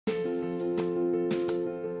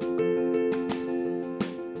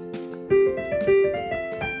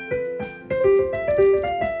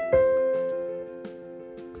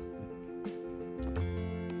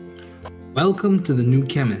Welcome to the New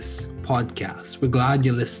Chemist podcast. We're glad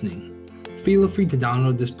you're listening. Feel free to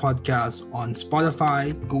download this podcast on Spotify,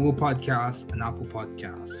 Google Podcasts, and Apple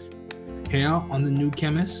Podcasts. Here on the New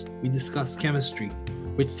Chemist, we discuss chemistry,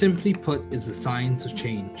 which simply put is the science of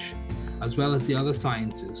change, as well as the other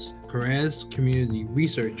sciences, careers, community,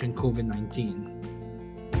 research, and COVID-19.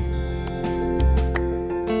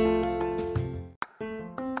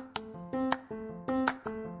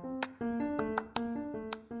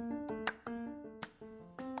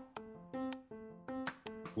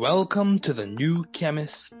 Welcome to the New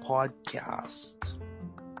Chemist podcast.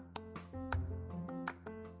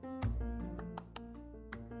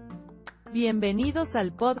 Bienvenidos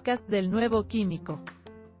al podcast del nuevo químico.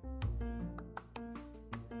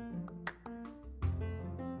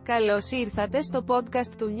 Καλώς ήρθατε στο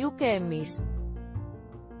podcast του New Chemist.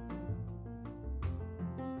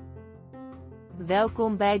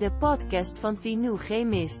 Welkom bij de podcast van The New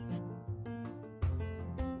Chemist.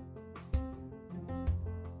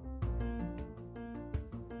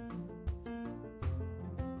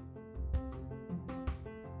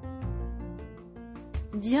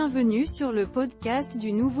 Bienvenue sur le podcast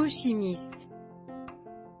du nouveau chimiste.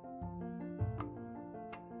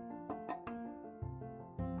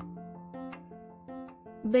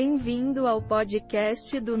 Bem-vindo ao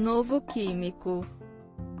podcast do novo químico.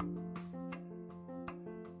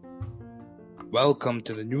 Welcome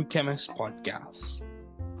to the New Chemist podcast.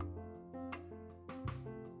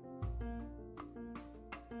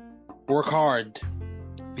 Work hard.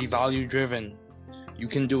 Be value-driven. You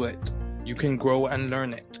can do it. You can grow and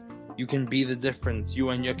learn it. You can be the difference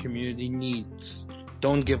you and your community needs.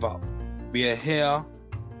 Don't give up. We are here,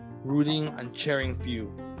 rooting and cheering for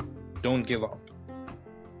you. Don't give up.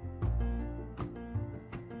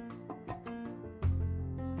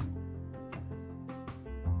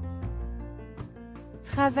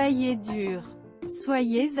 Travaillez dur.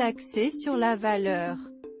 Soyez axés sur la valeur.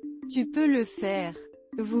 Tu peux le faire.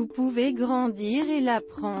 Vous pouvez grandir et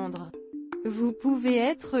l'apprendre. Vous pouvez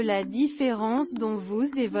être la différence dont vous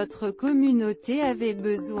et votre communauté avez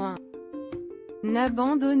besoin.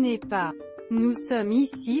 N'abandonnez pas. Nous sommes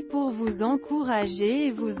ici pour vous encourager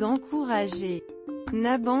et vous encourager.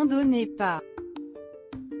 N'abandonnez pas.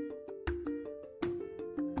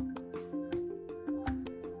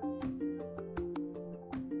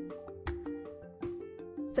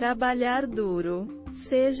 Trabalhar duro.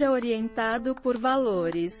 Seja orientado por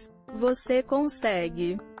valores. Você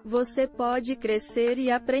consegue. Você pode crescer e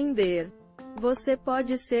aprender. Você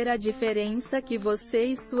pode ser a diferença que você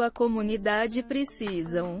e sua comunidade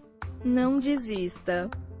precisam. Não desista.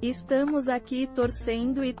 Estamos aqui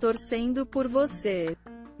torcendo e torcendo por você.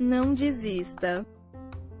 Não desista.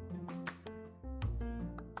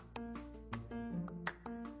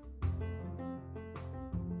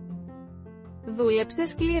 Δούλεψε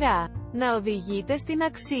σκληρά. Να οδηγείτε στην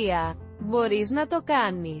αξία. Μπορείς να το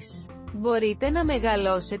κάνεις. Μπορείτε να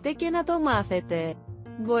μεγαλώσετε και να το μάθετε.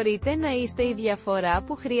 Μπορείτε να είστε η διαφορά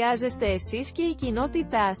που χρειάζεστε εσείς και η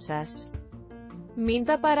κοινότητά σας. Μην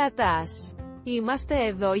τα παρατάς. Είμαστε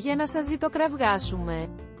εδώ για να σας ζητοκραυγάσουμε.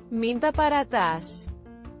 Μην τα παρατάς.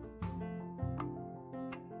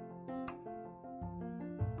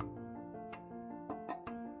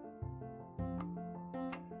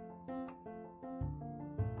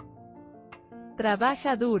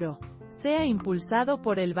 Trabaja duro. Sea impulsado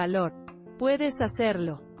por el valor. Puedes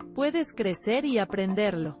hacerlo. Puedes crecer y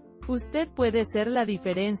aprenderlo. Usted puede ser la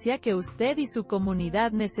diferencia que usted y su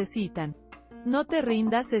comunidad necesitan. No te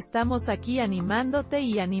rindas, estamos aquí animándote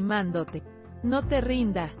y animándote. No te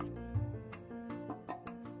rindas.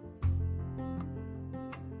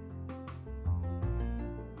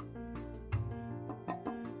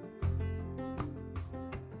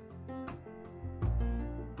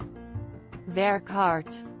 Werk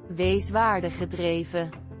hard. Wees waardegedreven.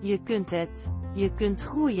 Je kunt het. Je kunt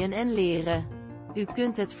groeien en leren. U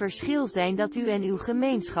kunt het verschil zijn dat u en uw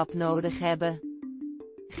gemeenschap nodig hebben.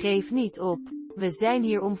 Geef niet op. We zijn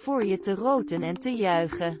hier om voor je te roten en te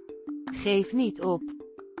juichen. Geef niet op.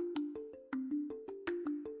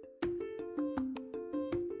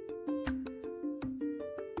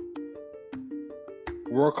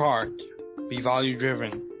 Work hard. Be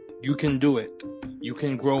value-driven. You can do it. You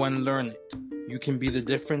can grow and learn it. You can be the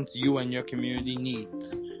difference you and your community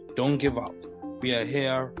needs. Don't give up. We are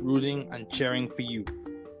here rooting and cheering for you.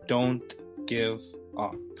 Don't give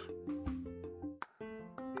up.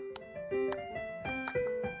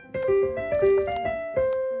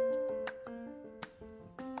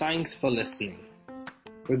 Thanks for listening.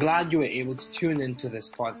 We're glad you were able to tune into this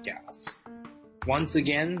podcast. Once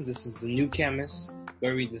again, this is the New Chemist,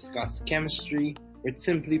 where we discuss chemistry, which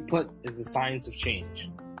simply put is the science of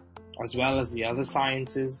change, as well as the other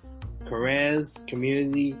sciences, careers,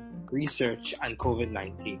 community, research, and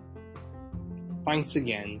COVID-19. Thanks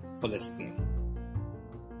again for listening.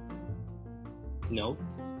 Note,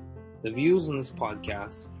 the views on this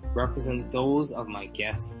podcast represent those of my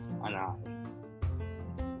guest and I.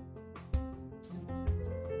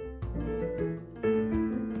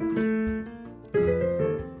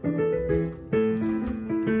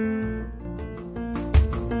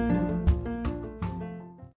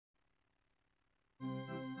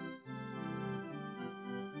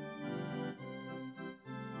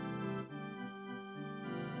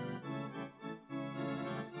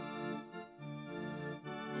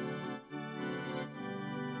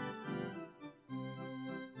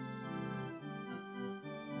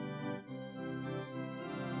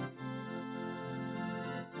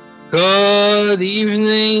 Good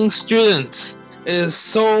evening, students. It is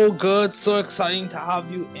so good, so exciting to have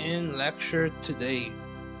you in lecture today.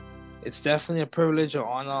 It's definitely a privilege, an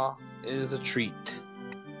honor. It is a treat.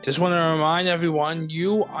 Just want to remind everyone,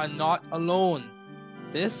 you are not alone.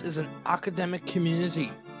 This is an academic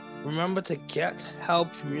community. Remember to get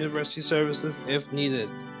help from university services if needed.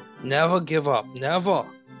 Never give up. Never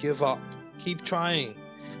give up. Keep trying.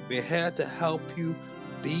 We're here to help you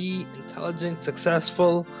be intelligent,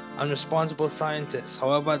 successful, and responsible scientists.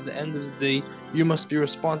 However, at the end of the day, you must be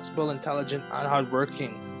responsible, intelligent, and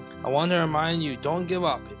hardworking. I want to remind you, don't give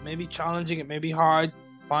up. It may be challenging, it may be hard.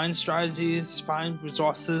 Find strategies, find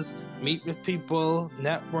resources, meet with people,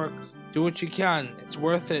 network, do what you can. It's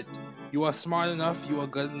worth it. You are smart enough, you are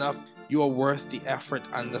good enough, you are worth the effort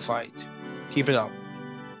and the fight. Keep it up.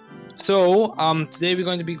 So, today we're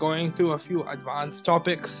going to be going through a few advanced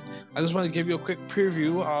topics. I just want to give you a quick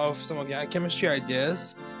preview of some organic chemistry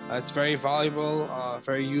ideas. It's very valuable,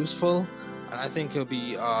 very useful, and I think it'll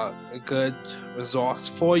be a good resource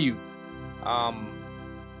for you.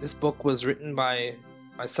 This book was written by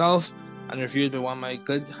myself and reviewed by one of my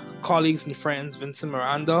good colleagues and friends, Vincent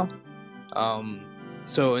Miranda.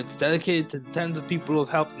 So it's dedicated to the tens of people who have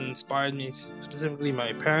helped and inspired me, specifically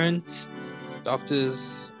my parents, Doctors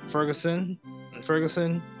Ferguson,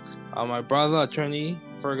 my brother, attorney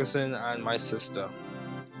Ferguson, and my sister.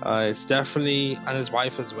 It's definitely, and his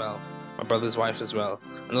wife as well, my brother's wife as well,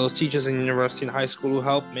 and those teachers in university and high school who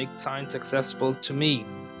helped make science accessible to me.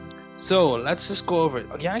 So let's just go over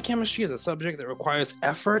it. Organic chemistry is a subject that requires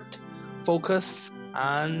effort, focus,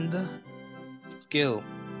 and skill.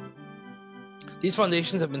 These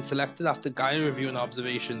foundations have been selected after guided review and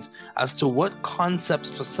observations as to what concepts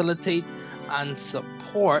facilitate and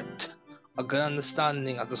support a good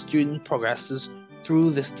understanding as a student progresses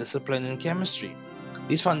through this discipline in chemistry.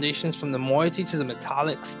 These foundations, from the moiety to the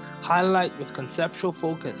metallics, highlight with conceptual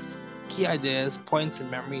focus key ideas, points,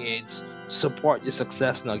 and memory aids to support your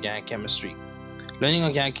success in organic chemistry. Learning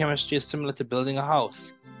organic chemistry is similar to building a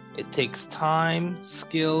house. It takes time,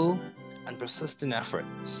 skill, and persistent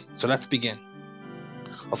efforts. So let's begin.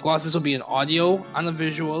 Of course, this will be an audio and a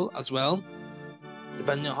visual as well,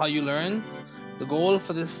 depending on how you learn. The goal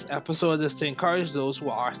for this episode is to encourage those who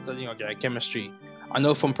are studying organic chemistry. I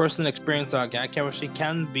know from personal experience that organic chemistry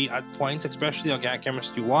can be at points, especially organic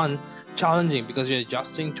chemistry 1, challenging because you're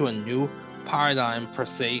adjusting to a new paradigm per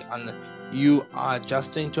se, and you are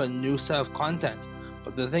adjusting to a new set of content.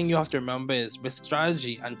 But the thing you have to remember is with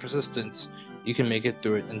strategy and persistence, you can make it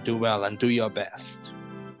through it and do well and do your best.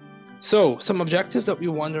 So, some objectives that we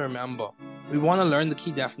want to remember. We want to learn the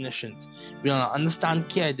key definitions. We want to understand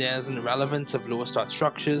key ideas and the relevance of lower start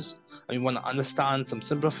structures, and we want to understand some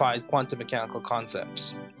simplified quantum mechanical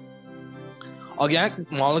concepts.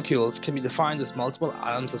 Organic molecules can be defined as multiple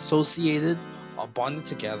atoms associated or bonded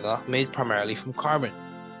together, made primarily from carbon.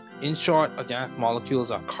 In short, organic molecules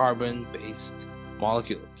are carbon-based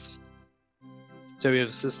molecules. So we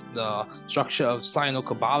have the structure of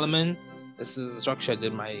cyanocobalamin. This is the structure I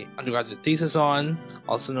did my undergraduate thesis on,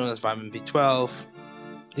 also known as vitamin B12.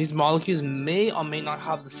 These molecules may or may not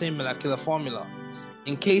have the same molecular formula.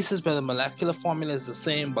 In cases where the molecular formula is the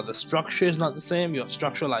same but the structure is not the same, you have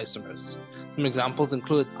structural isomers. Some examples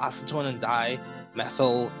include acetone and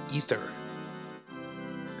dimethyl ether.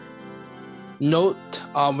 Note,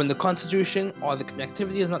 when the constitution or the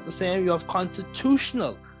connectivity is not the same, you have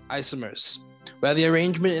constitutional isomers. Where the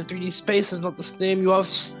arrangement in 3D space is not the same, you have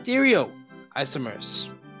stereo isomers.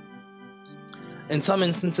 In some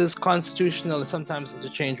instances, constitutional is sometimes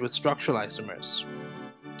interchanged with structural isomers.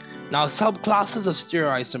 Now, subclasses of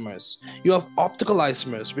stereoisomers. You have optical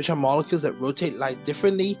isomers, which are molecules that rotate light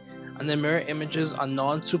differently, and their mirror images are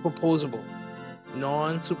non-superposable.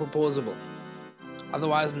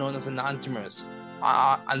 Otherwise known as enantiomers,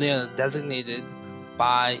 and they are designated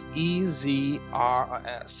by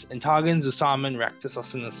EZRS, Intagen, Zusammen, Rectus, or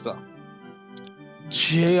Sinister.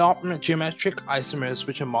 Geometric isomers,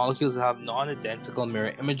 which are molecules that have non-identical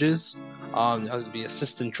mirror images, has to be a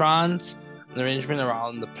cis and trans, and the arrangement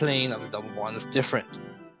around the plane of the double bond is different.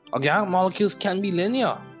 Organic molecules can be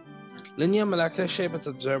linear. Linear molecular shape is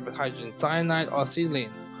observed with hydrogen cyanide or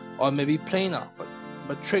acetylene, or it may be planar,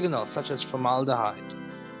 but trigonal, such as formaldehyde.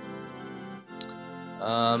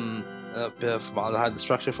 Formaldehyde, the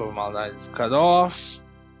structure for formaldehyde is cut off.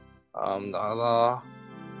 The other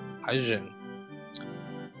hydrogen.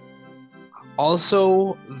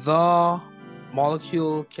 Also, the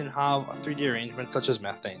molecule can have a 3D arrangement such as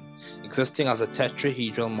methane, existing as a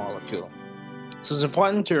tetrahedral molecule. So it's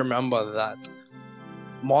important to remember that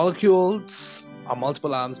molecules are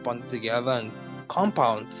multiple atoms bonded together, and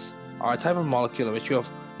compounds are a type of molecule in which you have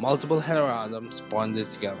multiple heteroatoms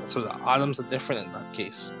bonded together. So the atoms are different in that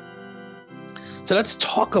case. So let's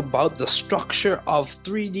talk about the structure of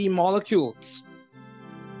 3D molecules.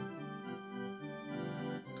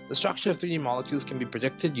 The structure of 3D molecules can be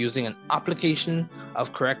predicted using an application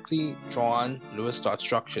of correctly drawn Lewis dot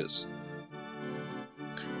structures,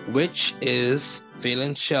 which is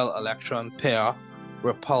valence shell electron pair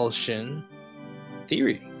repulsion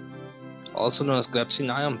theory, also known as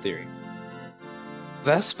Glepsin-ion theory.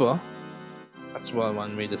 VSEPR, that's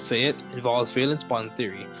one way to say it, involves valence bond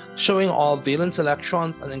theory, showing all valence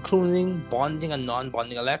electrons and including bonding and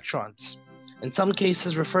non-bonding electrons, in some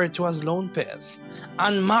cases referred to as lone pairs,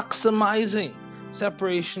 and maximizing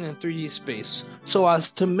separation in 3D space so as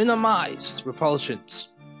to minimize repulsions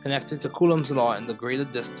connected to Coulomb's law in the greater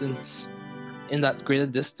distance. In that greater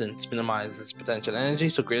distance minimizes potential energy,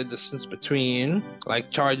 so greater distance between like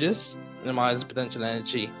charges minimizes potential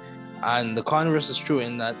energy. And the converse is true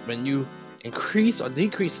in that when you increase or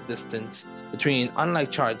decrease the distance between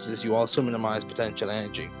unlike charges, you also minimize potential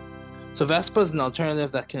energy. So VSEPR is an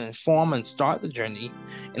alternative that can inform and start the journey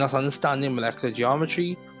in us understanding molecular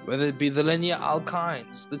geometry, whether it be the linear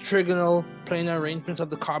alkynes, the trigonal planar arrangements of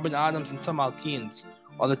the carbon atoms in some alkenes,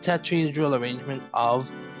 or the tetrahedral arrangement of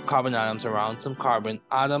carbon atoms around some carbon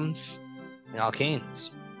atoms in alkanes.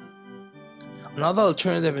 Another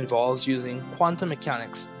alternative involves using quantum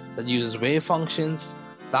mechanics that uses wave functions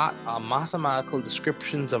that are mathematical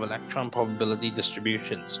descriptions of electron probability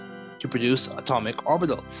distributions to produce atomic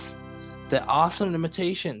orbitals. There are some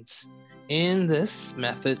limitations in this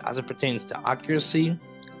method as it pertains to accuracy,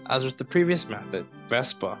 as with the previous method,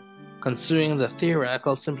 VSEPR, considering the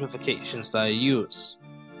theoretical simplifications that I use.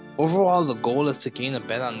 Overall, the goal is to gain a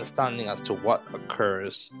better understanding as to what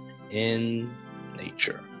occurs in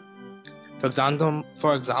nature. For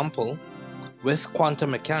example, with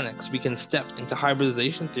quantum mechanics, we can step into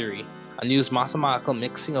hybridization theory and use mathematical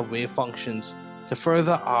mixing of wave functions to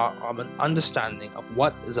further our understanding of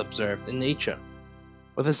what is observed in nature.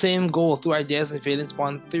 With the same goal, through ideas of valence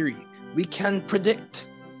bond theory, we can predict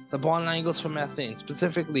the bond angles for methane,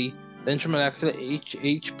 specifically the intramolecular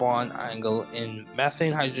H bond angle in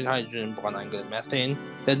methane, hydrogen bond angle in methane.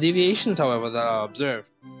 There are deviations, however, that are observed,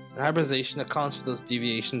 and hybridization accounts for those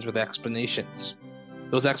deviations with explanations.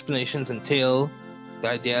 Those explanations entail the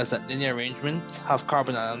ideas that linear arrangements have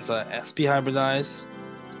carbon atoms that are sp hybridized,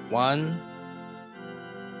 1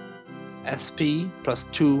 sp plus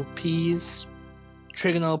 2 p's.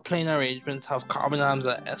 Trigonal planar arrangements have carbon atoms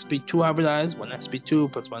that are sp2 hybridized, 1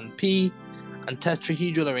 sp2 plus 1 p. And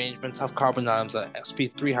tetrahedral arrangements have carbon atoms that are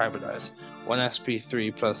sp3 hybridized, 1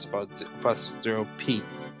 sp3 plus 0p.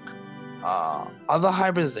 Other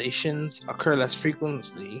hybridizations occur less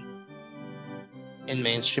frequently in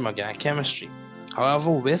mainstream organic chemistry.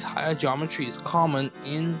 However, with higher geometries common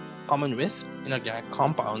with inorganic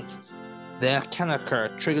compounds, there can occur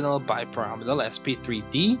trigonal bipyramidal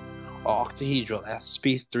sp3d or octahedral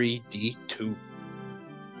sp3d2.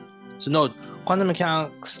 So note, quantum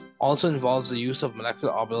mechanics also involves the use of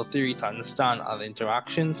molecular orbital theory to understand other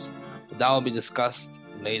interactions, but that will be discussed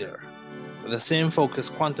later. With the same focus,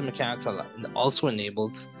 quantum mechanics also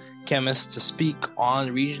enables chemists to speak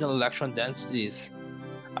on regional electron densities.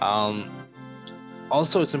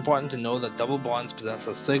 Also, it's important to know that double bonds possess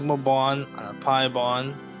a sigma bond and a pi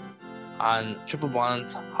bond, and triple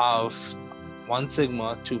bonds have 1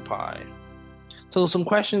 sigma, 2 pi. So some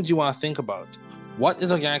questions you want to think about. What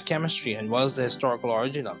is organic chemistry and what is the historical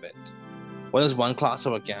origin of it? What is one class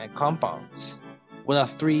of organic compounds? What are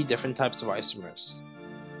 3 different types of isomers?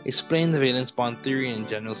 Explain the valence bond theory in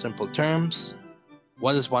general simple terms.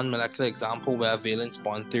 What is one molecular example where valence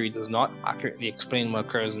bond theory does not accurately explain what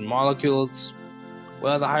occurs in molecules?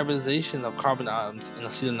 What are the hybridization of carbon atoms in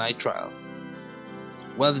acetonitrile?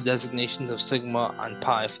 What are the designations of sigma and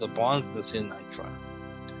pi for the bonds in acetonitrile?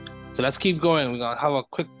 So let's keep going. We're going to have a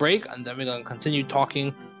quick break, and then we're going to continue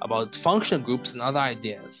talking about functional groups and other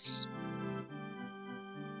ideas.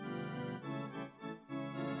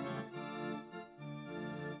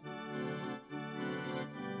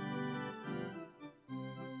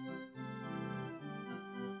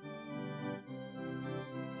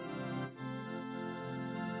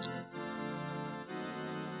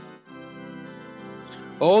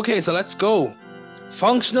 Okay, so let's go.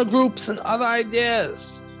 Functional groups and other ideas.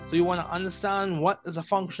 So you want to understand what is a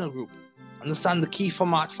functional group, understand the key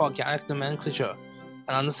format for organic nomenclature, and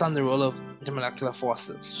understand the role of intermolecular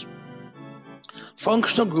forces.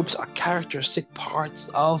 Functional groups are characteristic parts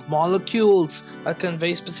of molecules that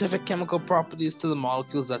convey specific chemical properties to the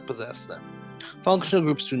molecules that possess them. Functional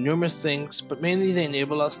groups do numerous things, but mainly they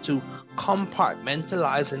enable us to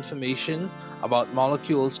compartmentalize information about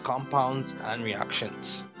molecules, compounds, and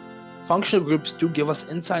reactions. Functional groups do give us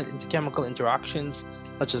insight into chemical interactions,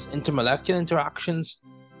 such as intermolecular interactions,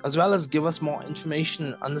 as well as give us more information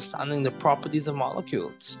in understanding the properties of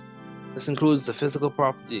molecules. This includes the physical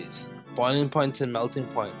properties, boiling points and melting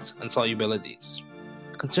points, and solubilities.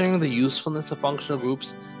 Considering the usefulness of functional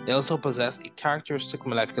groups, they also possess a characteristic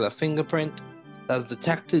molecular fingerprint that is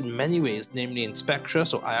detected in many ways, namely in spectra,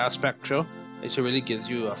 so IR spectra, which really gives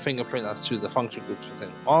you a fingerprint as to the functional groups within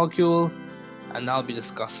a molecule, and that'll be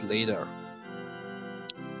discussed later.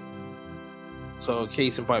 So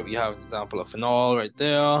case in point, we have an example of phenol right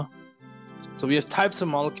there. So we have types of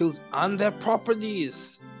molecules and their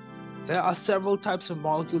properties. There are several types of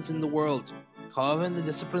molecules in the world. However, in the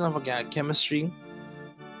discipline of organic chemistry,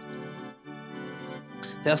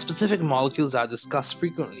 there are specific molecules that are discussed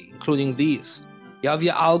frequently, including these. You have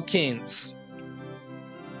your alkanes.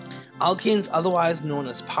 Alkanes, otherwise known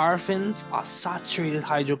as paraffins, are saturated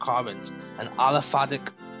hydrocarbons and aliphatic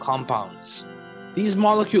compounds. These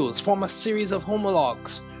molecules form a series of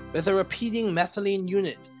homologs with a repeating methylene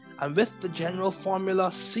unit and with the general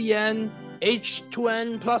formula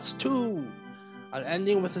CnH2n plus 2 and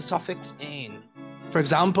ending with the suffix ane. For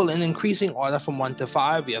example, in increasing order from 1 to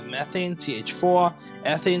 5, we have methane CH4,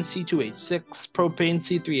 ethane C2H6, propane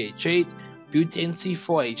C3H8, butane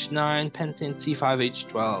C4H9, pentane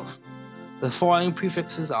C5H12. The following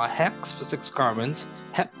prefixes are hex for 6 carbons,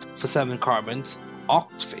 hept for 7 carbons,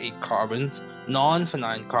 oct for 8 carbons, non for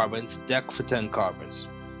 9 carbons, dec for 10 carbons.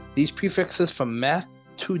 These prefixes from meth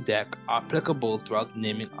to dec are applicable throughout the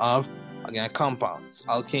naming of organic compounds,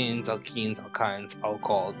 alkanes, alkenes, alkynes,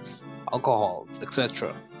 alcohols,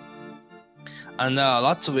 etc. And there are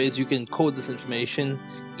lots of ways you can code this information,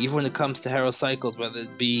 even when it comes to heterocycles, whether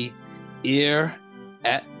it be ir,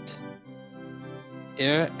 et,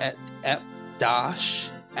 dash,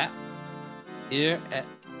 ep, ir, et,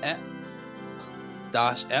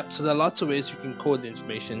 dash, ep. So there are lots of ways you can code the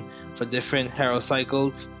information for different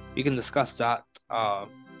heterocycles. We can discuss that,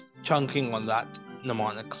 chunking on that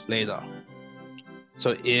mnemonic later.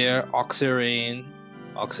 So ir, oxirane,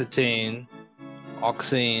 oxetane,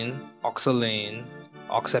 oxane, oxalane,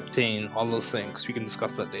 oxeptane, all those things. We can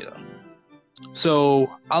discuss that later. So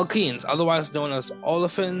alkenes, otherwise known as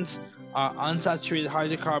olefins, are unsaturated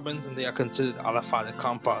hydrocarbons and they are considered aliphatic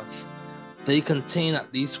compounds. They contain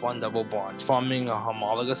at least one double bond, forming a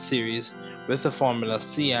homologous series with the formula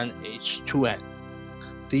CnH2n.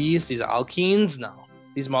 These are alkenes now.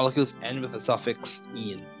 These molecules end with the suffix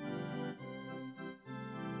 -ene.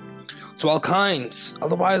 So alkynes,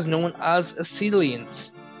 otherwise known as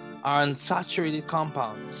acetylenes, are unsaturated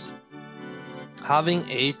compounds having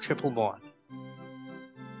a triple bond.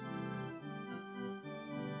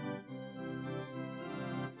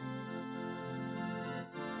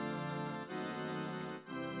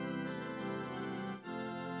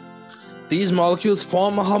 These molecules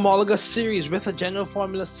form a homologous series with a general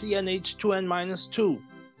formula CnH2n-2.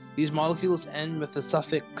 These molecules end with the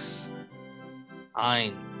suffix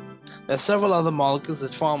 -ine. There are several other molecules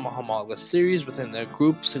that form a homologous series within their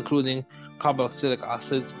groups, including carboxylic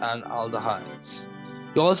acids and aldehydes.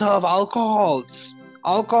 You also have alcohols.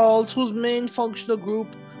 Alcohols whose main functional group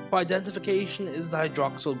for identification is the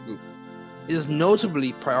hydroxyl group. It is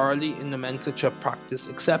notably priority in nomenclature practice.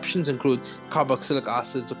 Exceptions include carboxylic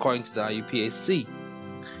acids according to the IUPAC.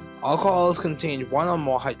 Alcohols contain one or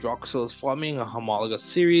more hydroxyls forming a homologous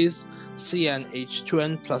series,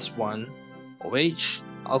 CnH2n plus 1 OH.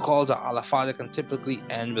 Alcohols are aliphatic and typically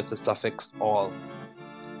end with the suffix -ol.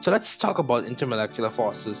 So let's talk about intermolecular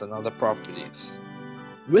forces and other properties.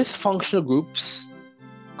 With functional groups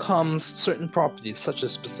comes certain properties such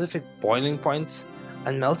as specific boiling points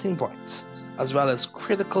and melting points, as well as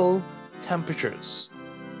critical temperatures.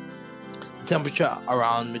 The temperature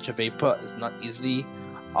around which a vapor is not easily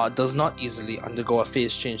does not easily undergo a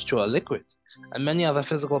phase change to a liquid, and many other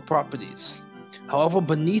physical properties. However,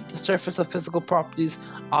 beneath the surface of physical properties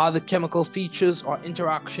are the chemical features or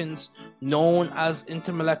interactions known as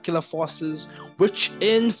intermolecular forces, which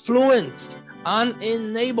influence and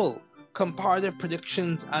enable comparative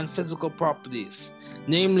predictions and physical properties.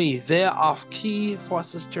 Namely, there are key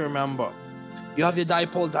forces to remember. You have your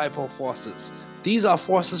dipole-dipole forces. These are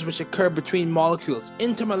forces which occur between molecules,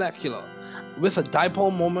 intermolecular, with a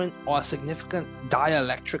dipole moment or a significant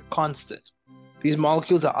dielectric constant. These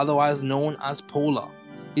molecules are otherwise known as polar.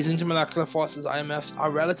 These intermolecular forces, IMFs, are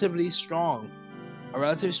relatively strong. A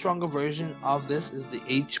relatively stronger version of this is the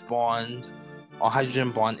H bond or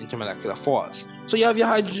hydrogen bond intermolecular force. So you have your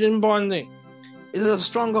hydrogen bonding. It is a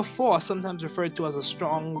stronger force, sometimes referred to as a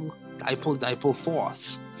strong dipole-dipole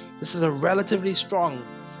force. This is a relatively strong,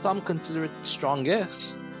 some consider it the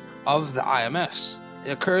strongest, of the IMFs. It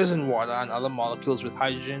occurs in water and other molecules with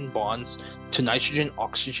hydrogen bonds to nitrogen,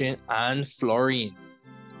 oxygen, and fluorine.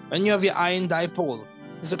 Then you have your ion dipole.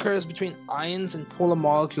 This occurs between ions and polar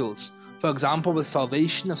molecules, for example with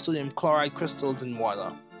solvation of sodium chloride crystals in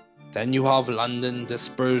water. Then you have London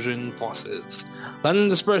dispersion forces. London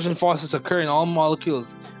dispersion forces occur in all molecules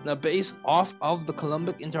and are based off of the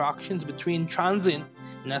Coulombic interactions between transient,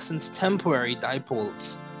 in essence temporary,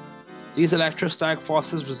 dipoles. These electrostatic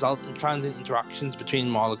forces result in transient interactions between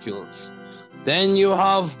molecules. Then you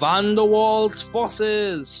have van der Waals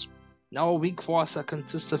forces. Now a weak force that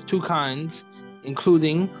consists of two kinds,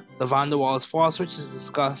 including the van der Waals force, which is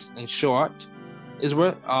discussed in short, is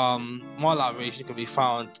where more elaboration can be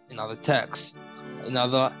found in other texts, in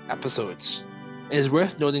other episodes. It is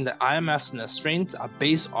worth noting that IMFs and their strengths are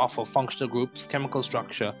based off of functional groups, chemical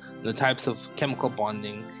structure, and the types of chemical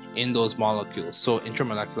bonding in those molecules, so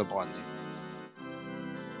intermolecular bonding.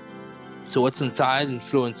 So what's inside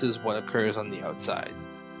influences what occurs on the outside.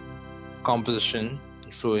 Composition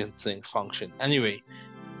influencing function. Anyway,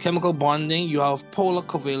 chemical bonding, you have polar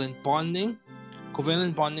covalent bonding.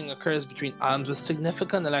 Covalent bonding occurs between atoms with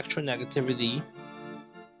significant electronegativity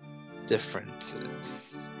differences.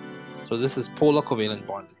 So this is polar covalent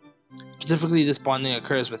bonding. Specifically, this bonding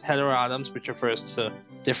occurs with heteroatoms, which refers to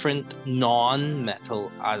different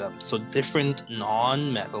non-metal atoms. So different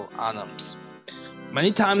non-metal atoms.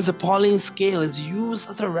 Many times the Pauling scale is used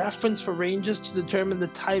as a reference for ranges to determine the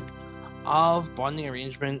type of bonding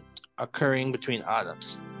arrangement occurring between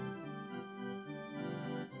atoms.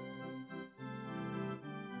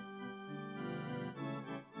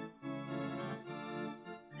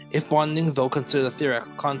 If bonding, though considered a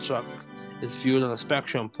theoretical construct, is viewed on a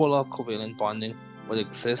spectrum, polar covalent bonding would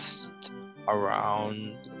exist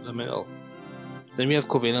around the middle. Then we have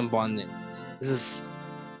covalent bonding. This is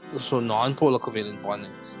so non-polar covalent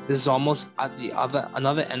bonding. This is almost at the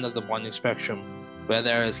another end of the bonding spectrum, where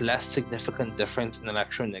there is less significant difference in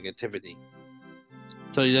electronegativity.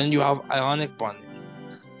 So then you have ionic bonding.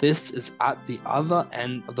 This is at the other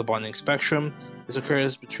end of the bonding spectrum. This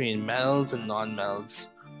occurs between metals and non-metals.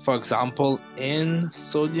 For example, in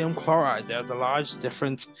sodium chloride, there's a large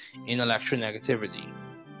difference in electronegativity.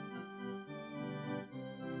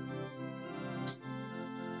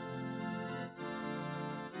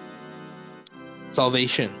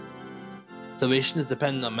 Solvation. Solvation is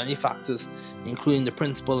dependent on many factors, including the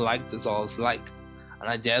principle like dissolves like, and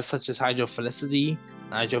ideas such as hydrophilicity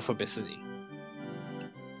and hydrophobicity.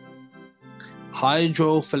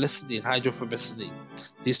 Hydrophilicity and hydrophobicity.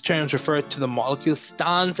 These terms refer to the molecule's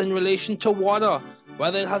stance in relation to water,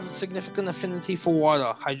 whether it has a significant affinity for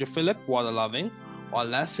water, hydrophilic, water-loving, or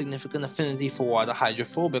less significant affinity for water,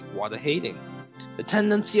 hydrophobic, water-hating. The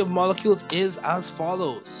tendency of molecules is as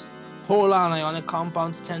follows. Polar and ionic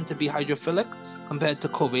compounds tend to be hydrophilic compared to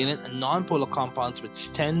covalent and non-polar compounds which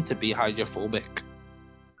tend to be hydrophobic.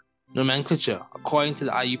 Nomenclature, according to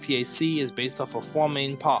the IUPAC, is based off of four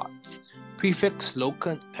main parts: prefix,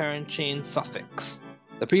 locant, parent chain, suffix.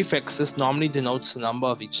 The prefix normally denotes the number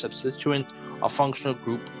of each substituent or functional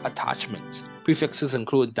group attachments. Prefixes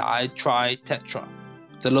include di, tri, tetra.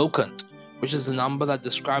 The locant, which is the number that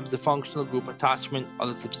describes the functional group attachment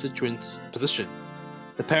or the substituent's position.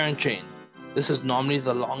 The parent chain. This is normally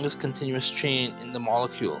the longest continuous chain in the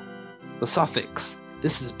molecule. The suffix.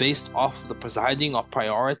 This is based off the presiding or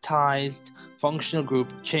prioritized functional group,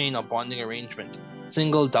 chain, or bonding arrangement,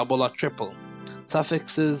 single, double, or triple.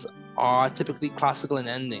 Suffixes are typically classical in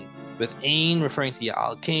ending, with "-ane" referring to your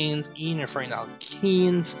alkanes, "-ene" referring to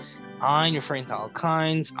alkenes, "-ine" referring to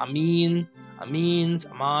alkynes, "-amine", amines,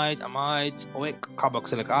 amide, amides, oic,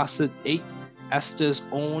 carboxylic acid, "-ate", esters,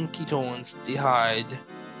 "-one", ketones, "-dehyde",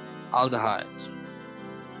 aldehydes.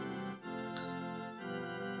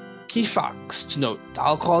 Key facts to note: the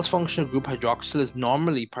alcohol's functional group hydroxyl is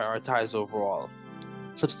normally prioritized overall.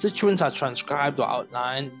 Substituents are transcribed or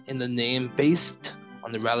outlined in the name based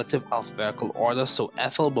on the relative alphabetical order, so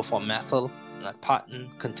ethyl before methyl, and that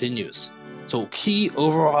pattern continues. So key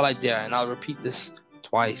overall idea, and I'll repeat this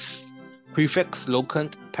twice: prefix,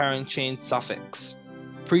 locant, parent chain, suffix.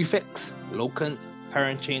 Prefix, locant,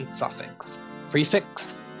 parent chain, suffix. Prefix,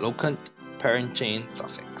 locant, parent chain,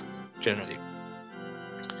 suffix, generally.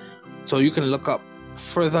 So you can look up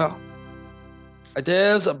further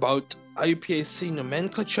ideas about IUPAC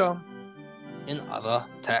nomenclature in other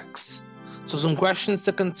texts. So some questions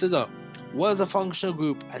to consider: what is a functional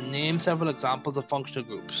group, and name several examples of functional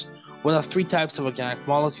groups? What are 3 types of organic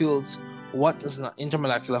molecules? What is an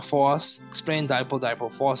intermolecular force? Explain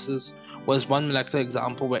dipole-dipole forces. What is one molecular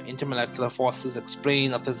example where intermolecular forces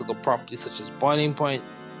explain a physical property such as boiling point?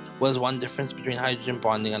 What is one difference between hydrogen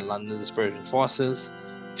bonding and London dispersion forces?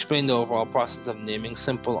 Explain the overall process of naming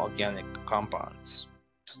simple organic compounds.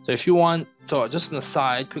 So if you want, just an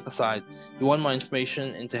aside, quick aside, you want more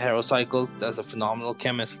information into heterocycles, there's a phenomenal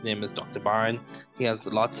chemist, his name is Dr. Barron. He has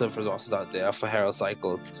lots of resources out there for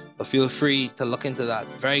heterocycles. So feel free to look into that.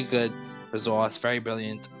 Very good resource, very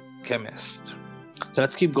brilliant chemist. So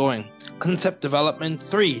let's keep going. Concept development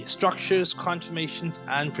 3, structures, conformations,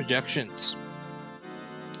 and projections.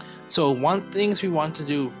 So one things we want to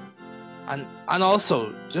do, and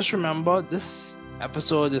also just remember this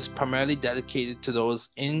episode is primarily dedicated to those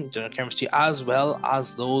in general chemistry as well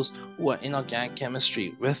as those who are in organic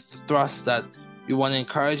chemistry, with the thrust that we want to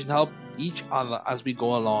encourage and help each other as we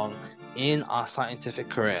go along in our scientific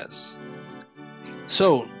careers.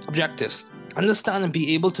 So, objectives: understand and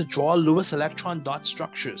be able to draw Lewis electron dot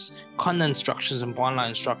structures, condensed structures, and bond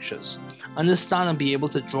line structures. Understand and be able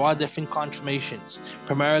to draw different conformations,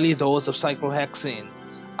 primarily those of cyclohexane.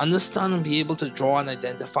 Understand and be able to draw and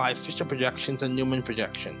identify Fisher projections and Newman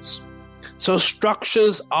projections. So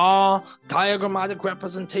structures are diagrammatic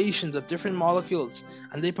representations of different molecules,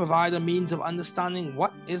 and they provide a means of understanding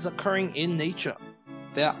what is occurring in nature.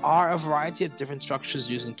 There are a variety of different structures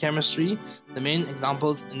used in chemistry. The main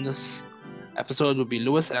examples in this episode would be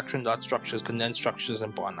Lewis electron dot structures, condensed structures,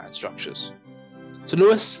 and bond line structures. So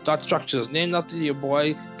Lewis dot structures, named after your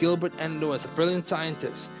boy Gilbert N. Lewis, a brilliant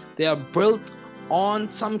scientist. They are built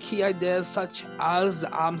on some key ideas such as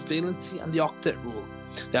the Adams valency and the octet rule.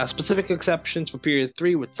 There are specific exceptions for period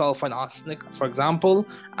 3 with sulfur and arsenic, for example,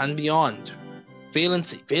 and beyond.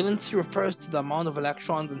 Valency. Valency refers to the amount of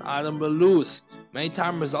electrons an atom will lose, many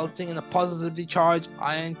times resulting in a positively charged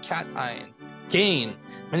ion cation. Gain,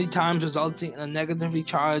 many times resulting in a negatively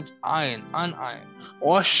charged ion anion.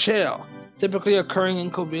 Or share, typically occurring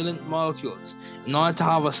in covalent molecules, in order to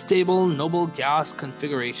have a stable noble gas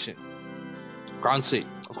configuration. Ground state,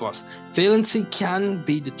 of course. Valency can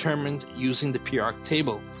be determined using the periodic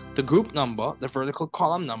table. The group number, the vertical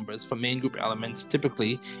column numbers for main group elements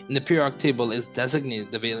typically in the periodic table, is designated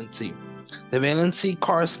the valency. The valency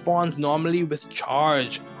corresponds normally with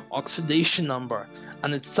charge, oxidation number,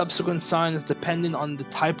 and its subsequent sign is dependent on the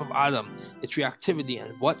type of atom, its reactivity,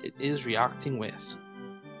 and what it is reacting with.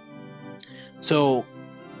 So,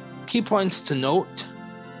 key points to note.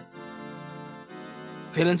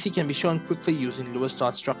 Valency can be shown quickly using Lewis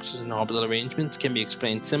dot structures, and orbital arrangements can be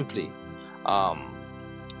explained simply,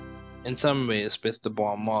 in some ways, with the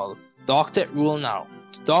Bohr model. The octet rule now.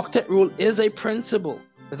 The octet rule is a principle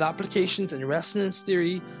with applications in resonance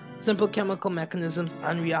theory, simple chemical mechanisms,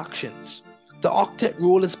 and reactions. The octet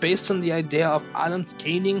rule is based on the idea of atoms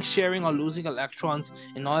gaining, sharing, or losing electrons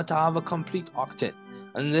in order to have a complete octet.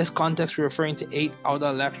 And in this context, we're referring to 8 outer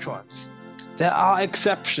electrons. There are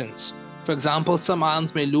exceptions. For example, some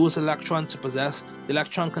atoms may lose electrons to possess the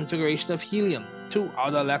electron configuration of helium, 2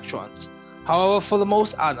 outer electrons. However, for the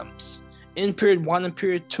most atoms, in period 1 and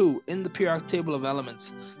period 2, in the periodic table of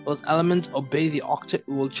elements, those elements obey the octet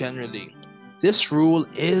rule generally. This rule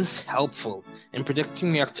is helpful in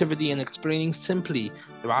predicting reactivity and explaining simply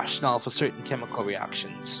the rationale for certain chemical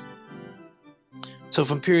reactions. So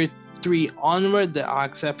from period 3 onward, there are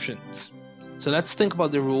exceptions. So let's think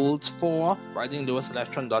about the rules for writing Lewis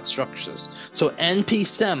electron dot structures. So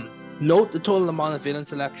NP-SEM, note the total amount of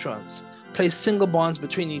valence electrons. Place single bonds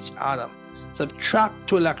between each atom. Subtract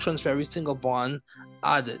 2 electrons for every single bond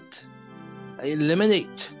added.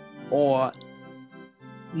 Eliminate or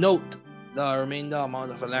note the remainder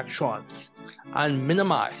amount of electrons. And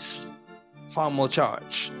minimize formal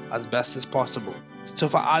charge as best as possible. So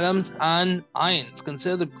for atoms and ions,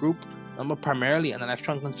 consider the group number primarily an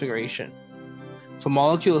electron configuration. For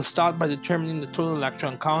molecules, start by determining the total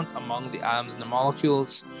electron count among the atoms in the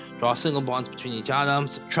molecules. Draw single bonds between each atom.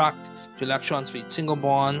 Subtract to electrons for each single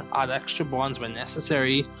bond, add extra bonds when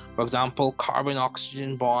necessary. For example,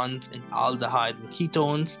 carbon-oxygen bonds in aldehydes and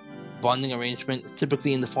ketones. Bonding arrangement is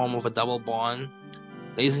typically in the form of a double bond.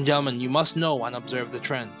 Ladies and gentlemen, you must know and observe the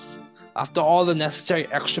trends. After all the necessary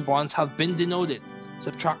extra bonds have been denoted,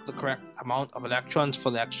 subtract the correct amount of electrons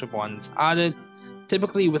for the extra bonds added.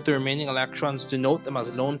 Typically, with the remaining electrons, denote them as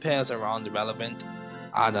lone pairs around the relevant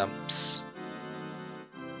atoms.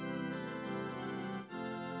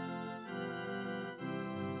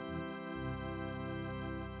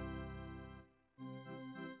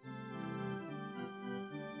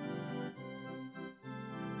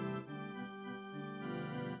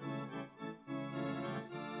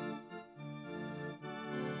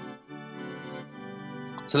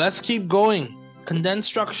 So let's keep going. Condensed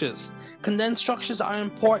structures. Condensed structures are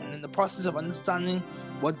important in the process of understanding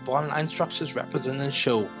what bond line structures represent and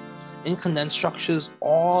show. In condensed structures,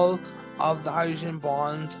 all of the hydrogen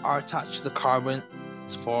bonds are attached to the carbon.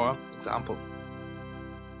 For example,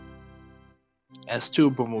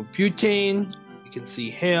 S2 bromobutane, you can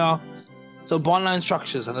see here. So bond line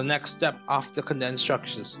structures are the next step after condensed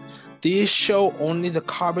structures. These show only the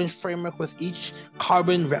carbon framework with each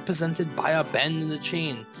carbon represented by a bend in the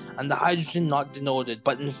chain, and the hydrogen not denoted,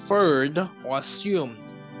 but inferred or assumed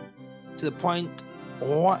to the point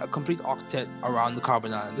or a complete octet around the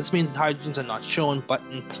carbon atom. This means the hydrogens are not shown, but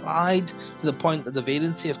implied to the point that the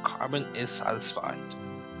valency of carbon is satisfied.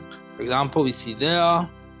 For example, we see there,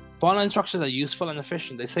 bond line structures are useful and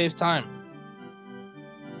efficient. They save time.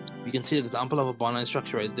 You can see an example of a bond line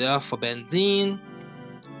structure right there for benzene.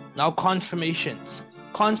 Now conformations.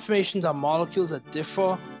 Conformations are molecules that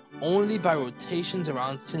differ only by rotations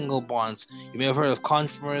around single bonds. You may have heard of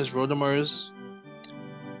conformers, rotamers,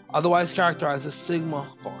 otherwise characterized as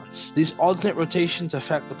sigma bonds. These alternate rotations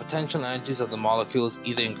affect the potential energies of the molecules,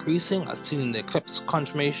 either increasing, as seen in the eclipse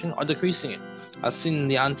conformation, or decreasing it, as seen in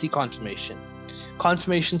the anti-conformation.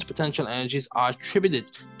 Conformation's potential energies are attributed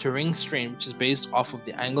to ring strain, which is based off of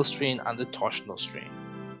the angle strain and the torsional strain.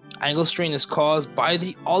 Angle strain is caused by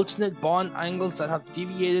the alternate bond angles that have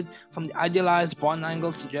deviated from the idealized bond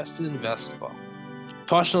angle suggested in VSEPR.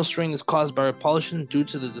 Torsional strain is caused by repulsion due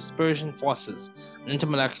to the dispersion forces, an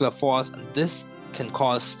intermolecular force, and this can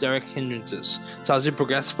cause steric hindrances. So as you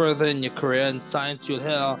progress further in your career in science, you'll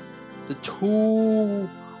hear the two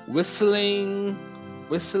whistling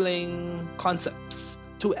concepts,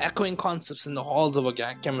 two echoing concepts in the halls of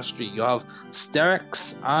organic chemistry. You have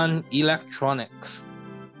sterics and electronics.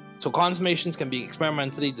 So conformations can be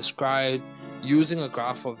experimentally described using a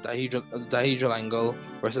graph of dihedral angle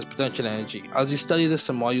versus potential energy. As you study this,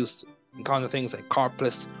 some more you encounter things like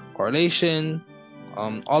Karplus correlation,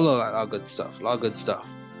 all of that, a lot of good stuff.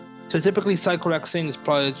 So typically cyclohexane is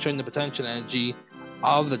plotted showing the potential energy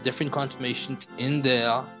of the different conformations in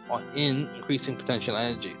there or in increasing potential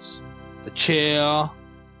energies. The chair,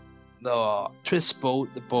 the twist boat,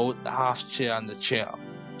 the half chair, and the chair.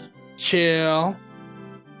 Chair,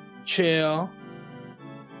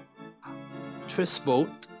 twist boat,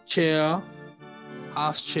 chair,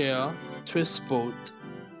 half chair, twist boat,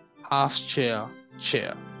 half chair,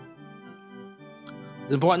 chair.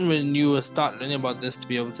 It's important when you start learning about this to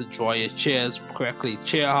be able to draw your chairs correctly.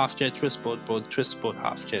 Chair, half chair, twist boat, twist boat,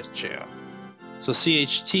 half chair, chair. So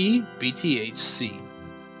CHT, BTHC.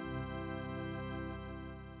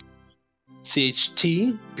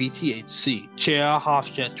 CHT, BTHC. Chair,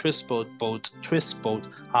 half chair, twist boat, twist boat,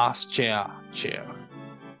 half chair, chair.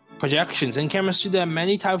 Projections. In chemistry, there are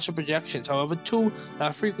many types of projections. However, two that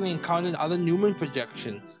are frequently encountered are the Newman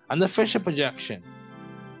projection and the Fisher projection.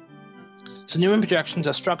 So Newman projections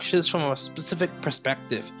are structures from a specific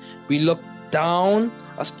perspective. We look down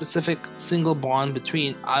a specific single bond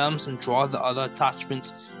between atoms and draw the other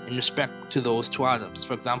attachments in respect to those two atoms.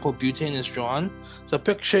 For example, butane is drawn. So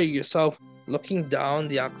picture yourself looking down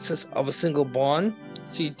the axis of a single bond,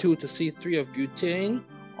 C2 to C3 of butane,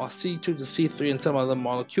 or C2 to C3 in some other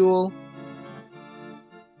molecule.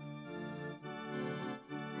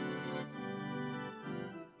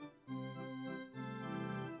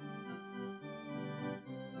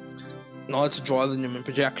 In order to draw the Newman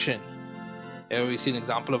projection. Here we see an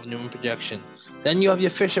example of a Newman projection. Then you have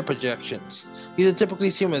your Fisher projections. These are typically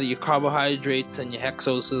seen with your carbohydrates and your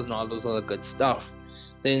hexoses and all those other good stuff.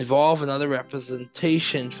 They involve another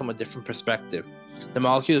representation from a different perspective. The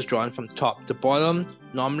molecule is drawn from top to bottom,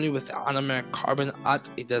 normally with the anomeric carbon at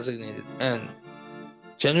a designated end.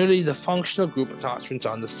 Generally, the functional group attachments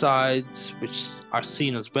are on the sides, which are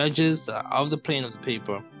seen as wedges that are out of the plane of the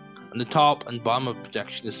paper, and the top and bottom of the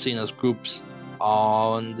projection is seen as groups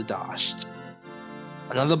on the dashed.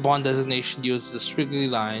 Another bond designation uses a squiggly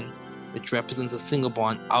line which represents a single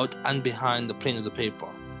bond out and behind the plane of the paper.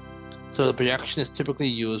 So the projection is typically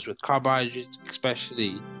used with carbohydrates,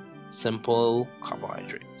 especially simple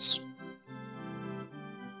carbohydrates.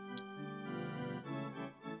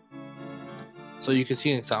 So you can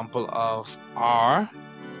see an example of R,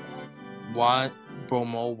 1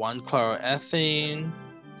 bromo, 1 chloroethane,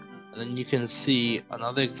 and then you can see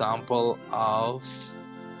another example of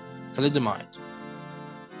thalidomide.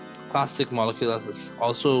 Plastic molecule, as is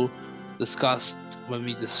also discussed when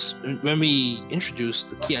we introduced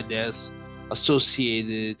the key ideas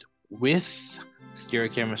associated with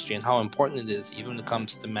stereochemistry and how important it is even when it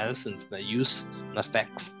comes to medicines and their use and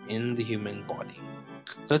effects in the human body.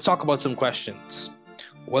 So let's talk about some questions.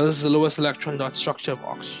 What is the lowest electron dot structure of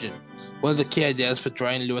oxygen? What are the key ideas for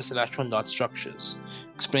drawing lowest electron dot structures?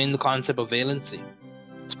 Explain the concept of valency.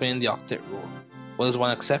 Explain the octet rule. What is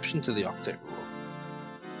one exception to the octet rule?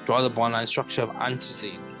 Draw the bond line structure of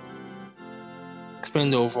antizine.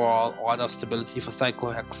 Explain the overall order of stability for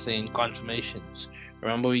cyclohexane conformations.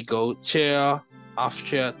 Remember, we go chair, half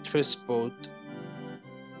chair, twist boat,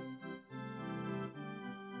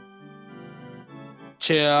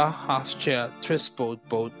 chair, half chair, twist boat,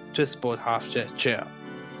 boat, twist boat, half chair, chair.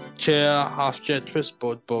 Chair, half chair, twist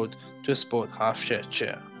boat, boat, twist boat, half chair,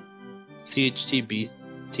 chair.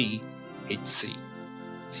 CHTBTHC.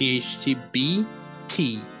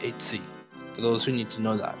 CHTBTHC. For those who need to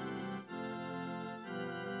know that.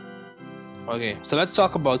 Okay, so let's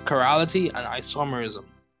talk about chirality and isomerism.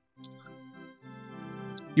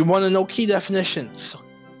 You want to know key definitions.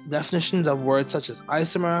 Definitions of words such as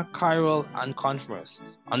isomer, chiral, and conformers.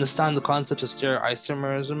 Understand the concepts of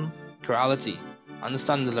stereoisomerism, chirality.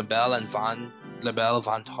 Understand the Lebel and Van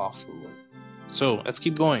Hoff rule. So let's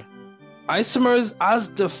keep going. Isomers, as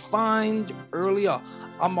defined earlier,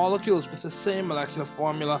 are molecules with the same molecular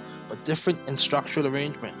formula but different in structural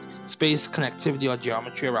arrangement, space, connectivity, or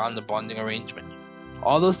geometry around the bonding arrangement.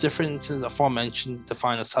 All those differences aforementioned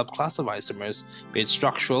define a subclass of isomers, be it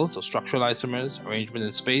structural, so structural isomers, arrangement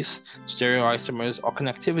in space, stereoisomers, or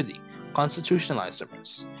connectivity, constitutional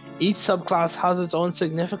isomers. Each subclass has its own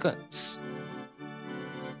significance.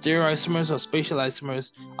 Stereoisomers or spatial isomers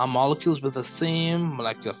are molecules with the same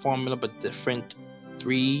molecular formula but different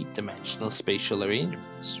three-dimensional spatial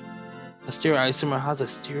arrangements. A stereoisomer has a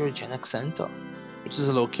stereogenic center, which is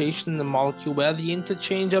a location in the molecule where the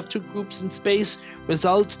interchange of two groups in space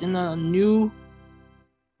results in a new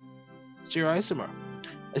stereoisomer.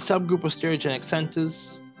 A subgroup of stereogenic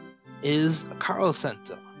centers is a chiral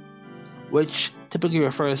center, which typically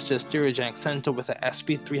refers to a stereogenic center with a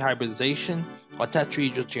sp3 hybridization or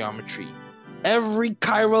tetrahedral geometry. Every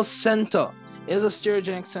chiral center is a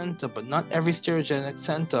stereogenic center, but not every stereogenic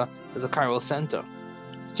center is a chiral center.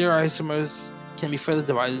 Stereoisomers can be further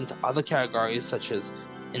divided into other categories such as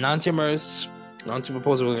enantiomers,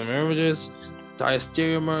 non-superposable mirror images,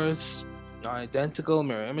 diastereomers, non-identical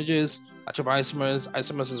mirror images, atomizomers,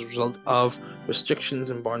 isomers as a result of restrictions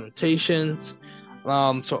in bond rotations.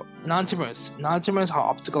 So enantiomers are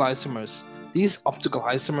optical isomers. These optical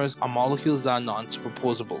isomers are molecules that are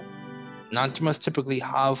non-superposable. Enantiomers typically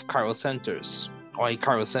have chiral centers, or a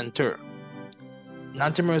chiral center.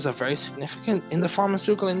 Enantiomers are very significant in the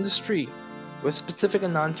pharmaceutical industry, with specific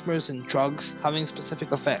enantiomers in drugs having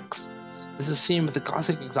specific effects. This is seen with the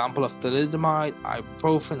classic example of thalidomide,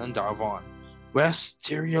 ibuprofen, and Darvon, where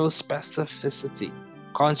stereospecificity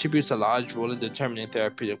contributes a large role in determining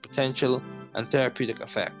therapeutic potential and therapeutic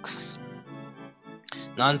effects.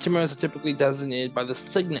 Enantiomers are typically designated by the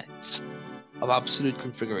signets of absolute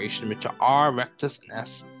configuration, which are R rectus and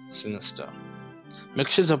S sinister.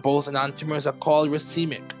 Mixtures of both enantiomers are called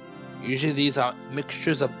racemic. Usually these are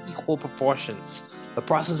mixtures of equal proportions. The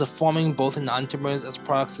process of forming both enantiomers as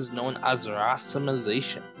products is known as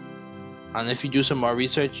racemization. And if you do some more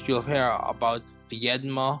research, you'll hear about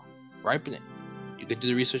Viedma ripening. You can do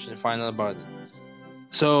the research and find out about it.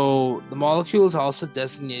 So the molecules are also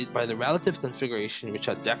designated by the relative configuration, which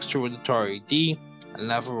are dextrorotatory D and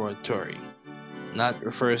levorotatory. And that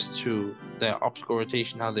refers to their optical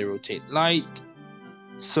rotation, how they rotate light.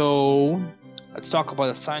 So let's talk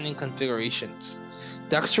about assigning configurations.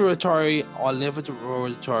 Dextrorotatory or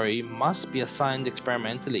levorotatory must be assigned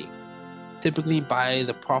experimentally, typically by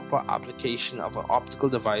the proper application of an optical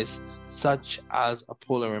device such as a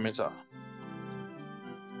polarimeter.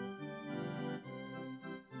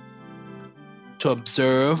 To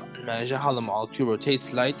observe and measure how the molecule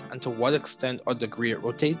rotates light and to what extent or degree it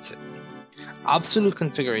rotates it. Absolute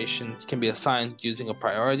configurations can be assigned using a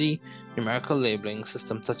priority numerical labeling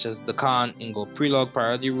system such as the Kahn Engels prelog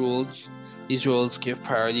priority rules. These rules give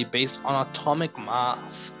priority based on atomic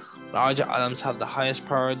mass. Larger atoms have the highest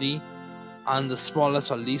priority, and the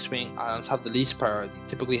smallest or least weighing atoms have the least priority,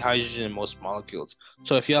 typically hydrogen in most molecules.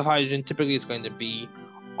 So if you have hydrogen, typically it's going to be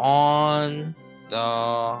on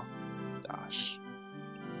the dash.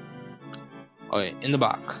 Okay, in the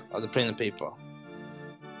back of the plain of paper.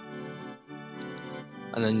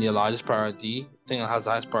 And then your largest priority, thing that has the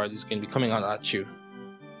highest priority, is going to be coming out at you.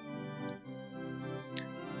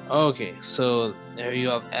 Okay, so there you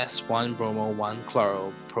have S1 bromo 1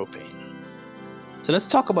 chloropropane. So let's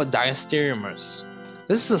talk about diastereomers.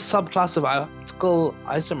 This is a subclass of optical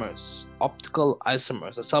isomers.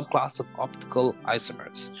 A subclass of optical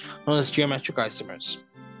isomers, known as geometric isomers.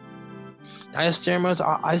 Diastereomers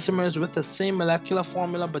are isomers with the same molecular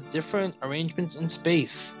formula but different arrangements in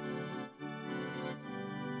space.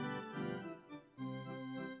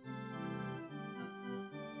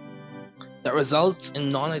 That results in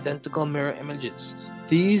non-identical mirror images.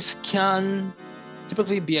 These can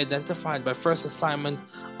typically be identified by first assignment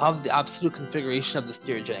of the absolute configuration of the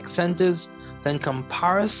stereogenic centers, then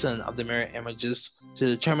comparison of the mirror images to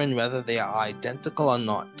determine whether they are identical or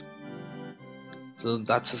not. So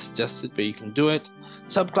that's a suggested way you can do it.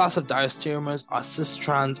 Subclass of diastereomers are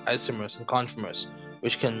cis-trans isomers and conformers,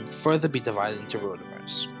 which can further be divided into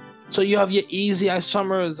rotamers. So you have your easy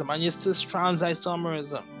isomerism and your cis-trans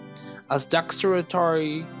isomerism. As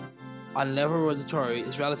dexteratory and lever rotatory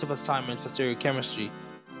is relative assignment for stereochemistry,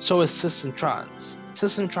 so is cis and trans.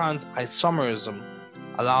 Cis and trans isomerism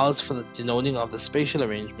allows for the denoting of the spatial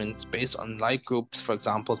arrangements based on like groups, for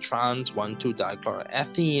example, trans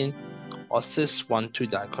 1,2-dichloroethene or cis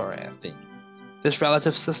 1,2-dichloroethene. This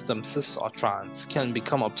relative system, cis or trans, can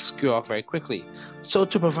become obscure very quickly. So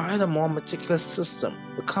to provide a more meticulous system,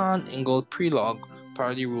 the Kahn-Engels pre-log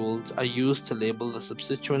priority rules are used to label the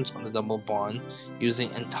substituents on the double bond using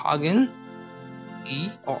antagon, E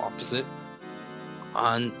or opposite,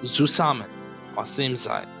 and zusammen or same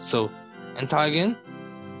side. So antagon,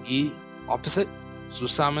 E opposite,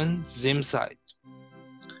 zusammen, same side.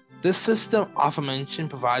 This system aforementioned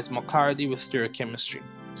provides more clarity with stereochemistry.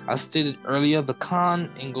 As stated earlier, the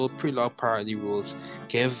Kahn-Engels pre-log priority rules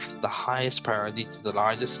give the highest priority to the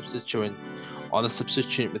largest substituent or the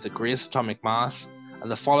substituent with the greatest atomic mass, and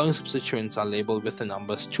the following substituents are labeled with the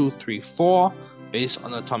numbers 2, 3, 4 based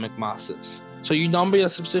on atomic masses. So you number your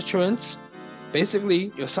substituents.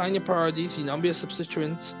 Basically, you assign your priorities, you number your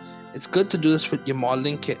substituents. It's good to do this with your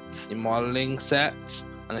modeling kits, your modeling sets,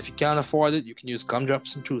 and if you can't afford it, you can use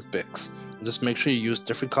gumdrops and toothpicks. And just make sure you use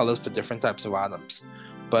different colors for different types of atoms.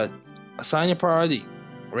 But assign your priority,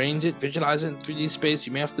 arrange it, visualize it in 3D space.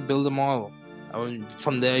 You may have to build a model. And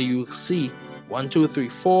from there, you see 1, 2, 3,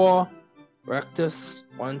 4. Rectus,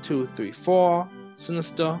 1, 2, 3, 4,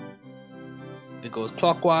 sinister. If it goes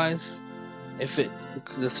clockwise, if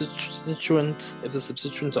the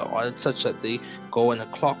substituents are ordered such that they go in a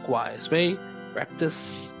clockwise way, rectus.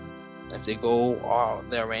 If they go or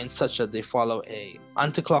they're arranged such that they follow a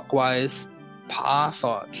anticlockwise path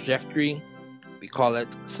or trajectory, we call it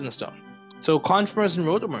sinister. So conformers and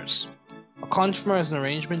rotamers. A conformer is an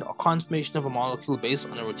arrangement or conformation of a molecule based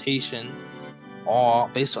on rotation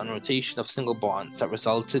of single bonds that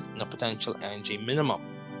resulted in a potential energy minimum.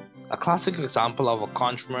 A classic example of a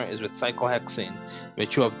conformer is with cyclohexane,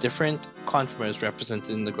 which you have different conformers represented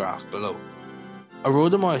in the graph below. A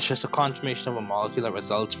rotamer is just a conformation of a molecule that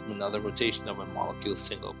results from another rotation of a molecule's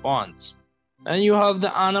single bonds. And you have the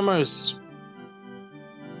anomers,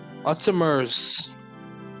 automers,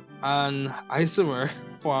 and isomer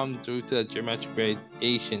formed due to the geometric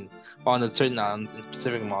variation found in certain atoms in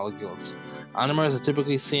specific molecules. Anomers are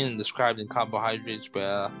typically seen and described in carbohydrates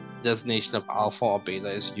where the designation of alpha or beta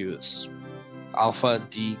is used. Alpha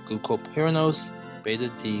D-glucopyranose,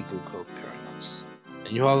 beta D-glucopyranose.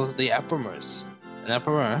 And you have the epimers. An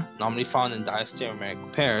epimer, normally found in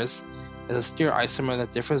diastereomeric pairs, is a stereoisomer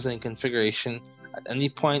that differs in configuration at any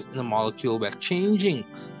point in the molecule where changing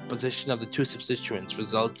the position of the two substituents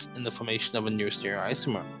results in the formation of a new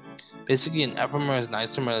stereoisomer. Basically, an epimer is an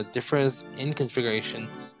isomer that differs in configuration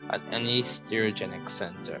at any stereogenic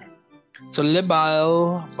center. So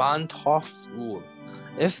Libelle-Van 't Hoff rule.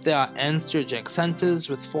 If there are n stereogenic centers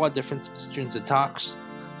with 4 different substituents attached,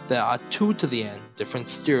 there are 2 to the n different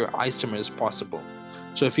stereoisomers possible.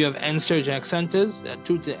 So if you have n stereogenic centers, there are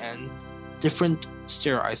 2 to the n different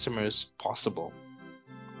stereoisomers possible.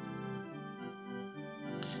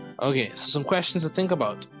 Okay, so some questions to think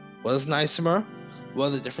about. What is an isomer? What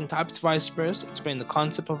are the different types of isomers? Explain the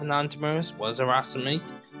concept of enantiomers. What is a racemate?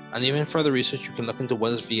 And even further research, you can look into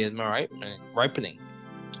what is Vietnam ripening.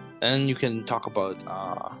 Then you can talk about,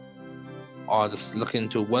 or just look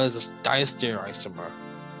into what is a diastereoisomer.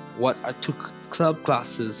 What are 2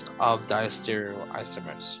 subclasses of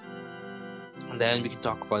diastereoisomers? then we can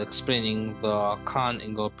talk about explaining the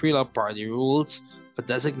Kahn-Engels priority rules for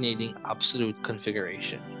designating absolute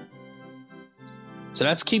configuration. So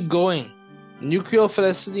let's keep going.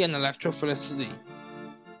 Nucleophilicity and electrophilicity.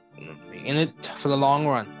 In it for the long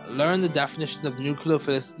run. Learn the definitions of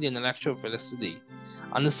nucleophilicity and electrophilicity.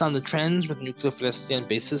 Understand the trends with nucleophilicity and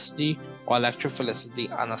basicity, or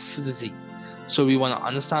electrophilicity and acidity. So we want to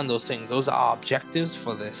understand those things. Those are our objectives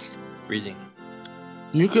for this reading.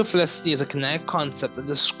 Nucleophilicity is a kinetic concept that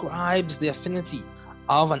describes the affinity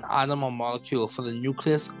of an atom or molecule for the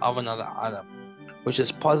nucleus of another atom, which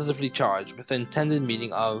is positively charged with the intended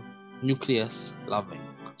meaning of nucleus loving.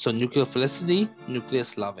 So nucleophilicity,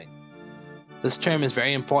 nucleus loving. This term is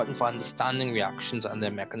very important for understanding reactions and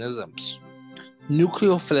their mechanisms.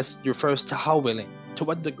 Nucleophilicity refers to how willing, to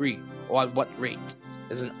what degree, or at what rate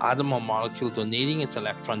is an atom or molecule donating its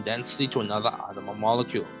electron density to another atom or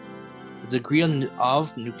molecule. The degree of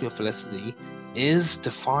nucleophilicity is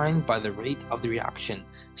defined by the rate of the reaction,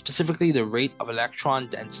 specifically the rate of electron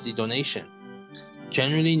density donation.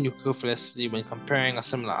 Generally, nucleophilicity, when comparing a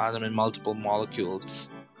similar atom in multiple molecules,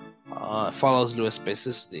 follows Lewis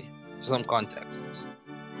basicity for some contexts.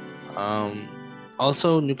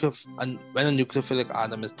 Also, when a nucleophilic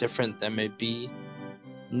atom is different, there may be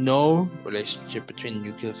no relationship between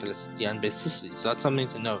nucleophilicity and basicity. So that's something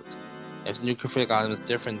to note. If the nucleophilic atom is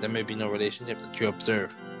different, there may be no relationship that you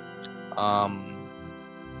observe.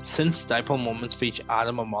 Since dipole moments for each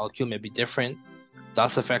atom or molecule may be different,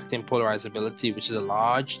 thus affecting polarizability, which is a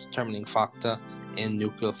large determining factor in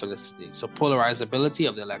nucleophilicity. So polarizability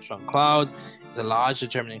of the electron cloud is a large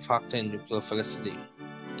determining factor in nucleophilicity.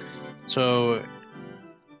 So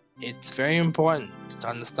it's very important to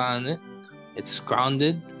understand it. It's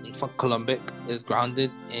grounded in Coulombic. It's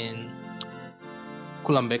grounded in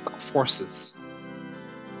Coulombic forces.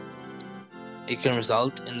 It can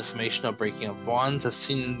result in the formation or breaking of bonds, as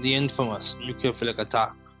seen in the infamous nucleophilic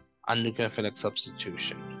attack and nucleophilic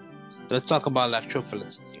substitution. So let's talk about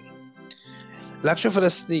electrophilicity.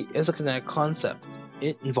 Electrophilicity is a kinetic concept.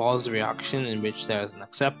 It involves a reaction in which there is an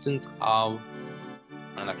acceptance of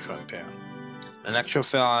an electron pair. An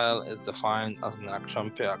electrophile is defined as an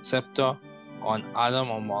electron pair acceptor, or an atom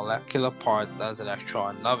or molecular part that is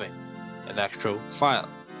electron loving, electrophile.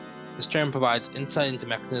 This term provides insight into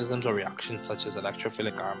mechanisms or reactions such as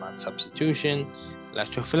electrophilic aromatic substitution,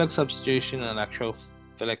 electrophilic substitution, and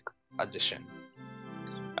electrophilic addition.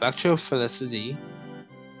 Electrophilicity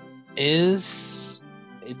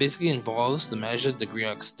it basically involves the measured degree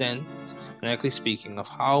or extent, kinetically speaking, of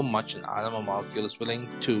how much an atom or molecule is willing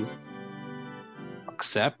to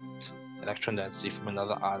accept electron density from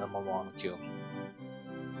another atom or molecule.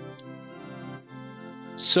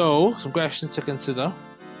 So, some questions to consider.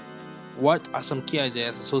 What are some key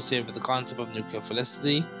ideas associated with the concept of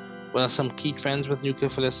nucleophilicity? What are some key trends with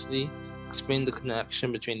nucleophilicity? Explain the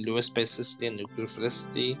connection between Lewis basicity and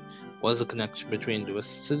nucleophilicity. What is the connection between Lewis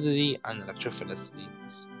acidity and electrophilicity?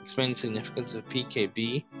 Explain the significance of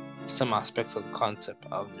pKb, some aspects of the concept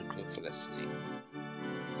of nucleophilicity.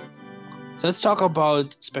 So let's talk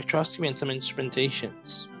about spectroscopy and some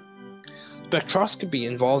instrumentations. Spectroscopy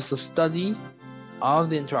involves the study of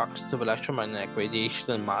the interactions of electromagnetic radiation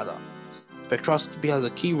and matter. Spectroscopy has a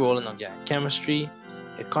key role in organic chemistry.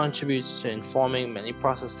 It contributes to informing many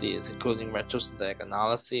processes, including retrosynthetic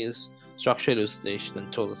analysis, structure elucidation,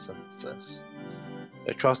 and total synthesis.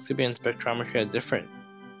 Spectroscopy and spectrometry are different.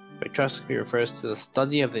 Spectroscopy refers to the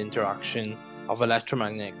study of the interaction of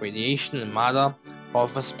electromagnetic radiation and matter, while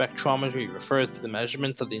spectrometry refers to the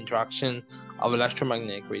measurements of the interaction of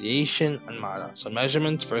electromagnetic radiation and matter. So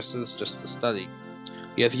measurements versus just the study.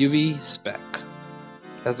 We have UV spec.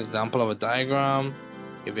 That's an example of a diagram.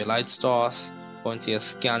 UV light source going to your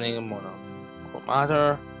scanning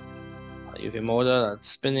monochromator, a UV motor that's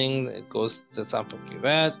spinning. It goes to the sample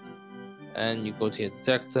cuvette, and you go to your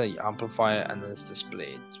detector, you amplify it, and then it's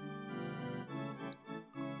displayed.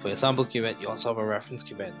 For your sample cuvette, you also have a reference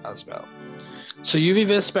cuvette as well. So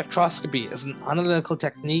UV-vis spectroscopy is an analytical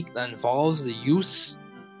technique that involves the use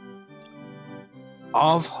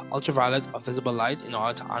of ultraviolet or visible light in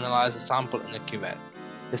order to analyze a sample in a cuvette.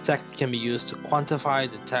 This technique can be used to quantify,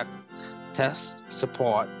 detect, test,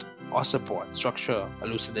 support structure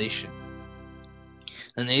elucidation,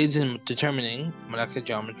 and aids in determining molecular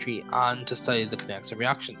geometry and to study the kinetics of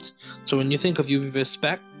reactions. So when you think of UV-vis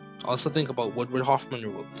spec, also think about Woodward-Hoffman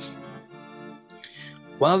rules.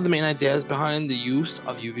 One of the main ideas behind the use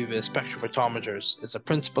of UV-vis spectrophotometers is the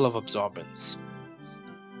principle of absorbance.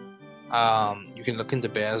 You can look into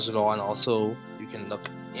Bayes' law, and also you can look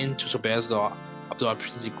into Bayes' law.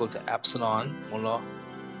 Absorption is equal to epsilon molar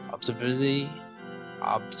absorptivity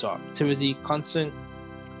absorptivity constant,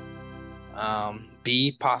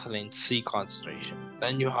 B, path length, C, concentration.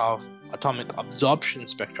 Then you have atomic absorption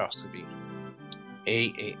spectroscopy.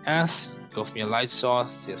 AAS, go from your light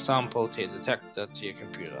source to your sample to your detector to your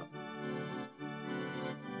computer.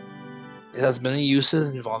 It has many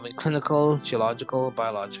uses involving clinical, geological,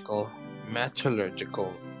 biological,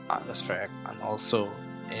 metallurgical, atmospheric, and also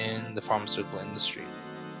in the pharmaceutical industry.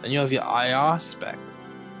 Then you have your IR spec.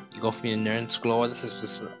 You go from your Nernst glow, this is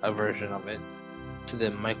just a version of it, to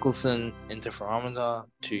the Michelson interferometer,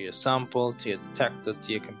 to your sample, to your detector,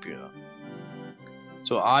 to your computer.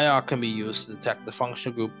 So IR can be used to detect the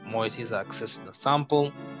functional group moieties that exist in the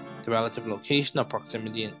sample, the relative location or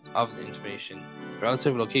proximity of the information, the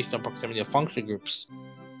relative location or proximity of functional groups.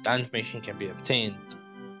 That information can be obtained.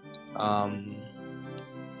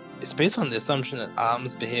 It's based on the assumption that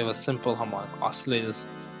atoms behave as simple harmonic oscillators,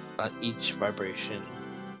 that each vibration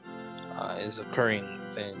is occurring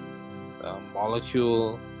within the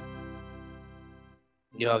molecule.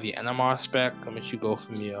 You have your NMR spec, in which you go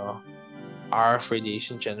from your RF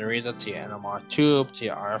radiation generator to your NMR tube, to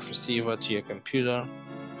your RF receiver, to your computer.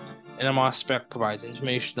 NMR spec provides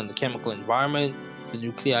information on the chemical environment the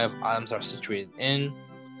nuclei of atoms are situated in.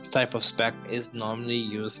 This type of spec is normally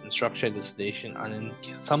used in structure elucidation and in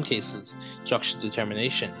some cases structure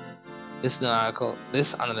determination. This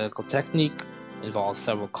analytical technique involves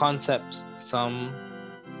several concepts, some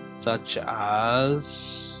such as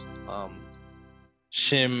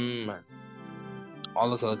shim,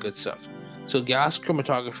 all this other good stuff. So gas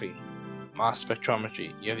chromatography, mass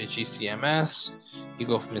spectrometry, you have your GCMS, you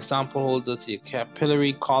go from your sample holder to your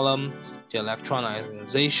capillary column, to your electron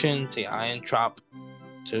ionization, to your ion trap,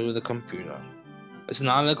 to the computer. It's an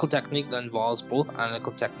analytical technique that involves both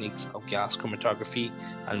analytical techniques of gas chromatography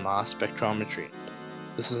and mass spectrometry.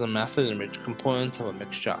 This is a method in which components of a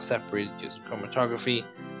mixture are separated using chromatography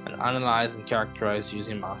and analyzed and characterized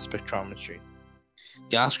using mass spectrometry.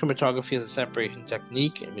 Gas chromatography is a separation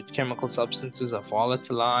technique in which chemical substances are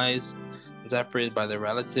volatilized and separated by their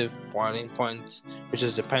relative boiling point, which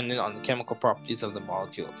is dependent on the chemical properties of the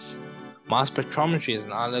molecules. Mass spectrometry is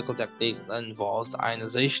an analytical technique that involves the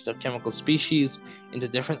ionization of chemical species into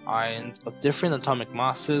different ions of different atomic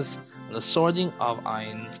masses and the sorting of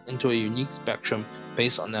ions into a unique spectrum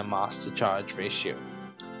based on their mass to charge ratio.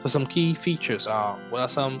 So some key features are, what are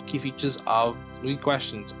some key features of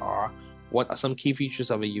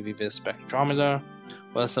a UV-vis spectrometer?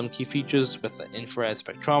 What are some key features with the infrared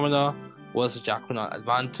spectrometer? What is the Jacquinot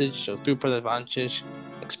advantage, so throughput advantage?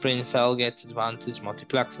 Explain Felget's advantage,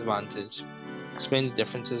 multiplex advantage. Explain the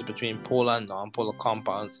differences between polar and non-polar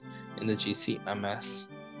compounds in the GCMS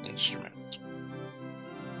instrument.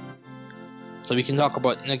 So we can talk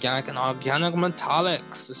about inorganic and organic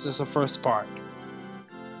metallics. This is the first part.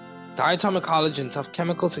 Diatomic halogens have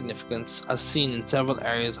chemical significance as seen in several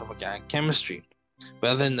areas of organic chemistry,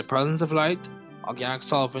 whether in the presence of light, organic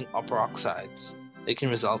solvent, or peroxides. They can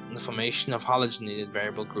result in the formation of halogenated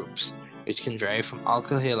variable groups, which can vary from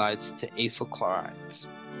alkyl halides to acyl chlorides.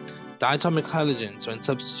 Diatomic halogens, when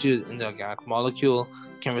substituted in the organic molecule,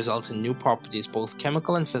 can result in new properties, both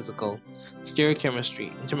chemical and physical,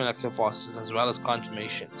 stereochemistry, intermolecular forces, as well as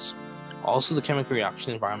conformations. Also, the chemical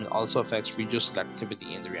reaction environment also affects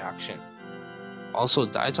radioselectivity in the reaction. Also,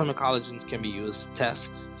 diatomic halogens can be used to test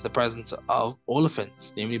for the presence of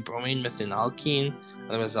olefins, namely bromine methanalkene,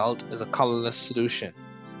 and the result is a colorless solution.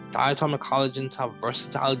 Diatomic halogens have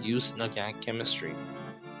versatile use in organic chemistry.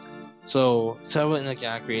 So, several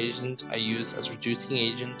inorganic reagents are used as reducing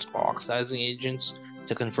agents or oxidizing agents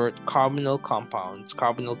to convert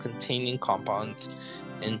carbonyl-containing compounds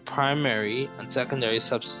in primary and secondary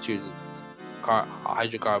substituted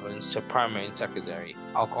hydrocarbons to primary and secondary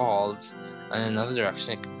alcohols, and in another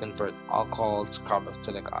direction it can convert alcohol to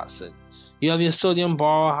carboxylic acid. You have your sodium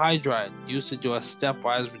borohydride, used to do a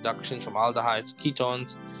stepwise reduction from aldehydes to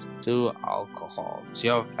ketones to alcohols.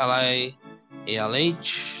 You have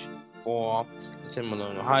LiAlH for lithium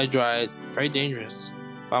monohydride, very dangerous,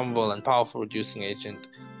 flammable and powerful reducing agent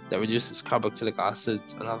that reduces carboxylic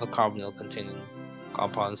acids and other carbonyl containing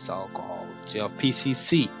compounds to alcohol. So you have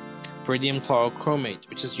PCC, pyridium chlorochromate,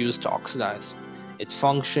 which is used to oxidize. It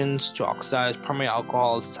functions to oxidize primary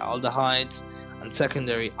alcohols to aldehydes and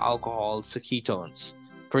secondary alcohols to ketones.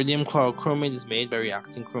 Pyridium chlorochromate is made by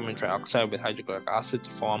reacting chromium trioxide with hydrochloric acid to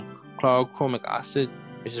form chlorochromic acid,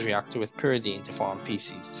 which is reacted with pyridine to form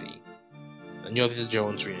PCC. Then you have the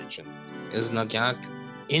Jones reagent. It is an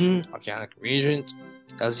inorganic reagent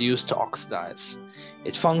that is used to oxidize.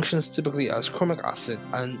 It functions typically as chromic acid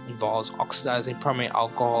and involves oxidizing primary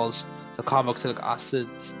alcohols to carboxylic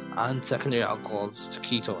acids and secondary alcohols to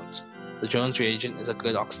ketones. The Jones reagent is a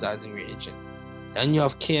good oxidizing reagent. Then you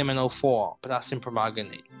have KMnO4, potassium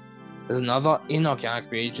permanganate. There's another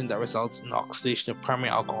inorganic reagent that results in the oxidation of primary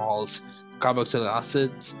alcohols, carboxylic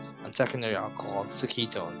acids, and secondary alcohols to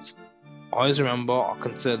ketones. Always remember or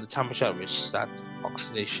consider the temperature at which that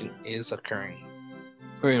oxidation is occurring.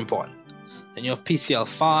 Very important. Then you have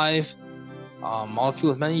PCl5, a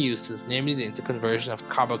molecule with many uses, namely the interconversion of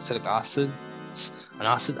carboxylic acids and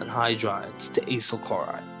acid anhydrides to acyl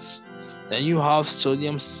chlorides. Then you have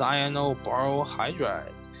sodium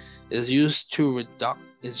cyanoborohydride. It is used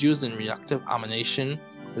in reductive amination,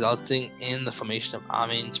 resulting in the formation of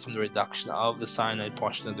amines from the reduction of the cyanide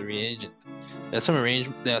portion of the reagent. There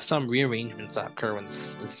are some rearrangements that occur when this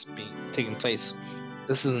is taking place.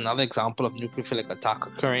 This is another example of nucleophilic attack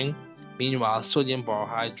occurring. Meanwhile, sodium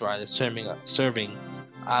borohydride is serving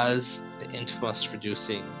as the infamous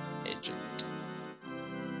reducing agent.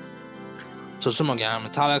 So some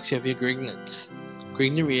organometallics, you have your Grignards.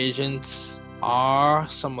 Grignard reagents are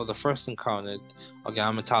some of the first encountered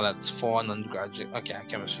organometallics for an undergraduate organic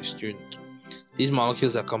chemistry student. These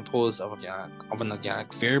molecules are composed of an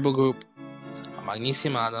organic variable group, a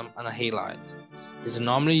magnesium atom, and a halide. These are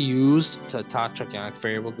normally used to attach organic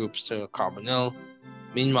variable groups to a carbonyl,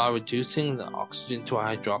 meanwhile reducing the oxygen to a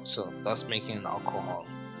hydroxyl, thus making an alcohol.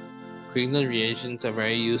 Grignard reagents are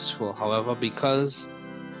very useful, however, because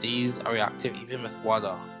these are reactive even with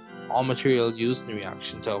water. All material used in the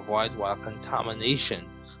reaction to avoid water contamination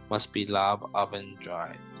must be lab oven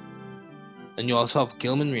dried. Then you also have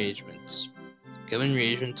Gilman reagents. Gilman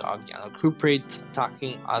reagents are organocuprates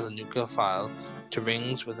attacking as a nucleophile to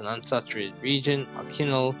rings with an unsaturated region,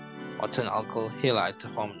 alkenyl, or to an alkyl halide to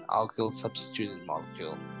form an alkyl substituted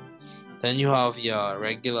molecule. Then you have your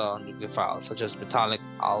regular nucleophiles such as metallic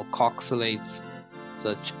alkoxylates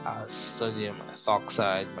such as sodium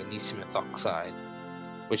ethoxide, magnesium ethoxide,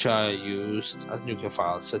 which are used as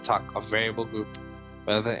nucleophiles to attack a variable group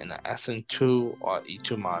whether in an SN2 or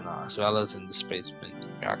E2 manner, as well as in displacement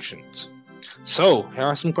reactions. So, here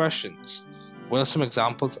are some questions. What are some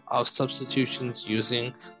examples of substitutions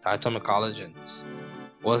using diatomic halogens?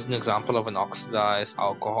 What is an example of an oxidized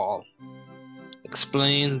alcohol?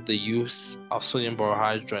 Explain the use of sodium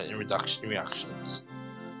borohydride in reduction reactions.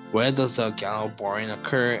 Where does the organoborane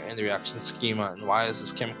occur in the reaction schema, and why is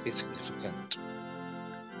this chemically significant?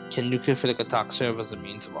 Can nucleophilic attack serve as a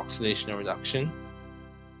means of oxidation or reduction?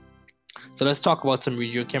 So let's talk about some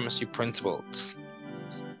regiochemistry principles.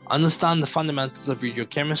 Understand the fundamentals of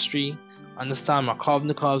regiochemistry. Understand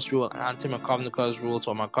Markovnikov's rule and anti-Markovnikov's rule.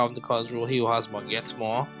 So Markovnikov's rule, he who has more gets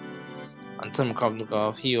more.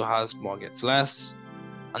 Anti-Markovnikov, he who has more gets less.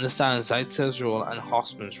 Understand Zaitsev's rule and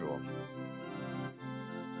Hofmann's rule.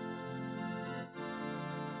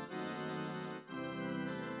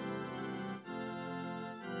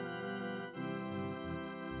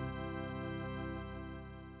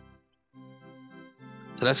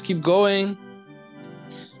 So let's keep going.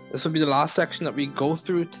 This will be the last section that we go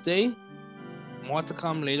through today. More to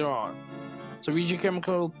come later on. So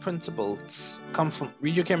regiochemical principles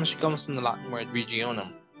regiochemistry comes from the Latin word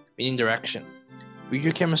regionum, meaning direction.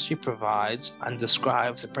 Regiochemistry provides and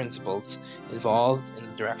describes the principles involved in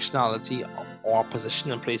the directionality or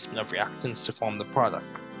position and placement of reactants to form the product.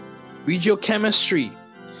 Regiochemistry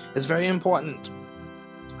is very important.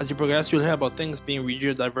 As you progress, you'll hear about things being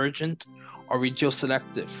regiodivergent or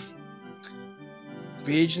regioselective.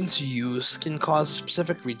 Reagents used can cause a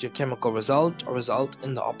specific regiochemical result or result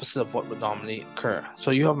in the opposite of what would normally occur.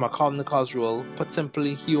 So you have Markovnikov's rule. Put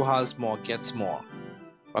simply, he who has more gets more.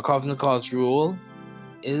 Markovnikov's rule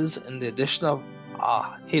is in the addition of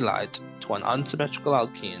a halide to an unsymmetrical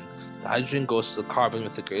alkene, the hydrogen goes to the carbon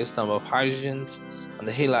with the greatest number of hydrogens, and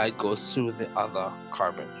the halide goes to the other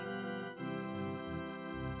carbon.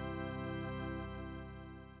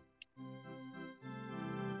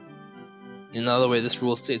 In another way, this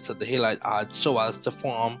rule states that the halide adds so as to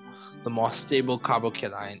form the more stable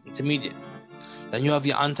carbocation intermediate. Then you have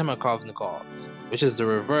your anti-Markovnikov, which is the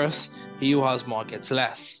reverse, he who has more gets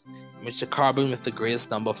less, in which the carbon with the greatest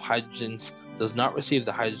number of hydrogens does not receive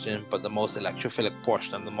the hydrogen but the most electrophilic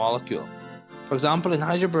portion of the molecule. For example, in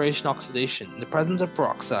hydroboration oxidation, in the presence of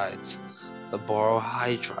peroxides, the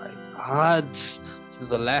borohydride adds to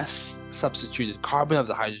the less substituted carbon of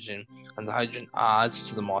the hydrogen, and the hydrogen adds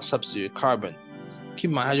to the more substituted carbon. Keep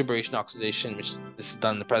in mind hydroboration oxidation, which this is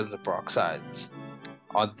done in the presence of peroxides.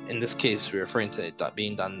 Or in this case, we're referring to it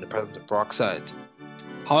being done in the presence of peroxides.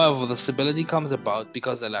 However, the stability comes about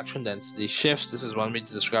because the electron density shifts. This is one way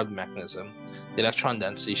to describe the mechanism. The electron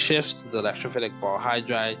density shifts to the electrophilic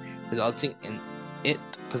borohydride, resulting in it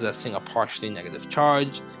possessing a partially negative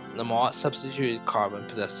charge, the more substituted carbon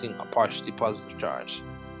possessing a partially positive charge.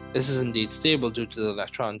 This is indeed stable due to the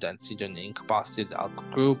electron density during the incapacity of the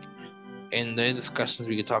alkyl group. In the discussions,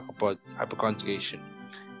 we can talk about hyperconjugation.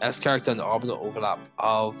 As character on the orbital overlap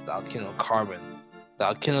of the alkyl carbon, the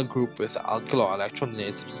alkyl group with the alkyl or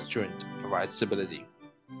electron-donated substituent provides stability.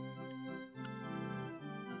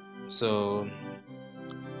 So,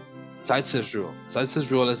 Zaitsev's rule. Zaitsev's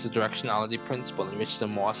rule is the directionality principle in which the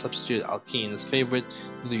more substituted alkene is favored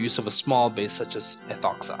through the use of a small base such as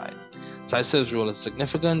ethoxide. Zaitsev's rule is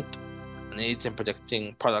significant and aids in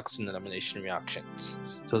predicting products in elimination reactions.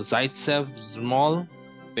 So Zaitsev's small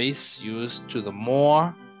base used to the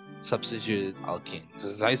more substituted alkene.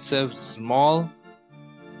 So Zaitsev's small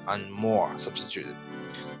and more substituted.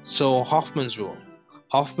 So Hoffman's rule.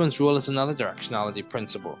 Hoffman's rule is another directionality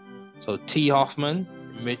principle. So T. Hoffman,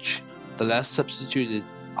 in which the less substituted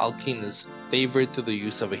alkene is favored through the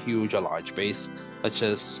use of a huge or large base, such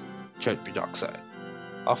as tetroxide.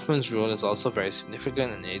 Hoffman's rule is also very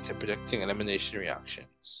significant and aids in predicting elimination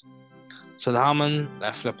reactions. So the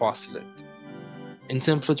Hamann-Leffler postulate. In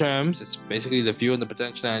simpler terms, it's basically the view on the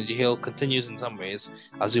potential energy hill continues in some ways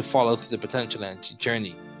as you follow through the potential energy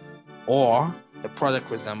journey, or the product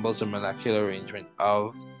resembles a molecular arrangement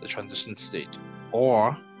of the transition state,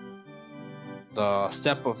 or the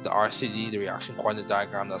step of the RCD, the reaction coordinate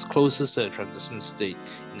diagram, that's closest to the transition state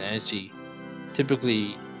in energy.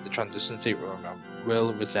 Typically, the transition state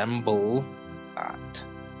will resemble that.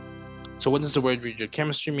 So what does the word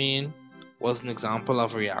regiochemistry mean? Was an example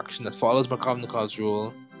of a reaction that follows Markovnikov's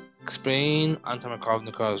rule. Explain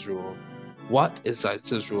anti-Markovnikov's rule. What is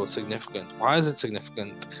Zaitsev's rule significant? Why is it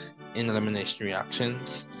significant in elimination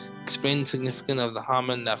reactions? Explain the significance of the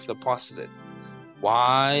Hamann-Leffler postulate.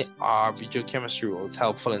 Why are regiochemistry rules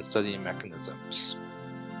helpful in studying mechanisms?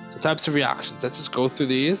 So types of reactions. Let's just go through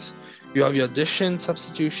these. You have your addition,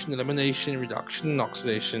 substitution, elimination, reduction,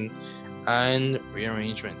 oxidation, and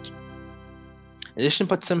rearrangement. Addition,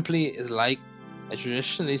 put simply, is like a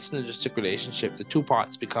traditionally synergistic relationship. The two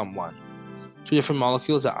parts become one. Two different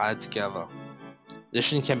molecules are added together.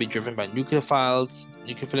 Addition can be driven by nucleophiles,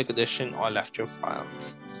 nucleophilic addition, or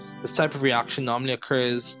electrophiles. This type of reaction normally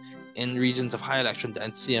occurs in regions of high electron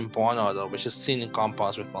density and bond order, which is seen in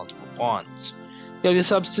compounds with multiple bonds. You have your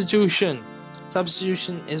substitution.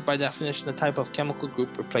 Substitution is by definition a type of chemical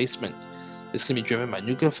group replacement. This can be driven by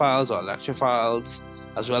nucleophiles or electrophiles,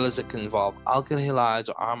 as well as it can involve alkyl halides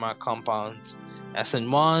or aromatic compounds,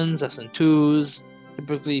 SN1s, SN2s,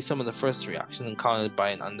 typically some of the first reactions encountered by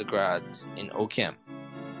an undergrad in OChem.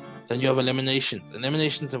 Then you have eliminations.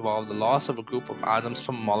 Eliminations involve the loss of a group of atoms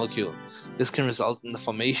from a molecule. This can result in the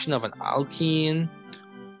formation of an alkene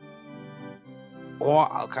or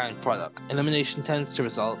alkyne product. Elimination tends to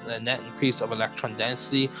result in a net increase of electron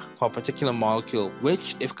density for a particular molecule,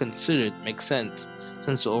 which, if considered, makes sense,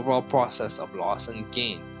 since the overall process of loss and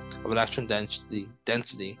gain of electron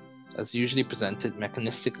density is usually presented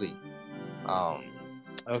mechanistically.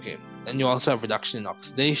 Then you also have reduction and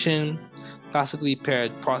oxidation. Classically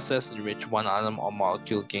paired process in which one atom or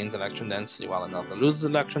molecule gains electron density while another loses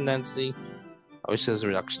electron density, which is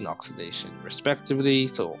reduction and oxidation, respectively.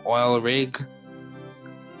 So oil rig,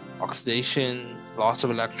 oxidation, loss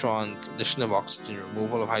of electrons, addition of oxygen,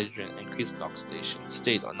 removal of hydrogen, increase in oxidation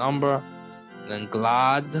state or number. And then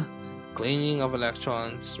GLAD, gaining of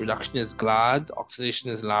electrons. Reduction is GLAD, oxidation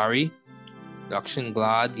is Larry. Reduction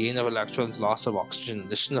GLAD, gain of electrons, loss of oxygen,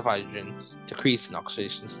 addition of hydrogen, decrease in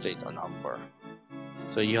oxidation state or number.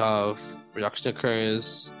 So you have reduction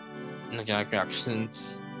occurs in organic reactions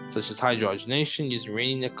such as hydrogenation using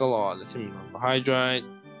uranium nickel or lithium hydride.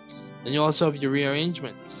 Then you also have your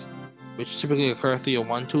rearrangements, which typically occur through your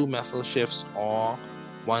 1,2 methyl shifts or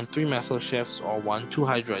 1,3 methyl shifts or 1,2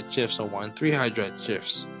 hydride shifts or 1,3 hydride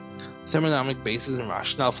shifts. The thermodynamic basis and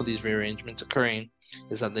rationale for these rearrangements occurring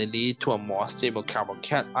is that they lead to a more stable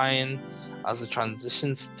carbocation as a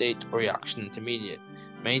transition state or reaction intermediate.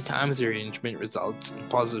 Many times the rearrangement results in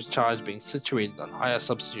positive charge being situated on higher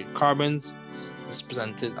substitute carbons. This is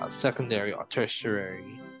presented as secondary or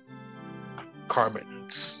tertiary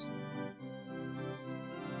carbons.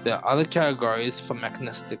 There are other categories for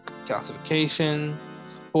mechanistic classification.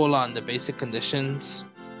 Polar under basic conditions.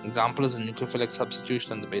 Example is a nucleophilic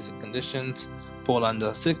substitution under basic conditions. Polar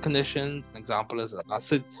under acidic conditions. An example is an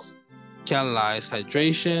acid catalyzed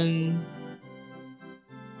hydration.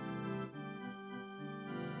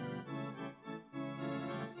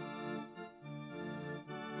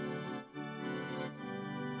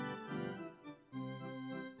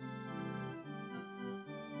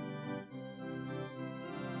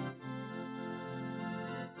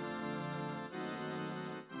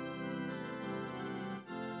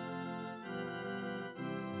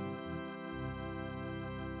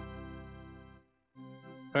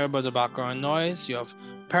 Heard about the background noise. You have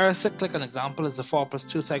paracyclic. An example is the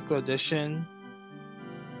 4+2 cycle addition.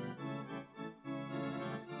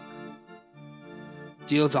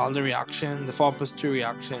 Deals all the reaction. The 4+2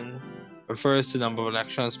 reaction refers to the number of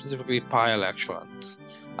electrons, specifically pi electrons.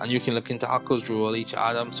 And you can look into Huckel's rule, each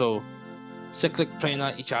atom. So cyclic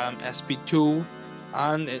planar, each atom sp2,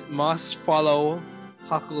 and it must follow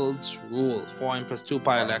Huckel's rule, 4n+2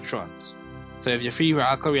 pi electrons. So if your free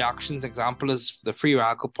radical reactions, example is the free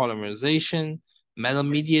radical polymerization, metal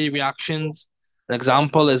mediated reactions. An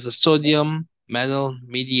example is the sodium metal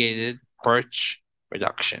mediated Birch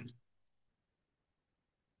reduction.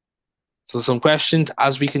 So some questions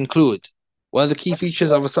as we conclude. What are the key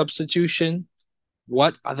features of a substitution?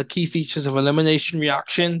 What are the key features of elimination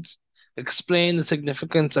reactions? Explain the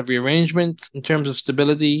significance of rearrangement in terms of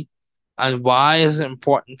stability, and why is it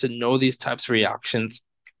important to know these types of reactions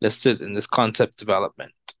listed in this concept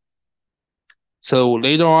development. So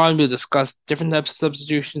later on, we'll discuss different types of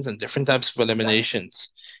substitutions and different types of eliminations.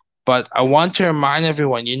 But I want to remind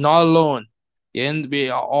everyone, you're not alone. We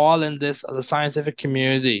are all in this as a scientific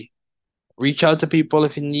community. Reach out to people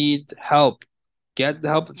if you need help. Get the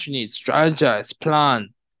help that you need. Strategize,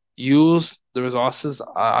 plan, use the resources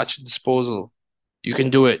at your disposal. You can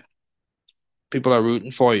do it. People are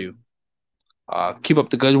rooting for you. Keep up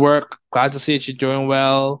the good work. Glad to see that you're doing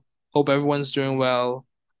well. Hope everyone's doing well.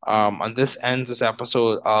 And this ends this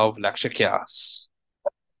episode of Lecture Chaos.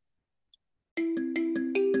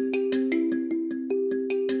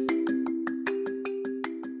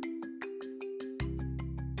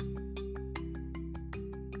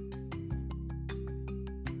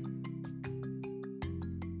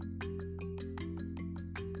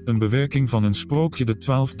 Een bewerking van een sprookje De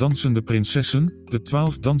 12 dansende prinsessen. De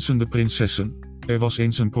 12 dansende prinsessen. Er was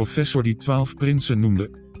eens een professor die 12 prinsen noemde.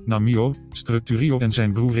 Namio, Structurio en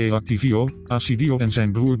zijn broer Reactivio, Acidio en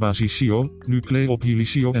zijn broer Basicio,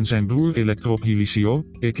 Nucleophilicio en zijn broer Electrophilicio,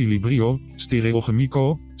 Equilibrio,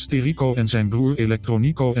 Stereochemico, Sterico en zijn broer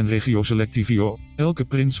Electronico en Regioselectivio. Elke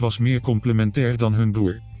prins was meer complementair dan hun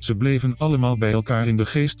broer. Ze bleven allemaal bij elkaar in de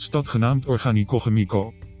geeststad genaamd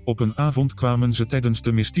Organico-Chemico. Op een avond kwamen ze tijdens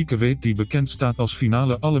de mystieke week die bekend staat als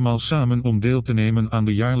finale allemaal samen om deel te nemen aan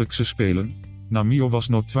de jaarlijkse spelen. Namio was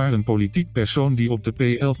notoire een politiek persoon die op de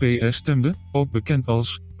PLPS stemde, ook bekend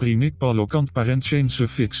als Prinic Palocant Parentchense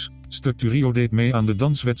Fix. Structurio deed mee aan de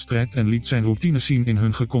danswedstrijd en liet zijn routine zien in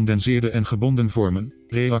hun gecondenseerde en gebonden vormen.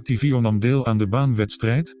 Reactivio nam deel aan de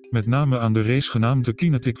baanwedstrijd, met name aan de race genaamd de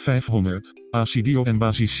Kinetic 500. Acidio en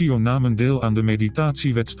Basicio namen deel aan de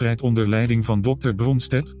meditatiewedstrijd onder leiding van Dr.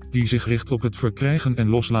 Bronstedt, die zich richt op het verkrijgen en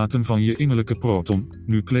loslaten van je innerlijke proton.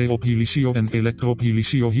 Nucleophilicio en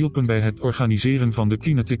Electrophilicio hielpen bij het organiseren van de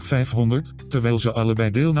Kinetic 500, terwijl ze allebei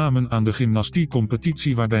deelnamen aan de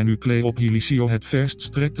gymnastiecompetitie waarbij Nucleophilicio het verst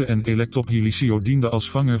strekte en Electrophilicio diende als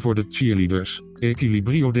vanger voor de cheerleaders.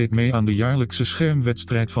 Equilibrio deed mee aan de jaarlijkse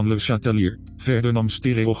schermwedstrijd van Le Chatelier. Verder nam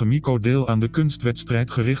Stereochemico deel aan de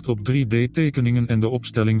kunstwedstrijd gericht op 3D-tekeningen en de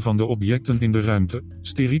opstelling van de objecten in de ruimte.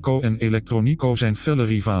 Sterico en Electronico zijn felle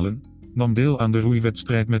rivalen. Nam deel aan de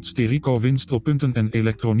roeiwedstrijd met Sterico winst op punten en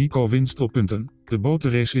Electronico winst op punten. De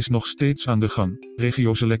botenrace is nog steeds aan de gang.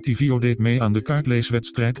 Regioselectivio deed mee aan de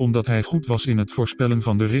kaartleeswedstrijd omdat hij goed was in het voorspellen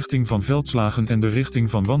van de richting van veldslagen en de richting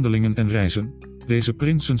van wandelingen en reizen. Deze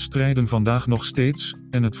prinsen strijden vandaag nog steeds,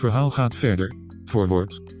 en het verhaal gaat verder.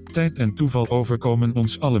 Voorwoord. Tijd en toeval overkomen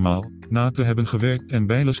ons allemaal. Na te hebben gewerkt en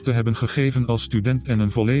bijles te hebben gegeven als student en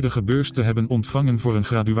een volledige beurs te hebben ontvangen voor een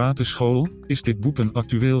graduateschool, is dit boek een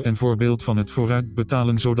actueel en voorbeeld van het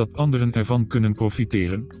vooruitbetalen zodat anderen ervan kunnen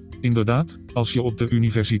profiteren. Inderdaad, als je op de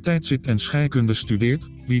universiteit zit en scheikunde studeert,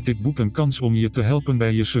 biedt dit boek een kans om je te helpen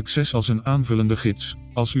bij je succes als een aanvullende gids.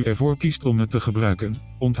 Als u ervoor kiest om het te gebruiken,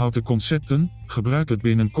 onthoud de concepten, gebruik het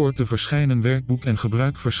binnenkort te verschijnen werkboek en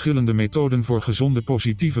gebruik verschillende methoden voor gezonde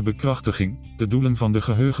positieve bekrachtiging. De doelen van de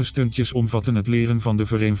geheugenstuntjes omvatten het leren van de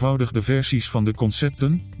vereenvoudigde versies van de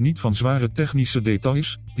concepten, niet van zware technische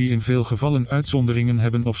details, die in veel gevallen uitzonderingen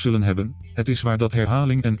hebben of zullen hebben. Het is waar dat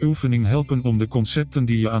herhaling en oefening helpen om de concepten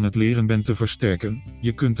die je aan het leren bent te versterken.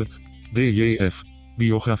 Je kunt het. DJF.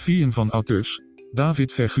 Biografieën van auteurs.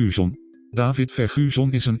 David Ferguson. David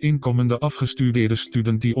Ferguson is een inkomende afgestudeerde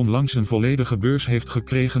student die onlangs een volledige beurs heeft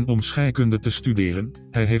gekregen om scheikunde te studeren.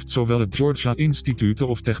 Hij heeft zowel het Georgia Institute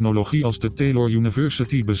of Technologie als de Taylor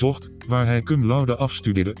University bezocht, waar hij cum laude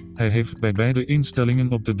afstudeerde. Hij heeft bij beide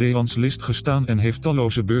instellingen op de Deans-list gestaan en heeft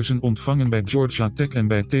talloze beurzen ontvangen bij Georgia Tech en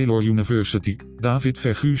bij Taylor University. David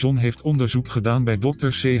Ferguson heeft onderzoek gedaan bij Dr.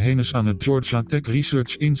 C. Haynes aan het Georgia Tech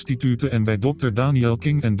Research Institute en bij Dr. Daniel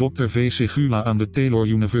King en Dr. V. Segula aan de Taylor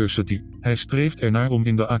University. Hij streeft ernaar om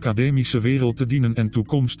in de academische wereld te dienen en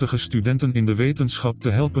toekomstige studenten in de wetenschap te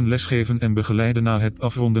helpen lesgeven en begeleiden na het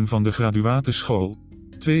afronden van de graduateschool.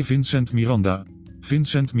 2. Vincent Miranda.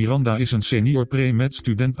 Vincent Miranda is een senior pre-med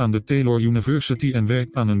student aan de Taylor University en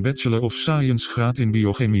werkt aan een Bachelor of Science graad in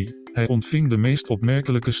biochemie. Hij ontving de meest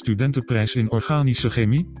opmerkelijke studentenprijs in organische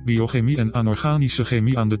chemie, biochemie en anorganische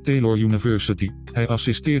chemie aan de Taylor University. Hij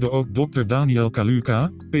assisteerde ook Dr. Daniel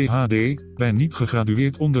Kaluka, PhD, bij niet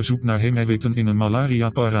gegradueerd onderzoek naar heemeiwitten in een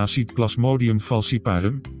malaria-parasiet Plasmodium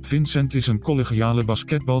falciparum. Vincent is een collegiale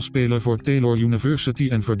basketbalspeler voor Taylor University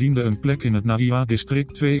en verdiende een plek in het NAIA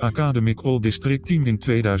District 2 Academic All-District Team in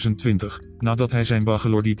 2020. Nadat hij zijn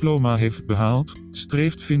bachelordiploma heeft behaald,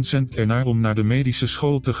 streeft Vincent ernaar om naar de medische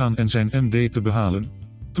school te gaan en zijn MD te behalen.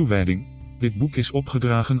 Toewijding. Dit boek is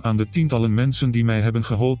opgedragen aan de tientallen mensen die mij hebben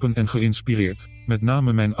geholpen en geïnspireerd. Met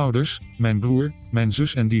name mijn ouders, mijn broer, mijn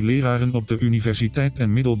zus en die leraren op de universiteit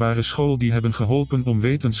en middelbare school die hebben geholpen om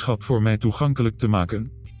wetenschap voor mij toegankelijk te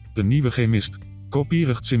maken. De Nieuwe Chemist.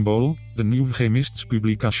 Kopierig symbool, de Nieuwe Chemists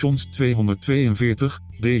Publications 242,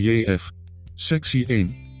 DJF. Sectie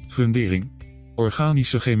 1. Fundering.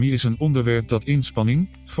 Organische chemie is een onderwerp dat inspanning,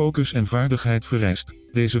 focus en vaardigheid vereist.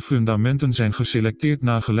 Deze fundamenten zijn geselecteerd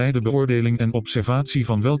na geleide beoordeling en observatie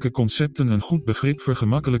van welke concepten een goed begrip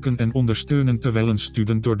vergemakkelijken en ondersteunen terwijl een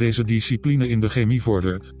student door deze discipline in de chemie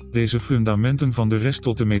vordert. Deze fundamenten van de rest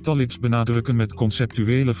tot de metallics benadrukken met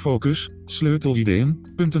conceptuele focus,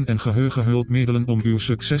 sleutelideeën, punten en geheugenhulpmiddelen om uw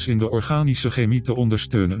succes in de organische chemie te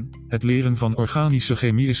ondersteunen. Het leren van organische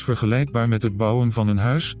chemie is vergelijkbaar met het bouwen van een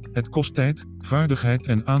huis, het kost tijd, vaardigheid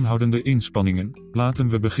en aanhoudende inspanningen. Laten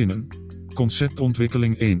we beginnen.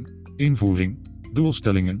 Conceptontwikkeling 1. Invoering.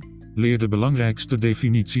 Doelstellingen. Leer de belangrijkste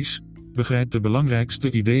definities. Begrijp de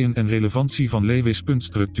belangrijkste ideeën en relevantie van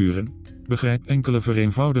Lewis-puntstructuren. Begrijp enkele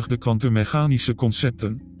vereenvoudigde kwantummechanische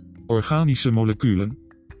concepten. Organische moleculen.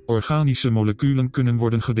 Organische moleculen kunnen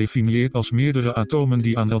worden gedefinieerd als meerdere atomen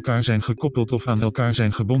die aan elkaar zijn gekoppeld of aan elkaar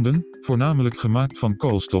zijn gebonden, voornamelijk gemaakt van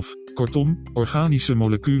koolstof. Kortom, organische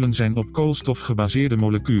moleculen zijn op koolstof gebaseerde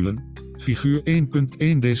moleculen. Figuur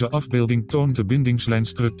 1.1. Deze afbeelding toont de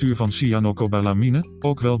bindingslijnstructuur van cyanocobalamine,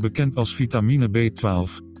 ook wel bekend als vitamine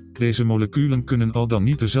B12. Deze moleculen kunnen al dan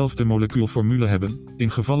niet dezelfde molecuulformule hebben,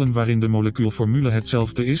 in gevallen waarin de molecuulformule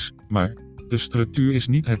hetzelfde is, maar de structuur is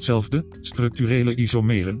niet hetzelfde, structurele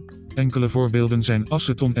isomeren. Enkele voorbeelden zijn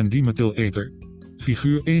aceton en dimethylether.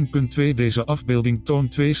 Figuur 1.2. Deze afbeelding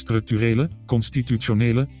toont twee structurele,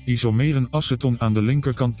 constitutionele, isomeren aceton aan de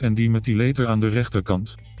linkerkant en dimethylether aan de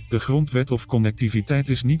rechterkant. De grondwet of connectiviteit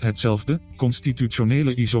is niet hetzelfde,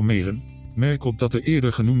 constitutionele isomeren. Merk op dat de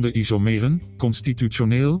eerder genoemde isomeren,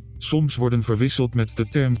 constitutioneel, soms worden verwisseld met de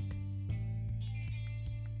term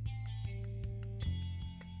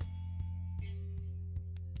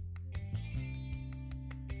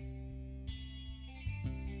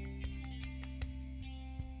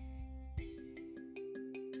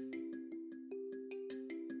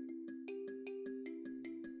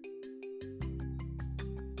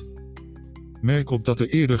Merk op dat de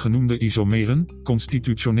eerder genoemde isomeren,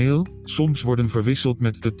 constitutioneel, soms worden verwisseld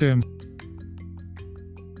met de term.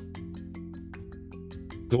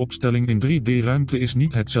 De opstelling in 3D-ruimte is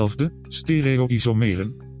niet hetzelfde,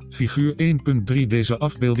 stereo-isomeren. Figuur 1.3. Deze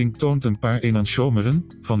afbeelding toont een paar enantiomeren,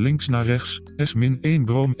 van links naar rechts, S-1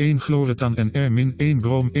 brom 1 chlorethaan en R-1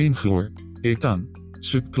 brom 1 chloor. Ethaan.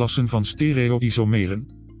 Subklassen van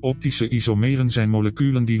stereo-isomeren. Optische isomeren zijn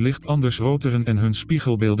moleculen die licht anders roteren en hun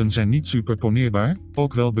spiegelbeelden zijn niet superponeerbaar,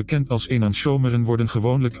 ook wel bekend als enantiomeren worden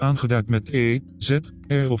gewoonlijk aangeduid met E, Z,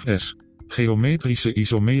 R of S. Geometrische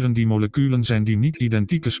isomeren die moleculen zijn die niet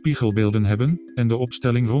identieke spiegelbeelden hebben, en de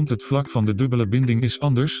opstelling rond het vlak van de dubbele binding is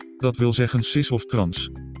anders, dat wil zeggen cis of trans.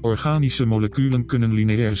 Organische moleculen kunnen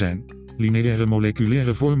lineair zijn. Lineaire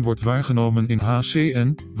moleculaire vorm wordt waargenomen in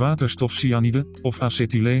HCN, waterstofcyanide, of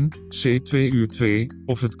acetyleen, C2U2,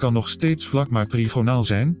 of het kan nog steeds vlak maar trigonaal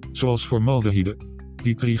zijn, zoals formaldehyde.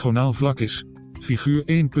 Die trigonaal vlak is. Figuur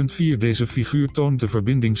 1.4. Deze figuur toont de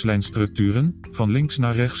verbindingslijnstructuren, van links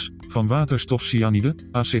naar rechts, van waterstofcyanide,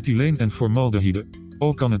 acetyleen en formaldehyde.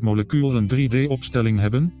 Ook kan het molecuul een 3D-opstelling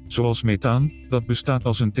hebben, zoals methaan, dat bestaat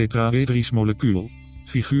als een tetraedrisch molecuul.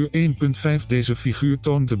 Figuur 1.5. Deze figuur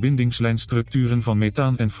toont de bindingslijnstructuren van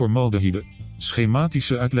methaan en formaldehyde.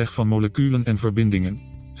 Schematische uitleg van moleculen en verbindingen.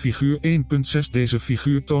 Figuur 1.6. Deze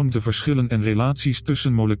figuur toont de verschillen en relaties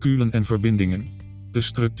tussen moleculen en verbindingen. De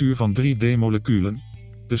structuur van 3D-moleculen.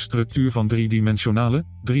 De structuur van driedimensionale,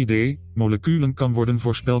 3D-moleculen kan worden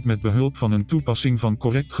voorspeld met behulp van een toepassing van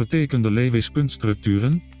correct getekende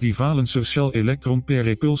Lewis-puntstructuren, die Valence Shell Electron Pair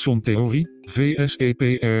Repulsion Theorie,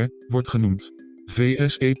 VSEPR, wordt genoemd.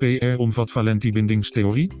 VSEPR omvat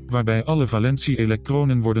valentiebindingstheorie, waarbij alle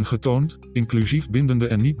valentie-elektronen worden getoond, inclusief bindende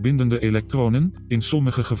en niet-bindende elektronen, in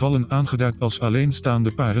sommige gevallen aangeduid als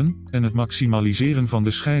alleenstaande paren, en het maximaliseren van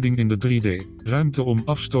de scheiding in de 3D-ruimte om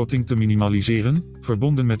afstoting te minimaliseren,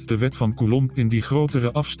 verbonden met de wet van Coulomb in die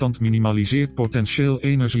grotere afstand minimaliseert potentieel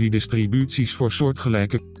energiedistributies voor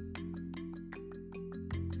soortgelijke.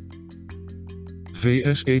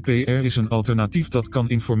 VSEPR is een alternatief dat kan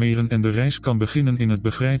informeren en de reis kan beginnen in het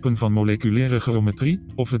begrijpen van moleculaire geometrie,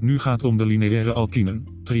 of het nu gaat om de lineaire alkinen,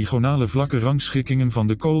 trigonale vlakke rangschikkingen van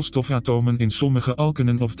de koolstofatomen in sommige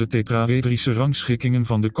alkenen of de tetraedrische rangschikkingen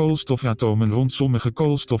van de koolstofatomen rond sommige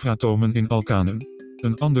koolstofatomen in alkanen.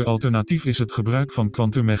 Een ander alternatief is het gebruik van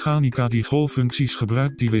kwantummechanica die golffuncties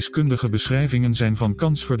gebruikt die wiskundige beschrijvingen zijn van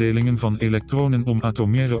kansverdelingen van elektronen om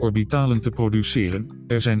atomaire orbitalen te produceren.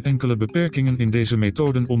 Er zijn enkele beperkingen in deze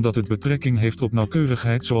methoden omdat het betrekking heeft op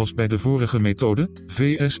nauwkeurigheid zoals bij de vorige methode,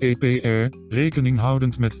 VSEPR, rekening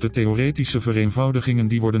houdend met de theoretische vereenvoudigingen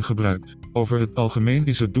die worden gebruikt. Over het algemeen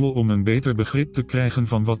is het doel om een beter begrip te krijgen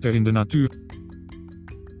van wat er in de natuur.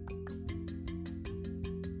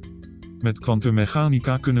 Met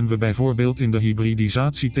kwantummechanica kunnen we bijvoorbeeld in de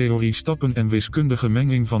hybridisatietheorie stappen en wiskundige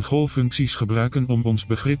menging van golffuncties gebruiken om ons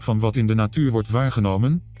begrip van wat in de natuur wordt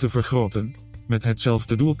waargenomen, te vergroten. Met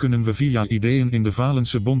hetzelfde doel kunnen we via ideeën in de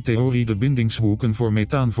valense bondtheorie de bindingshoeken voor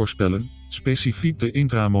methaan voorspellen, specifiek de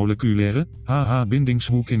intramoleculaire,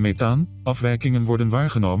 HH-bindingshoek in methaan, afwijkingen worden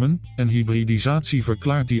waargenomen, en hybridisatie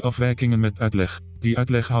verklaart die afwijkingen met uitleg. Die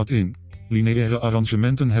uitleg houdt in: lineaire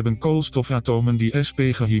arrangementen hebben koolstofatomen die sp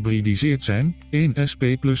gehybridiseerd zijn, 1 sp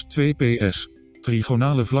plus 2 ps.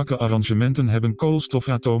 Trigonale vlakke arrangementen hebben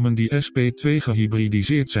koolstofatomen die sp2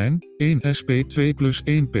 gehybridiseerd zijn, 1 sp2 plus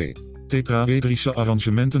 1 p. Tetraedrische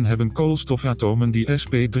arrangementen hebben koolstofatomen die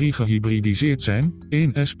sp3 gehybridiseerd zijn,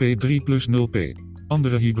 1 sp3 plus 0 p.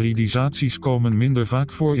 Andere hybridisaties komen minder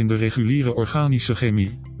vaak voor in de reguliere organische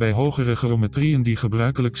chemie. Bij hogere geometrieën die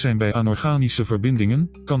gebruikelijk zijn bij anorganische verbindingen,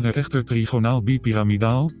 kan er echter trigonaal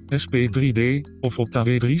bipyramidaal, sp3d, of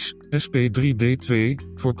octaedrisch, sp3d2,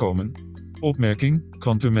 voorkomen. Opmerking: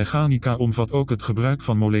 kwantummechanica omvat ook het gebruik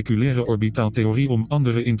van moleculaire orbitaaltheorie om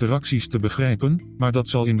andere interacties te begrijpen, maar dat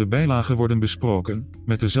zal in de bijlage worden besproken.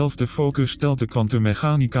 Met dezelfde focus stelt de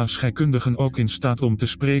kwantummechanica scheikundigen ook in staat om te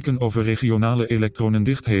spreken over regionale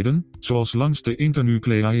elektronendichtheden, zoals langs de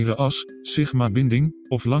internucleaire as, sigma-binding,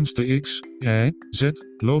 of langs de x, y, z,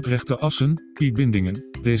 loodrechte assen, pi-bindingen.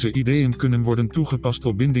 Deze ideeën kunnen worden toegepast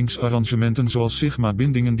op bindingsarrangementen zoals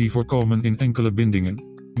sigma-bindingen die voorkomen in enkele bindingen.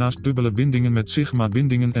 Naast dubbele bindingen met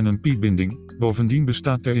sigma-bindingen en een pi-binding. Bovendien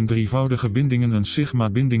bestaat er in drievoudige bindingen een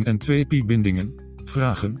sigma-binding en 2 pi-bindingen.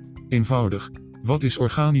 Vragen. Eenvoudig. Wat is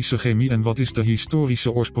organische chemie en wat is de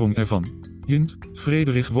historische oorsprong ervan? Hint,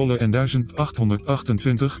 Frederich Wolle en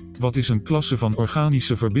 1828. Wat is een klasse van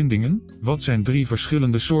organische verbindingen? Wat zijn 3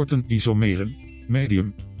 verschillende soorten isomeren?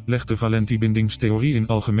 Medium. Leg de valentiebindingstheorie in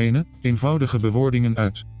algemene, eenvoudige bewoordingen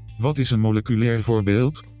uit. Wat is een moleculair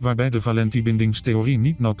voorbeeld, waarbij de valentiebindingstheorie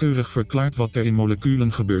niet nauwkeurig verklaart wat er in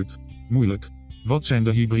moleculen gebeurt? Moeilijk. Wat zijn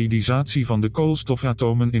de hybridisatie van de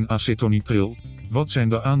koolstofatomen in acetonitril? Wat zijn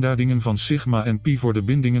de aanduidingen van sigma en pi voor de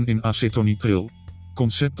bindingen in acetonitril?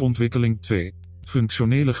 Conceptontwikkeling 2.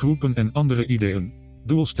 Functionele groepen en andere ideeën.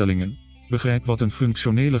 Doelstellingen. Begrijp wat een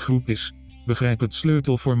functionele groep is. Begrijp het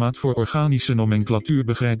sleutelformaat voor organische nomenclatuur.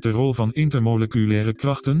 Begrijp de rol van intermoleculaire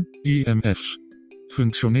krachten, IMF's.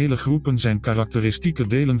 Functionele groepen zijn karakteristieke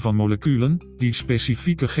delen van moleculen, die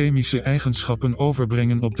specifieke chemische eigenschappen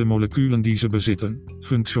overbrengen op de moleculen die ze bezitten.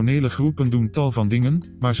 Functionele groepen doen tal van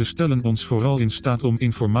dingen, maar ze stellen ons vooral in staat om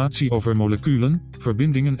informatie over moleculen,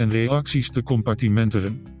 verbindingen en reacties te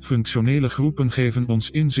compartimenteren. Functionele groepen geven ons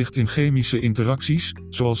inzicht in chemische interacties,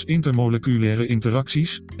 zoals intermoleculaire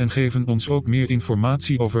interacties, en geven ons ook meer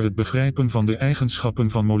informatie over het begrijpen van de eigenschappen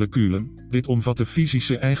van moleculen. Dit omvat de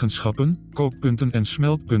fysische eigenschappen, kookpunten en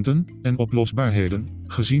smeltpunten, en oplosbaarheden.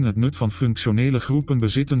 Gezien het nut van functionele groepen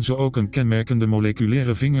bezitten ze ook een kenmerkende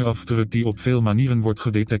moleculaire vingerafdruk die op veel manieren wordt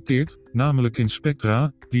gedetecteerd, namelijk in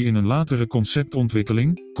spectra, die in een latere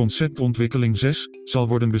conceptontwikkeling 6, zal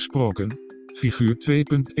worden besproken. Figuur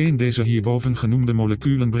 2.1. Deze hierboven genoemde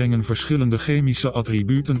moleculen brengen verschillende chemische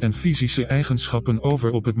attributen en fysische eigenschappen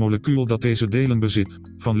over op het molecuul dat deze delen bezit.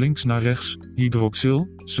 Van links naar rechts: hydroxyl,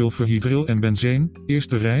 sulfurhydryl en benzeen,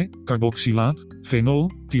 eerste rij, carboxylaat, fenol,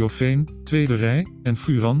 thiofeen, tweede rij, en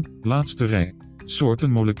furan, laatste rij.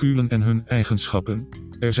 Soorten moleculen en hun eigenschappen.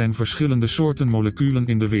 Er zijn verschillende soorten moleculen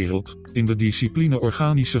in de wereld. In de discipline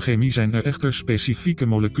organische chemie zijn er echter specifieke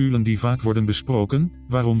moleculen die vaak worden besproken,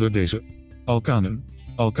 waaronder deze. Alkanen.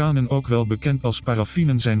 Alkanen, ook wel bekend als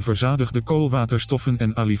paraffinen, zijn verzadigde koolwaterstoffen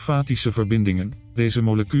en alifatische verbindingen. Deze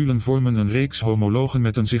moleculen vormen een reeks homologen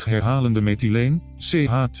met een zich herhalende methyleen,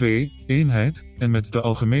 CH2-eenheid, en met de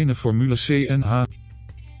algemene formule CNH,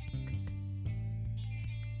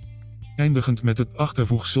 eindigend met het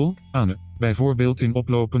achtervoegsel, ane, bijvoorbeeld in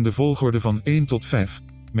oplopende volgorde van 1 tot 5.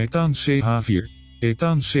 Methaan CH4,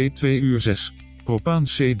 ethaan C2-6, propaan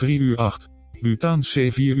C3-8, butaan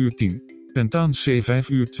C4-10, pentaan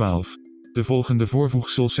C5-12. De volgende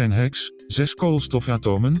voorvoegsels zijn hex, 6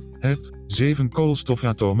 koolstofatomen, het, 7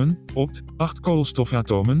 koolstofatomen, oct, 8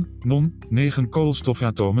 koolstofatomen, non, 9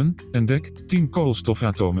 koolstofatomen, en dec, 10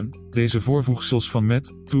 koolstofatomen. Deze voorvoegsels van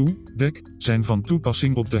met, toe, dec, zijn van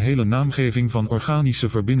toepassing op de hele naamgeving van organische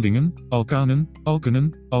verbindingen, alkanen,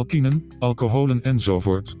 alkenen, alkinen, alcoholen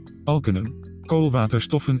enzovoort. Alkenen,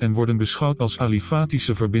 koolwaterstoffen en worden beschouwd als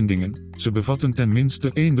alifatische verbindingen. Ze bevatten ten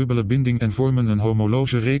minste één dubbele binding en vormen een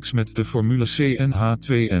homologe reeks met de formule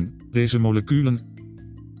CnH2n. Deze moleculen.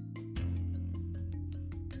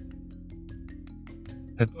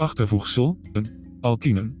 Het achtervoegsel, een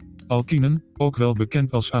alkinen. Alkinen, ook wel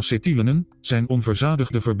bekend als acetylenen, zijn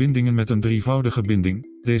onverzadigde verbindingen met een drievoudige binding.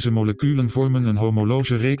 Deze moleculen vormen een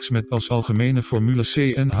homologe reeks met als algemene formule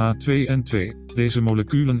CnH2n2. Deze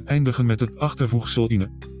moleculen eindigen met het achtervoegsel ine.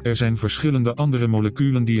 Er zijn verschillende andere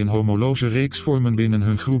moleculen die een homologe reeks vormen binnen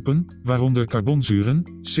hun groepen, waaronder carbonzuren,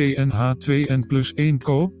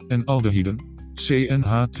 CnH2n+1-co, en aldehyden,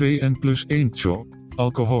 CnH2n+1-cho.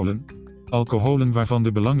 Alcoholen. Alcoholen waarvan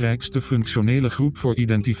de belangrijkste functionele groep voor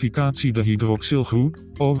identificatie de hydroxylgroep,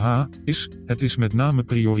 OH, is. Het is met name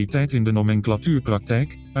prioriteit in de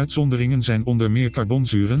nomenclatuurpraktijk. Uitzonderingen zijn onder meer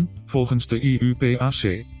carbonzuren, volgens de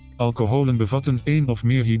IUPAC. Alcoholen bevatten één of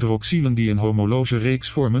meer hydroxylen die een homologe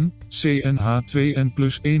reeks vormen,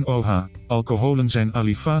 CnH2n+1-OH. Alcoholen zijn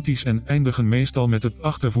alifatisch en eindigen meestal met het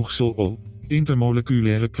achtervoegsel ol.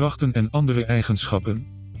 Intermoleculaire krachten en andere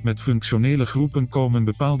eigenschappen. Met functionele groepen komen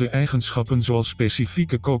bepaalde eigenschappen zoals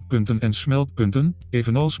specifieke kookpunten en smeltpunten,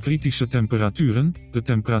 evenals kritische temperaturen, de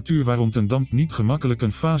temperatuur waarond een damp niet gemakkelijk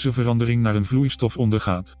een faseverandering naar een vloeistof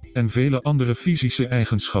ondergaat, en vele andere fysische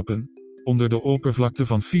eigenschappen. Onder de oppervlakte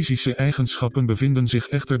van fysische eigenschappen bevinden zich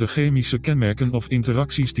echter de chemische kenmerken of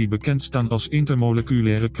interacties die bekend staan als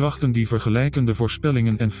intermoleculaire krachten die vergelijkende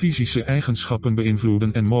voorspellingen en fysische eigenschappen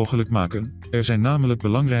beïnvloeden en mogelijk maken. Er zijn namelijk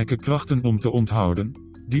belangrijke krachten om te onthouden.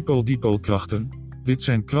 Dipool-dipoolkrachten. Dit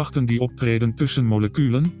zijn krachten die optreden tussen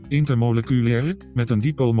moleculen, intermoleculair, met een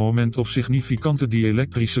dipoolmoment of significante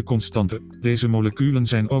dielektrische constante. Deze moleculen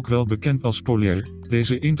zijn ook wel bekend als polair.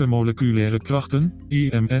 Deze intermoleculaire krachten,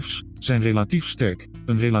 IMF's, zijn relatief sterk.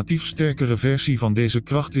 Een relatief sterkere versie van deze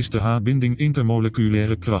kracht is de H-binding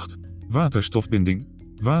intermoleculaire kracht. Waterstofbinding.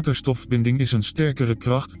 Waterstofbinding is een sterkere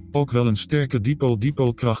kracht, ook wel een sterke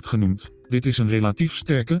dipool-dipoolkracht genoemd. Dit is een relatief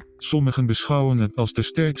sterke, sommigen beschouwen het als de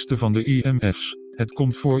sterkste van de IMF's. Het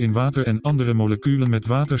komt voor in water en andere moleculen met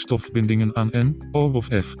waterstofbindingen aan N, O of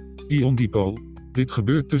F. Iondipool. Dit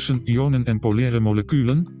gebeurt tussen ionen en polaire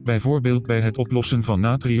moleculen, bijvoorbeeld bij het oplossen van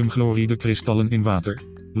natriumchloridekristallen in water.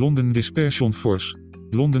 London Dispersion Force.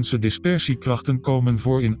 Londense dispersiekrachten komen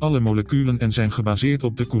voor in alle moleculen en zijn gebaseerd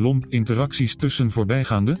op de Coulomb-interacties tussen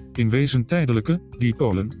voorbijgaande, in wezen tijdelijke,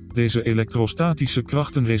 dipolen. Deze elektrostatische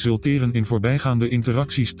krachten resulteren in voorbijgaande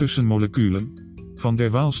interacties tussen moleculen. Van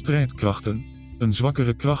der Waals strijdkrachten. Een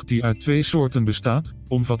zwakkere kracht die uit twee soorten bestaat,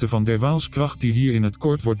 omvat de Van der Waals kracht die hier in het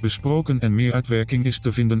kort wordt besproken en meer uitwerking is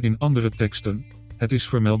te vinden in andere teksten. Het is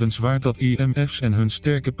vermeldenswaard dat IMF's en hun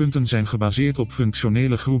sterke punten zijn gebaseerd op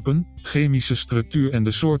functionele groepen, chemische structuur en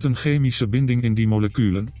de soorten chemische binding in die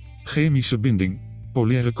moleculen. Chemische binding.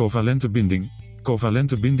 Polaire covalente binding.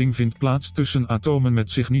 Covalente binding vindt plaats tussen atomen met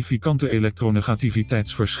significante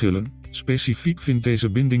elektronegativiteitsverschillen. Specifiek vindt deze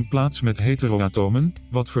binding plaats met heteroatomen,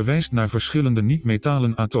 wat verwijst naar verschillende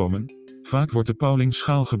niet-metalen atomen. Vaak wordt de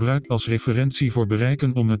Pauling-schaal gebruikt als referentie voor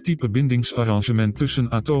bereiken om het type bindingsarrangement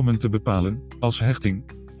tussen atomen te bepalen, als hechting.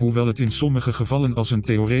 Hoewel het in sommige gevallen als een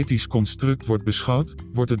theoretisch construct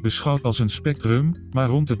wordt het beschouwd als een spectrum, maar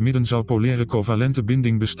rond het midden zou polaire covalente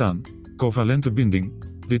binding bestaan. Covalente binding.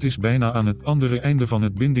 Dit is bijna aan het andere einde van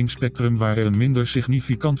het bindingsspectrum waar er een minder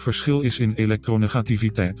significant verschil is in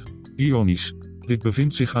elektronegativiteit. Ionisch. Dit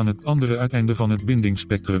bevindt zich aan het andere uiteinde van het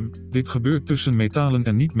bindingsspectrum. Dit gebeurt tussen metalen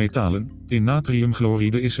en niet-metalen. In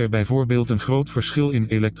natriumchloride is er bijvoorbeeld een groot verschil in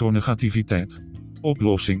elektronegativiteit.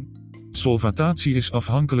 Oplossing. Solvatatie is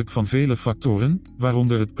afhankelijk van vele factoren,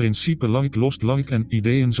 waaronder het principe like lost like en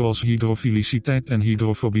ideeën zoals hydrofiliciteit en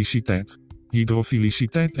hydrofobiciteit.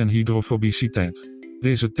 Hydrofiliciteit en hydrofobiciteit.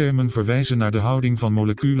 Deze termen verwijzen naar de houding van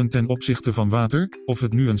moleculen ten opzichte van water, of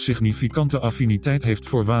het nu een significante affiniteit heeft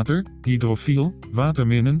voor water, hydrofiel,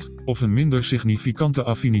 waterminnend, of een minder significante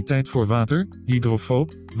affiniteit voor water,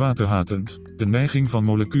 hydrofoob, waterhatend. De neiging van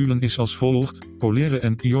moleculen is als volgt: polaire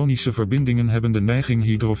en ionische verbindingen hebben de neiging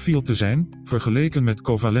hydrofiel te zijn, vergeleken met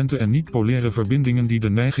covalente en niet-polaire verbindingen die de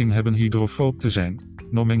neiging hebben hydrofoob te zijn.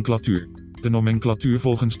 Nomenclatuur. De nomenclatuur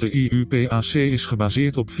volgens de IUPAC is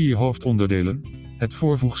gebaseerd op 4 hoofdonderdelen. Het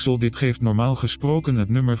voorvoegsel dit geeft normaal gesproken het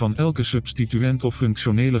nummer van elke substituent of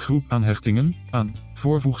functionele groep aan hechtingen, aan.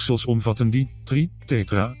 Voorvoegsels omvatten die,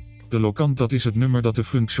 tetra. De lokant dat is het nummer dat de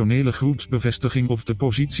functionele groepsbevestiging of de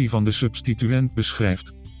positie van de substituent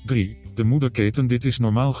beschrijft. 3. De moederketen dit is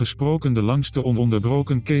normaal gesproken de langste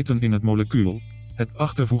ononderbroken keten in het molecuul. Het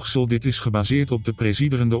achtervoegsel dit is gebaseerd op de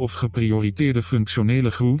presiderende of geprioriteerde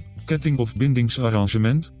functionele groep, ketting of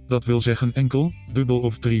bindingsarrangement, dat wil zeggen enkel, dubbel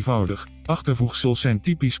of drievoudig. Achtervoegsels zijn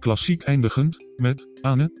typisch klassiek eindigend, met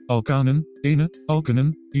ane, alkanen, ene,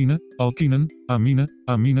 alkenen, ine, alkinen, amine,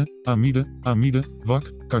 amine, amide, amide,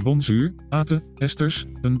 wak, carbonzuur, ate, esters,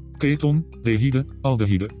 een, keton, dehyde,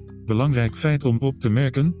 aldehyde. Belangrijk feit om op te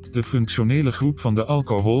merken, de functionele groep van de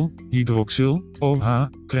alcohol, hydroxyl, OH,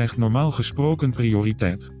 krijgt normaal gesproken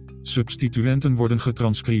prioriteit. Substituenten worden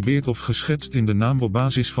getranscribeerd of geschetst in de naam op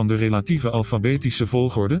basis van de relatieve alfabetische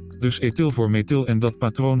volgorde, dus ethyl voor methyl en dat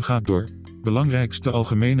patroon gaat door. Belangrijkste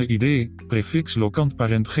algemene idee, prefix lokant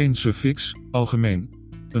parent geen suffix, algemeen.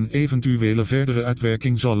 Een eventuele verdere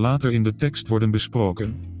uitwerking zal later in de tekst worden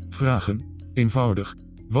besproken. Vragen. Eenvoudig.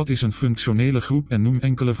 Wat is een functionele groep en noem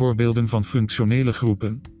enkele voorbeelden van functionele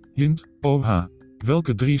groepen. Hint, OH.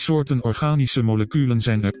 Welke 3 soorten organische moleculen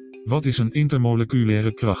zijn er? Wat is een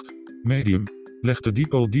intermoleculaire kracht? Medium. Leg de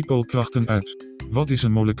dipool-dipoolkrachten uit. Wat is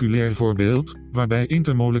een moleculair voorbeeld, waarbij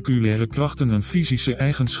intermoleculaire krachten een fysische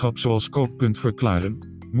eigenschap zoals kookpunt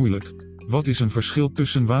verklaren? Moeilijk. Wat is een verschil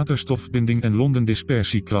tussen waterstofbinding en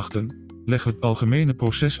Londen-dispersiekrachten? Leg het algemene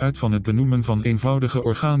proces uit van het benoemen van eenvoudige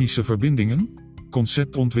organische verbindingen.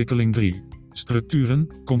 Conceptontwikkeling 3. Structuren,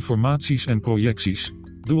 conformaties en projecties.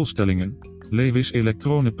 Doelstellingen.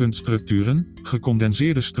 Lewis-elektronenpuntstructuren,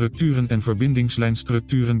 gecondenseerde structuren en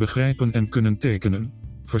verbindingslijnstructuren begrijpen en kunnen tekenen.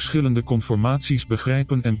 Verschillende conformaties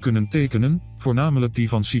begrijpen en kunnen tekenen, voornamelijk die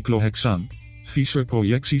van cyclohexaan.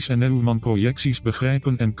 Fischer-projecties en Neumann-projecties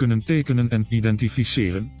begrijpen en kunnen tekenen en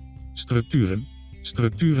identificeren. Structuren.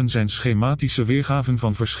 Structuren zijn schematische weergaven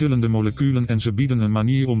van verschillende moleculen en ze bieden een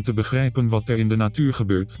manier om te begrijpen wat er in de natuur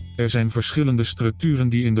gebeurt. Er zijn verschillende structuren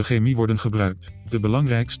die in de chemie worden gebruikt. De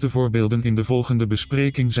belangrijkste voorbeelden in de volgende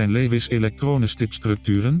bespreking zijn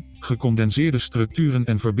Lewis-elektronenstipstructuren, gecondenseerde structuren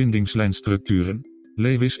en verbindingslijnstructuren.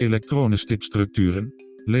 Lewis-elektronenstipstructuren.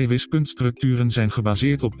 Lewis-puntstructuren zijn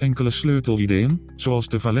gebaseerd op enkele sleutelideeën, zoals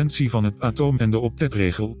de valentie van het atoom en de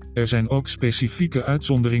octetregel. Er zijn ook specifieke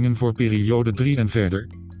uitzonderingen voor periode 3 en verder.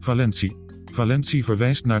 Valentie. Valentie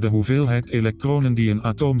verwijst naar de hoeveelheid elektronen die een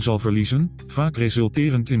atoom zal verliezen, vaak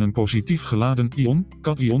resulterend in een positief geladen ion,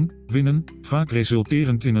 kation, winnen, vaak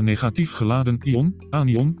resulterend in een negatief geladen ion,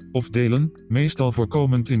 anion, of delen, meestal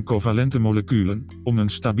voorkomend in covalente moleculen, om een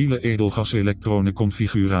stabiele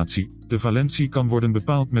edelgaselektroneconfiguratie. De valentie kan worden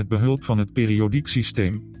bepaald met behulp van het periodiek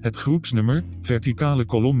systeem. Het groepsnummer, verticale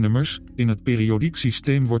kolomnummers, in het periodiek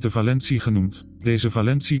systeem wordt de valentie genoemd. Deze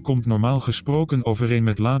valentie komt normaal gesproken overeen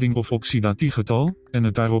met lading of oxidatiegetal, en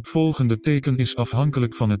het daaropvolgende teken is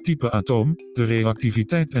afhankelijk van het type atoom, de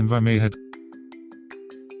reactiviteit en waarmee het.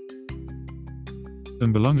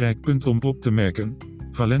 Een belangrijk punt om op te merken.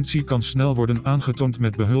 Valentie kan snel worden aangetoond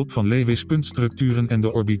met behulp van Lewis-puntstructuren en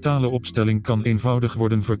de orbitale opstelling kan eenvoudig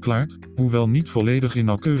worden verklaard, hoewel niet volledig in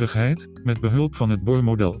nauwkeurigheid, met behulp van het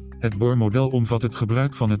Bohr-model. Het Bohr-model omvat het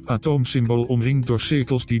gebruik van het atoomsymbool omringd door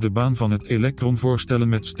cirkels die de baan van het elektron voorstellen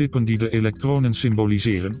met stippen die de elektronen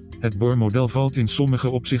symboliseren. Het Bohr-model valt in sommige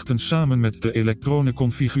opzichten samen met de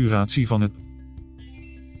elektronenconfiguratie van het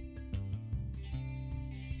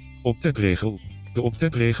octetregel. De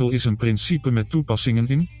octetregel is een principe met toepassingen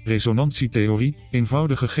in resonantietheorie,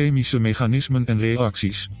 eenvoudige chemische mechanismen en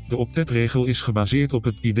reacties. De octetregel is gebaseerd op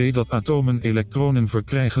het idee dat atomen elektronen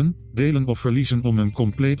verkrijgen, delen of verliezen om een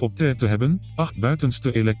compleet octet te hebben, 8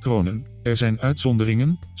 buitenste elektronen. Er zijn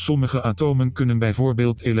uitzonderingen, sommige atomen kunnen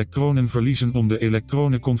bijvoorbeeld elektronen verliezen om de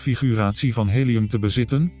elektronenconfiguratie van helium te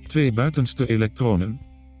bezitten, 2 buitenste elektronen.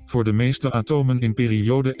 Voor de meeste atomen in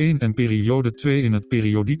periode 1 en periode 2 in het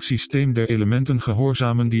periodiek systeem der elementen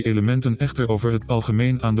gehoorzamen die elementen echter over het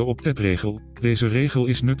algemeen aan de octetregel. Deze regel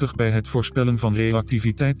is nuttig bij het voorspellen van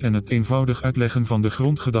reactiviteit en het eenvoudig uitleggen van de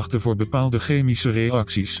grondgedachte voor bepaalde chemische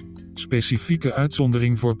reacties. Specifieke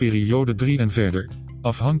uitzondering voor periode 3 en verder.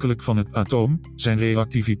 Afhankelijk van het atoom, zijn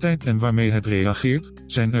reactiviteit en waarmee het reageert,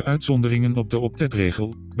 zijn er uitzonderingen op de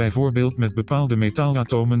octetregel, bijvoorbeeld met bepaalde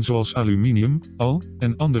metaalatomen zoals aluminium, al,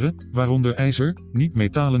 en andere, waaronder ijzer,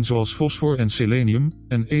 niet-metalen zoals fosfor en selenium,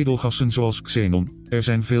 en edelgassen zoals xenon. Er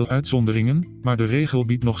zijn veel uitzonderingen, maar de regel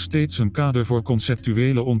biedt nog steeds een kader voor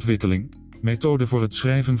conceptuele ontwikkeling. Methode voor het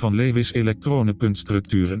schrijven van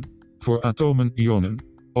Lewis-elektronenpuntstructuren. Voor atomen-ionen.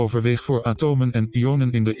 Overweeg voor atomen en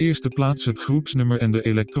ionen in de eerste plaats het groepsnummer en de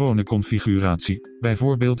elektronenconfiguratie,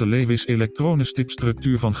 bijvoorbeeld de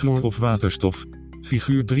Lewis-elektronenstipstructuur van chloor of waterstof.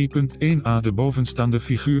 Figuur 3.1a. De bovenstaande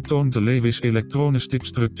figuur toont de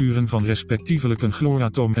Lewis-elektronenstipstructuren van respectievelijk een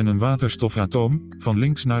chlooratoom en een waterstofatoom, van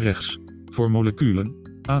links naar rechts. Voor moleculen.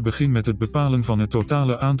 A. Begin met het bepalen van het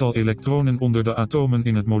totale aantal elektronen onder de atomen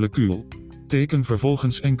in het molecuul. Teken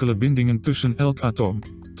vervolgens enkele bindingen tussen elk atoom.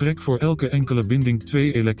 Trek voor elke enkele binding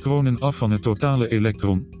 2 elektronen af van het totale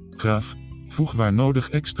elektrongraaf. Voeg waar nodig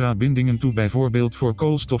extra bindingen toe, bijvoorbeeld voor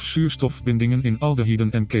koolstof-zuurstofbindingen in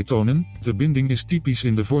aldehyden en ketonen. De binding is typisch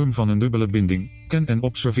in de vorm van een dubbele binding. Ken en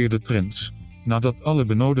observeer de trends. Nadat alle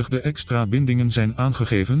benodigde extra bindingen zijn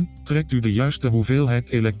aangegeven, trekt u de juiste hoeveelheid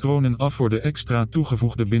elektronen af voor de extra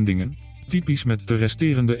toegevoegde bindingen. Typisch met de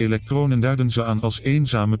resterende elektronen duiden ze aan als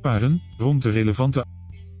eenzame paren, rond de relevante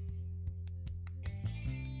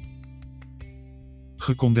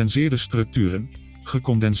gecondenseerde structuren.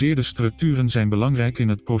 Gecondenseerde structuren zijn belangrijk in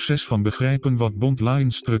het proces van begrijpen wat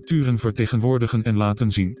bond-line-structuren vertegenwoordigen en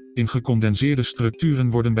laten zien. In gecondenseerde structuren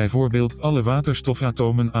worden bijvoorbeeld alle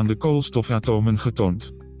waterstofatomen aan de koolstofatomen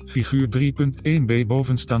getoond. Figuur 3.1b.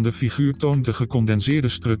 Bovenstaande figuur toont de gecondenseerde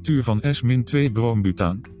structuur van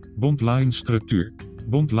S-2-broombutaan. Bond-line-structuur.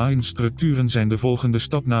 Bond-line-structuren zijn de volgende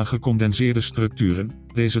stap na gecondenseerde structuren.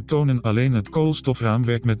 Deze tonen alleen het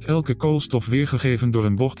koolstofraamwerk met elke koolstof weergegeven door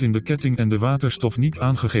een bocht in de ketting en de waterstof niet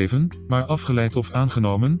aangegeven, maar afgeleid of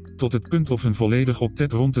aangenomen, tot het punt of een volledig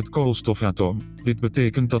octet rond het koolstofatoom. Dit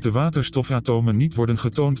betekent dat de waterstofatomen niet worden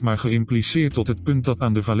getoond maar geïmpliceerd tot het punt dat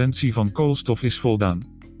aan de valentie van koolstof is voldaan.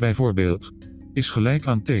 Bijvoorbeeld is gelijk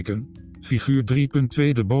aan teken. Figuur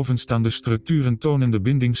 3.2. De bovenstaande structuren tonen de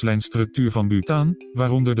bindingslijnstructuur van butaan,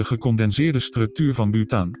 waaronder de gecondenseerde structuur van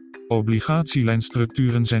butaan.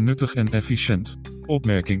 Obligatielijnstructuren zijn nuttig en efficiënt.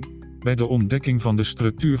 Opmerking. Bij de ontdekking van de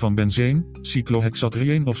structuur van benzeen,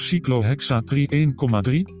 cyclohexatrieen of cyclohexatrieen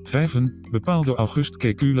 1,3, bepaalde August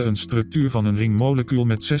Kekule een structuur van een ringmolecuul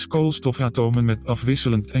met 6 koolstofatomen met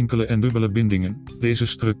afwisselend enkele en dubbele bindingen. Deze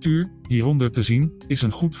structuur, hieronder te zien, is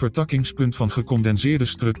een goed vertakkingspunt van gecondenseerde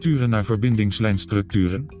structuren naar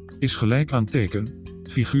verbindingslijnstructuren. Is gelijk aan teken.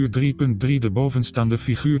 Figuur 3.3. De bovenstaande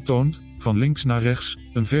figuur toont, van links naar rechts,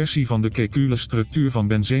 een versie van de Kekule-structuur van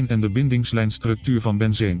benzeen en de bindingslijnstructuur van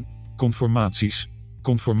benzeen. Conformaties.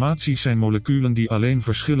 Conformaties zijn moleculen die alleen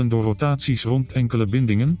verschillen door rotaties rond enkele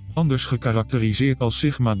bindingen, anders gekarakteriseerd als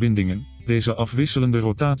sigma-bindingen. Deze afwisselende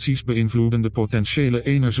rotaties beïnvloeden de potentiële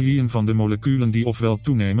energieën van de moleculen die ofwel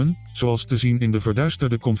toenemen, zoals te zien in de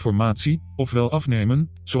verduisterde conformatie, ofwel afnemen,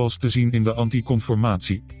 zoals te zien in de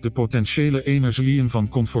anticonformatie. De potentiële energieën van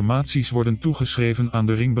conformaties worden toegeschreven aan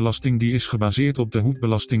de ringbelasting die is gebaseerd op de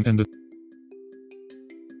hoekbelasting en de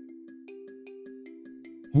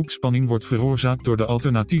hoekspanning wordt veroorzaakt door de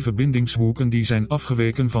alternatieve bindingshoeken die zijn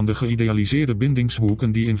afgeweken van de geïdealiseerde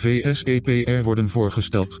bindingshoeken die in VSEPR worden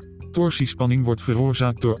voorgesteld. Torsiespanning wordt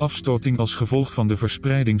veroorzaakt door afstoting als gevolg van de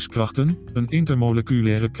verspreidingskrachten, een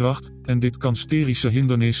intermoleculaire kracht, en dit kan sterische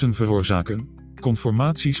hindernissen veroorzaken.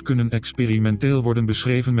 Conformaties kunnen experimenteel worden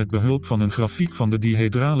beschreven met behulp van een grafiek van de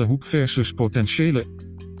dihedrale hoek versus potentiële.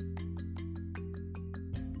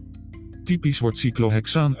 Typisch wordt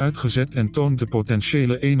cyclohexaan uitgezet en toont de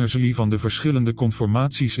potentiële energie van de verschillende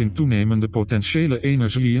conformaties in toenemende potentiële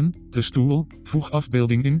energieën. De stoel, voeg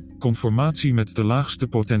afbeelding in, conformatie met de laagste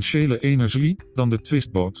potentiële energie, dan de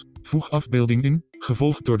twistboot. Voeg afbeelding in,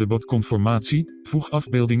 gevolgd door de bootconformatie, voeg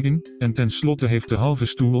afbeelding in, en tenslotte heeft de halve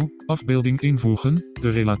stoel, afbeelding invoegen, de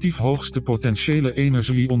relatief hoogste potentiële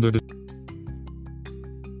energie onder de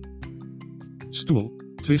stoel.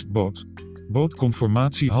 Twistboot.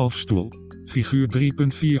 Bootconformatie halfstoel. Figuur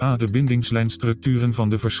 3.4a. De bindingslijnstructuren van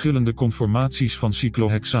de verschillende conformaties van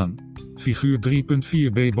cyclohexaan. Figuur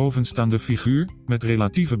 3.4b. Bovenstaande figuur, met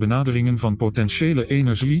relatieve benaderingen van potentiële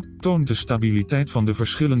energie, toont de stabiliteit van de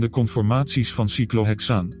verschillende conformaties van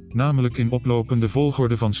cyclohexaan, namelijk in oplopende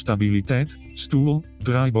volgorde van stabiliteit, stoel,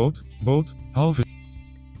 draaiboot, boot, halve.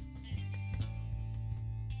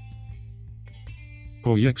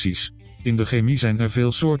 Projecties. In de chemie zijn er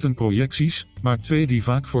veel soorten projecties, maar twee die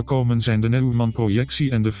vaak voorkomen zijn de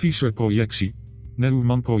Neumann-projectie en de Fischer-projectie.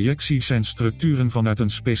 Neumann-projecties zijn structuren vanuit een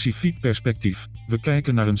specifiek perspectief. We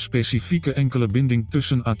kijken naar een specifieke enkele binding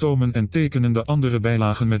tussen atomen en tekenen de andere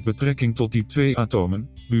bijlagen met betrekking tot die twee atomen.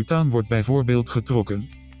 Butaan wordt bijvoorbeeld getrokken.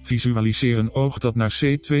 Visualiseer een oog dat naar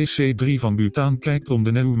C2C3 van butaan kijkt om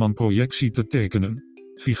de Neumann-projectie te tekenen.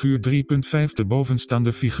 Figuur 3.5. De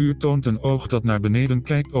bovenstaande figuur toont een oog dat naar beneden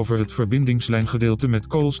kijkt over het verbindingslijngedeelte met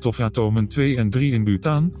koolstofatomen 2 en 3 in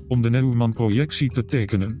butaan, om de Neumann-projectie te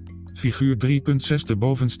tekenen. Figuur 3.6. De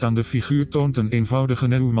bovenstaande figuur toont een eenvoudige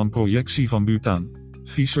Neumann-projectie van butaan.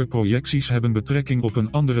 Fischer-projecties hebben betrekking op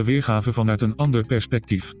een andere weergave vanuit een ander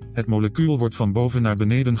perspectief. Het molecuul wordt van boven naar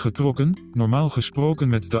beneden getrokken, normaal gesproken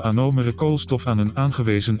met de anomere koolstof aan een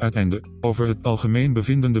aangewezen uiteinde. Over het algemeen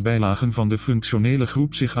bevinden de bijlagen van de functionele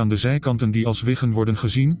groep zich aan de zijkanten die als wiggen worden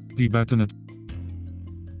gezien, die buiten het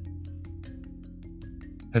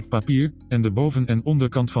papier, en de boven- en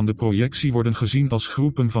onderkant van de projectie worden gezien als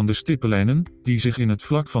groepen van de stippenlijnen, die zich in het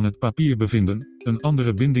vlak van het papier bevinden. Een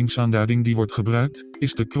andere bindingsaanduiding die wordt gebruikt,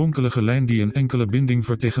 is de kronkelige lijn die een enkele binding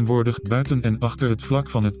vertegenwoordigt buiten en achter het vlak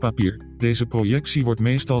van het papier. Deze projectie wordt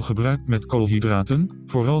meestal gebruikt met koolhydraten,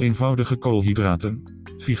 vooral eenvoudige koolhydraten.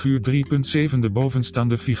 Figuur 3.7. De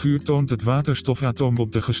bovenstaande figuur toont het waterstofatoom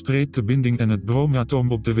op de gestreepte binding en het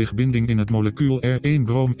broomatoom op de wegbinding in het molecuul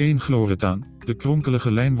R1-broom-1-chloretaan. De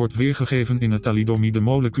kronkelige lijn wordt weergegeven in het thalidomide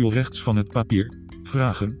molecuul rechts van het papier.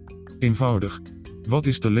 Vragen. Eenvoudig. Wat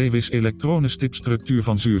is de Lewis-elektronenstipstructuur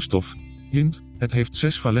van zuurstof? Hint: het heeft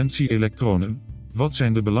 6 valentie-elektronen. Wat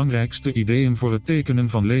zijn de belangrijkste ideeën voor het tekenen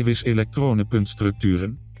van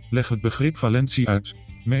Lewis-elektronenpuntstructuren? Leg het begrip valentie uit.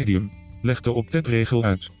 Medium. Leg de octetregel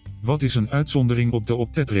uit. Wat is een uitzondering op de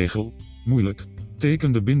octetregel? Moeilijk.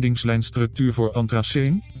 Teken de bindingslijnstructuur voor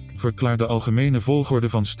anthraceen. Verklaar de algemene volgorde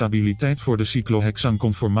van stabiliteit voor de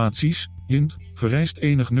cyclohexaanconformaties. Hint: vereist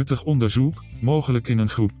enig nuttig onderzoek, mogelijk in een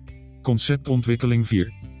groep. Conceptontwikkeling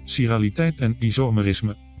 4. Chiraliteit en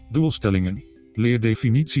isomerisme. Doelstellingen. Leer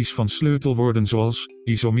definities van sleutelwoorden zoals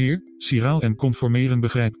isomeer, chiraal en conformeren.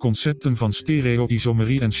 Begrijp concepten van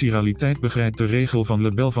stereo-isomerie en chiraliteit. Begrijp de regel van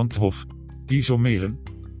Lebel van 't Hof. Isomeren.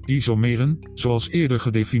 Isomeren, zoals eerder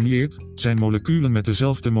gedefinieerd, zijn moleculen met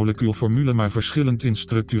dezelfde molecuulformule maar verschillend in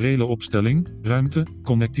structurele opstelling, ruimte,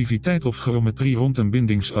 connectiviteit of geometrie rond een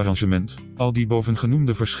bindingsarrangement. Al die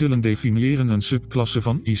bovengenoemde verschillen definiëren een subklasse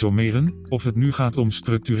van isomeren, of het nu gaat om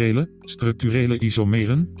structurele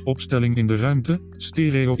isomeren, opstelling in de ruimte,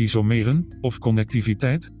 stereo-isomeren, of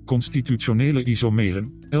connectiviteit, constitutionele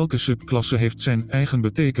isomeren. Elke subklasse heeft zijn eigen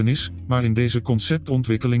betekenis, maar in deze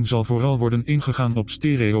conceptontwikkeling zal vooral worden ingegaan op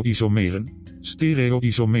stereo-isomeren.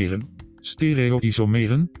 Stereo-isomeren.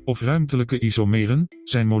 Stereo-isomeren, of ruimtelijke isomeren,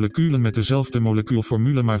 zijn moleculen met dezelfde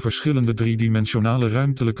molecuulformule maar verschillende driedimensionale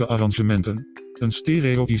ruimtelijke arrangementen. Een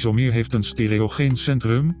stereo-isomeer heeft een stereogeen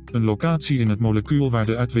centrum, een locatie in het molecuul waar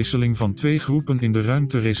de uitwisseling van twee groepen in de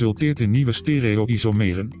ruimte resulteert in nieuwe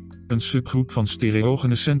stereo-isomeren. Een subgroep van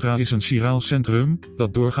stereogene centra is een chiraal centrum,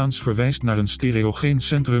 dat doorgaans verwijst naar een stereogeen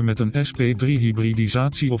centrum met een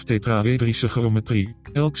sp3-hybridisatie of tetraedrische geometrie.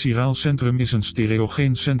 Elk chiraal centrum is een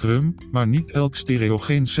stereogeen centrum, maar niet elk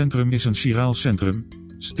stereogeen centrum is een chiraal centrum.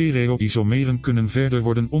 Stereo-isomeren kunnen verder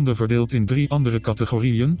worden onderverdeeld in 3 andere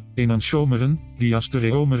categorieën: enantiomeren,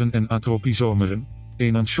 diastereomeren en atropisomeren.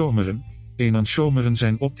 Enantiomeren. Enantiomeren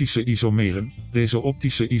zijn optische isomeren. Deze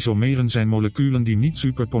optische isomeren zijn moleculen die niet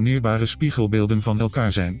superponeerbare spiegelbeelden van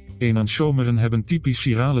elkaar zijn. Enantiomeren hebben typisch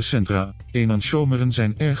chirale centra. Enantiomeren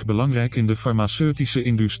zijn erg belangrijk in de farmaceutische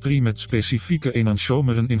industrie met specifieke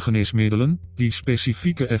enantiomeren in geneesmiddelen, die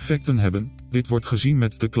specifieke effecten hebben. Dit wordt gezien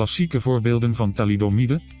met de klassieke voorbeelden van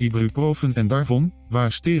thalidomide, ibuprofen en darvon,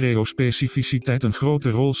 waar stereospecificiteit een grote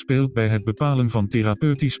rol speelt bij het bepalen van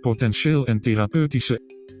therapeutisch potentieel en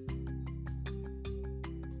therapeutische.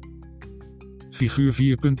 Figuur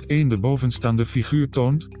 4.1. De bovenstaande figuur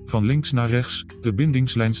toont, van links naar rechts, de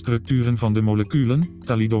bindingslijnstructuren van de moleculen,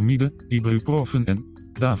 thalidomide, ibuprofen en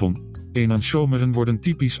davon. Enantiomeren worden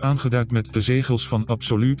typisch aangeduid met de zegels van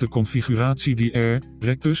absolute configuratie die R,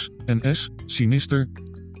 rectus, en S, sinister.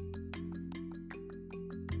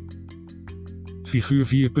 Figuur 4.2.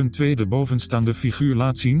 De bovenstaande figuur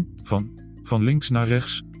laat zien, van links naar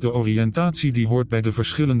rechts, de oriëntatie die hoort bij de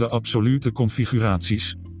verschillende absolute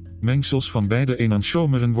configuraties. Mengsels van beide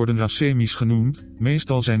enantiomeren worden racemisch genoemd,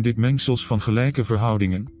 meestal zijn dit mengsels van gelijke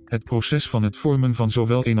verhoudingen. Het proces van het vormen van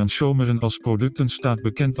zowel enantiomeren als producten staat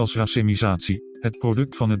bekend als racemisatie. Het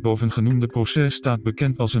product van het bovengenoemde proces staat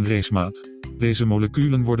bekend als een racemaat. Deze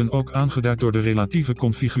moleculen worden ook aangeduid door de relatieve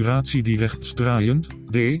configuratie die rechtsdraaiend,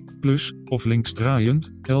 D, plus, of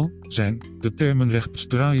linksdraaiend, L, zijn. De termen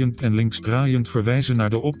rechtsdraaiend en linksdraaiend verwijzen naar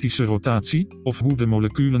de optische rotatie, of hoe de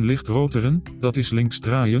moleculen licht roteren, dat is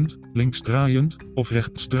linksdraaiend, of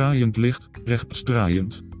rechtsdraaiend licht,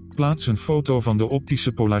 rechtsdraaiend. Plaats een foto van de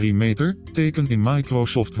optische polarimeter, teken in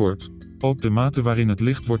Microsoft Word. Ook de mate waarin het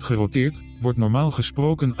licht wordt geroteerd, wordt normaal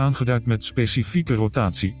gesproken aangeduid met specifieke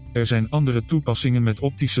rotatie. Er zijn andere toepassingen met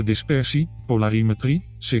optische dispersie, polarimetrie,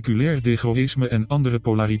 seculair degroïsme en andere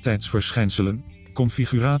polariteitsverschijnselen.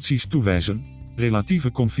 Configuraties toewijzen.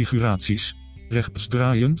 Relatieve configuraties.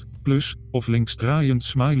 Rechtsdraaiend, plus, of linksdraaiend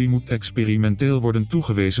smiley moet experimenteel worden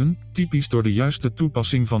toegewezen, typisch door de juiste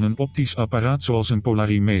toepassing van een optisch apparaat zoals een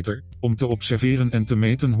polarimeter, om te observeren en te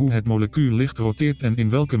meten hoe het molecuul licht roteert en in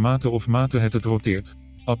welke mate of mate het roteert.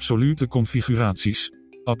 Absolute configuraties.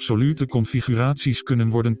 Absolute configuraties kunnen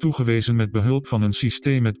worden toegewezen met behulp van een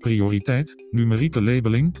systeem met prioriteit, numerieke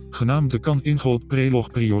labeling, genaamd de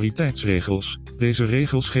Kan-Ingold-Prelog prioriteitsregels. Deze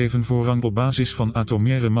regels geven voorrang op basis van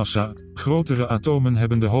atomaire massa. Grotere atomen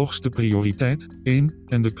hebben de hoogste prioriteit, 1,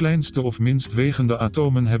 en de kleinste of minst wegende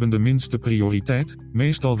atomen hebben de minste prioriteit,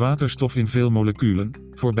 meestal waterstof in veel moleculen.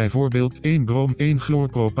 Voor bijvoorbeeld 1 broom 1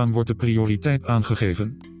 chloorpropaan wordt de prioriteit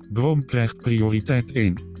aangegeven. Broom krijgt prioriteit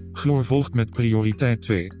 1. Chloor volgt met prioriteit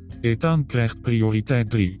 2. Ethaan krijgt prioriteit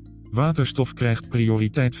 3. Waterstof krijgt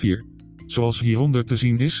prioriteit 4. Zoals hieronder te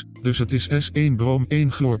zien is, dus het is S1 broom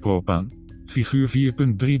 1 chloorpropaan. Figuur 4.3.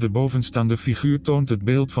 De bovenstaande figuur toont het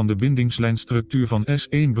beeld van de bindingslijnstructuur van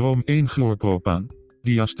S1 broom 1 chloorpropaan.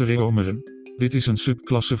 Diastereomeren. Dit is een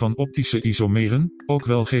subklasse van optische isomeren, ook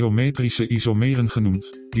wel geometrische isomeren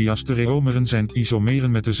genoemd. Diastereomeren zijn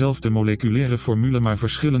isomeren met dezelfde moleculaire formule maar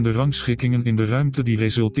verschillende rangschikkingen in de ruimte die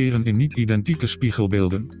resulteren in niet-identieke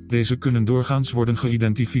spiegelbeelden. Deze kunnen doorgaans worden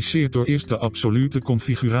geïdentificeerd door eerst de absolute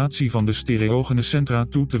configuratie van de stereogene centra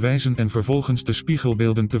toe te wijzen en vervolgens de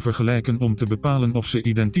spiegelbeelden te vergelijken om te bepalen of ze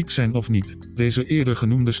identiek zijn of niet. Deze eerder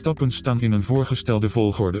genoemde stappen staan in een voorgestelde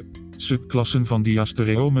volgorde. Subklassen van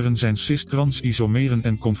diastereomeren zijn cis-trans-isomeren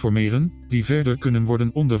en conformeren, die verder kunnen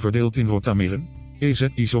worden onderverdeeld in rotameren.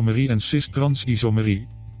 EZ-isomerie en cis-trans-isomerie.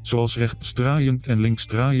 Zoals rechtsdraaiend en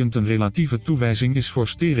linksdraaiend een relatieve toewijzing is voor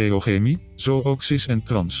stereochemie, zo ook cis en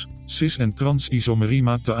trans. Cis- en trans-isomerie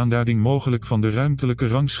maakt de aanduiding mogelijk van de ruimtelijke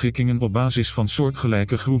rangschikkingen op basis van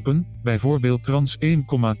soortgelijke groepen, bijvoorbeeld trans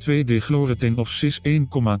 1,2-dechloreteen of cis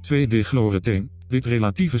 1,2-dechloreteen. Dit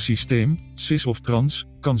relatieve systeem, cis of trans,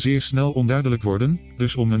 kan zeer snel onduidelijk worden,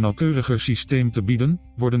 dus om een nauwkeuriger systeem te bieden,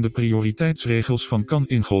 worden de prioriteitsregels van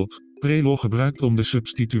Kan-Ingold Prelog gebruikt om de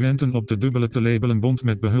substituenten op de dubbele te labelen bond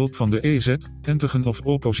met behulp van de EZ, entigen of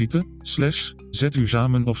opposite, / ZU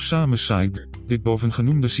samen of samen side. Dit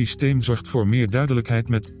bovengenoemde systeem zorgt voor meer duidelijkheid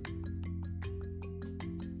met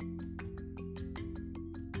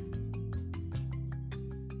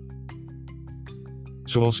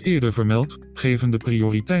Zoals eerder vermeld, geven de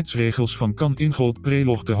prioriteitsregels van Kan-Ingold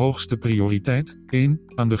Prelog de hoogste prioriteit, 1,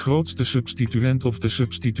 aan de grootste substituent of de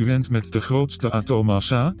substituent met de grootste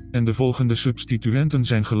atoommassa, en de volgende substituenten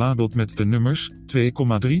zijn gelabeld met de nummers 2,3,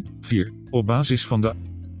 4, op basis van de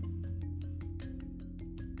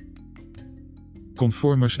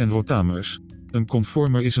conformers en rotamers. Een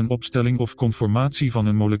conformer is een opstelling of conformatie van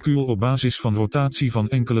een molecuul op basis van rotatie van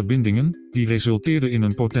enkele bindingen, die resulteerde in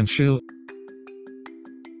een potentieel.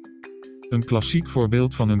 Een klassiek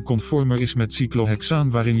voorbeeld van een conformer is met cyclohexaan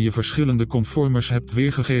waarin je verschillende conformers hebt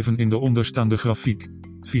weergegeven in de onderstaande grafiek.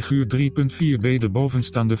 Figuur 3.4b. De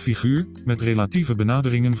bovenstaande figuur, met relatieve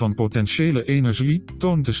benaderingen van potentiële energie,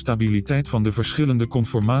 toont de stabiliteit van de verschillende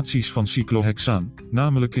conformaties van cyclohexaan,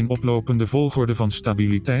 namelijk in oplopende volgorde van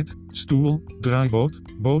stabiliteit, stoel, draaiboot,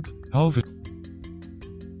 boot, halve.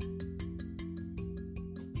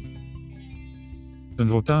 Een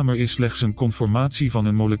rotamer is slechts een conformatie van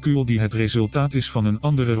een molecuul die het resultaat is van een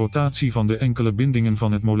andere rotatie van de enkele bindingen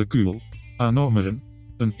van het molecuul. Anomeren.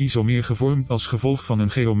 Een isomeer gevormd als gevolg van een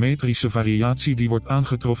geometrische variatie die wordt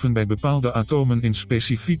aangetroffen bij bepaalde atomen in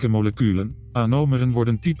specifieke moleculen. Anomeren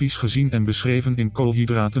worden typisch gezien en beschreven in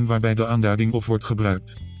koolhydraten waarbij de aanduiding of wordt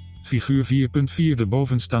gebruikt. Figuur 4.4. De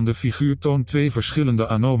bovenstaande figuur toont twee verschillende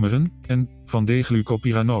anomeren, en, van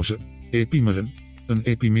D-glucopyranose. Epimeren. Een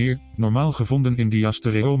epimeer, normaal gevonden in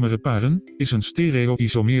diastereomere paren, is een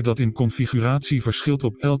stereo-isomeer dat in configuratie verschilt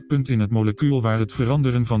op elk punt in het molecuul waar het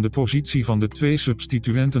veranderen van de positie van de twee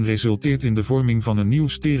substituenten resulteert in de vorming van een nieuw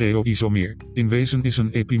stereo-isomeer. In wezen is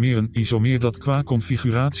een epimeer een isomeer dat qua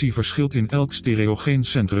configuratie verschilt in elk stereogeen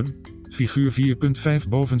centrum. Figuur 4.5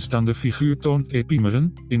 bovenstaande figuur toont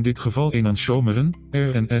epimeren, in dit geval enantiomeren, R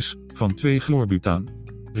en S, van 2-chlorbutaan.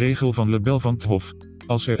 Regel van Lebel van 't Hof.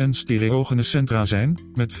 Als er n stereogene centra zijn,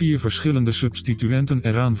 met 4 verschillende substituenten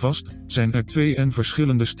eraan vast, zijn er 2 n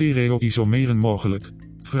verschillende stereo-isomeren mogelijk.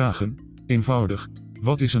 Vragen. Eenvoudig.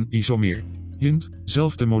 Wat is een isomeer? Hint,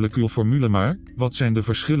 zelfde molecuulformule maar, wat zijn de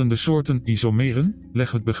verschillende soorten isomeren?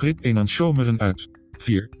 Leg het begrip enantiomeren uit.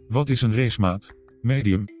 4. Wat is een racemaat?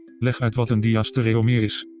 Medium. Leg uit wat een diastereomeer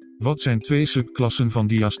is. Wat zijn 2 subklassen van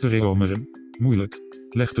diastereomeren? Moeilijk.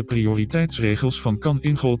 Leg de prioriteitsregels van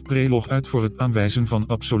Kan-Ingold-Prelog uit voor het aanwijzen van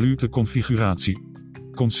absolute configuratie.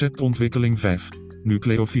 Conceptontwikkeling 5.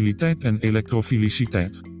 Nucleofiliteit en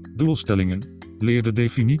elektrofiliciteit. Doelstellingen. Leer de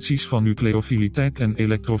definities van nucleofiliteit en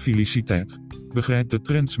elektrofiliciteit. Begrijp de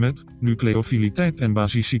trends met nucleofiliteit en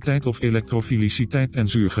basiciteit of elektrofiliciteit en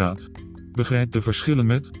zuurgraad. Begrijp de verschillen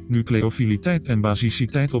met nucleofiliteit en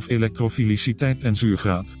basiciteit of elektrofiliciteit en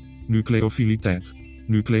zuurgraad. Nucleofiliteit.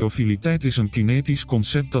 Nucleofiliteit is een kinetisch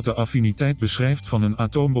concept dat de affiniteit beschrijft van een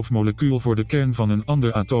atoom of molecuul voor de kern van een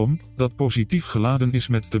ander atoom, dat positief geladen is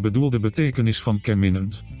met de bedoelde betekenis van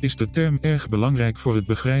kernminnend. Is de term erg belangrijk voor het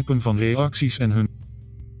begrijpen van reacties en hun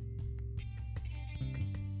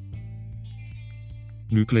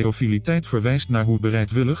nucleofiliteit verwijst naar hoe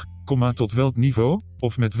bereidwillig, tot welk niveau,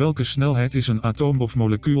 of met welke snelheid is een atoom of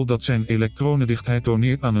molecuul dat zijn elektronendichtheid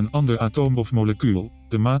doneert aan een ander atoom of molecuul.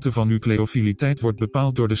 De mate van nucleofiliteit wordt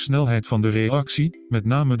bepaald door de snelheid van de reactie, met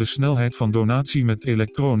name de snelheid van donatie met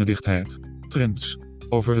elektronendichtheid. Trends.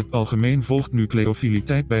 Over het algemeen volgt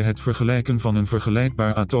nucleofiliteit bij het vergelijken van een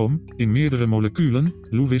vergelijkbaar atoom, in meerdere moleculen,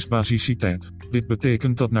 Lewis-basiciteit. Dit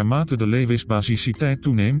betekent dat naarmate de Lewis-basiciteit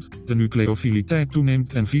toeneemt, de nucleofiliteit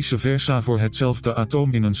toeneemt en vice versa voor hetzelfde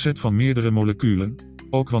atoom in een set van meerdere moleculen.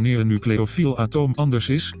 Ook wanneer een nucleofiel atoom anders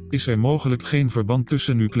is er mogelijk geen verband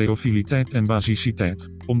tussen nucleofiliteit en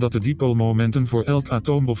basiciteit, omdat de dipoolmomenten voor elk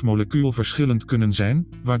atoom of molecuul verschillend kunnen zijn,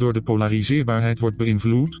 waardoor de polariseerbaarheid wordt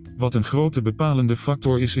beïnvloed, wat een grote bepalende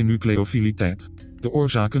factor is in nucleofiliteit. De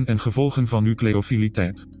oorzaken en gevolgen van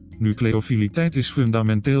nucleofiliteit. Nucleofiliteit is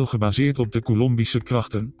fundamenteel gebaseerd op de Coulombische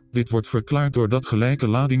krachten. Dit wordt verklaard doordat gelijke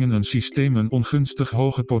ladingen een systeem een ongunstig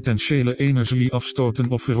hoge potentiële energie afstoten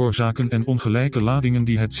of veroorzaken en ongelijke ladingen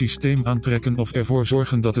die het systeem aantrekken of ervoor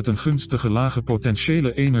zorgen dat het een gunstige lage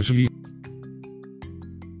potentiële energie.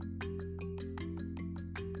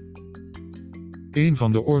 Een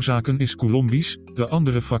van de oorzaken is Coulombisch, de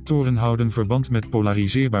andere factoren houden verband met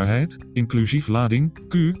polariseerbaarheid, inclusief lading,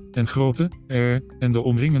 Q, en grootte, R, en de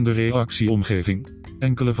omringende reactieomgeving.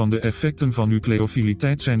 Enkele van de effecten van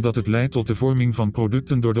nucleofiliteit zijn dat het leidt tot de vorming van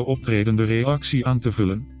producten door de optredende reactie aan te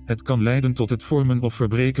vullen. Het kan leiden tot het vormen of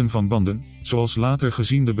verbreken van banden, zoals later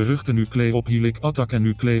gezien de beruchte nucleophilic attack en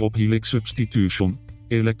nucleophilic substitution.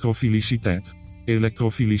 Elektrofiliciteit.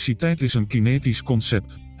 Elektrofiliciteit is een kinetisch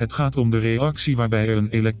concept. Het gaat om de reactie waarbij er een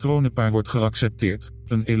elektronenpaar wordt geaccepteerd.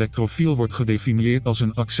 Een elektrofiel wordt gedefinieerd als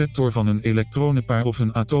een acceptor van een elektronenpaar of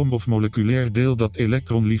een atoom of moleculair deel dat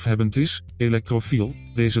elektronliefhebbend is, elektrofiel.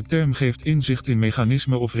 Deze term geeft inzicht in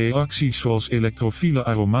mechanismen of reacties zoals elektrofiele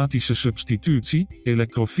aromatische substitutie,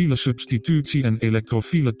 elektrofiele substitutie en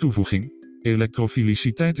elektrofiele toevoeging.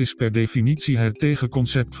 Elektrofiliciteit is per definitie het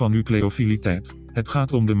tegenconcept van nucleofiliteit. Het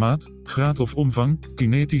gaat om de maat, graad of omvang,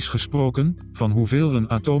 kinetisch gesproken, van hoeveel een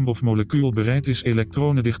atoom of molecuul bereid is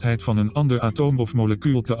elektronendichtheid van een ander atoom of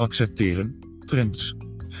molecuul te accepteren. Trends.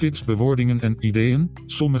 Fitts bewoordingen en ideeën.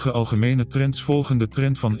 Sommige algemene trends volgen de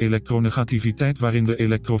trend van elektronegativiteit waarin de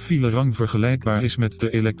elektrofiele rang vergelijkbaar is met de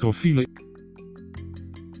elektrofiele,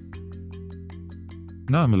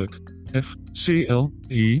 namelijk F, Cl,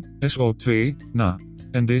 I, SO2, Na.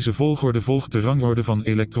 En deze volgorde volgt de rangorde van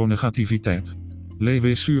elektronegativiteit.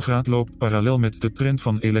 Lewis-zuurgraad loopt parallel met de trend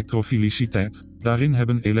van elektrofiliciteit. Daarin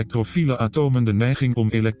hebben elektrofiele atomen de neiging om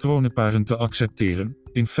elektronenparen te accepteren.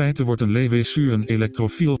 In feite wordt een Lewis-zuur een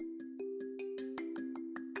elektrofiel.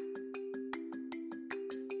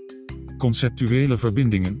 Conceptuele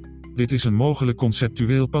verbindingen. Dit is een mogelijk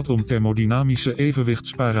conceptueel pad om thermodynamische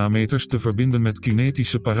evenwichtsparameters te verbinden met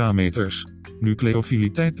kinetische parameters.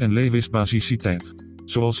 Nucleofiliteit en Lewis-basiciteit.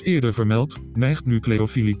 Zoals eerder vermeld, neigt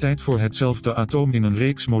nucleofiliteit voor hetzelfde atoom in een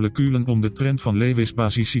reeks moleculen om de trend van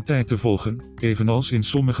Lewis-basiciteit te volgen. Evenals in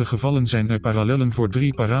sommige gevallen zijn er parallellen voor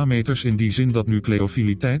 3 parameters in die zin dat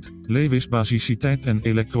nucleofiliteit, Lewis-basiciteit en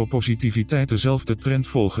elektropositiviteit dezelfde trend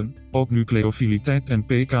volgen. Ook nucleofiliteit en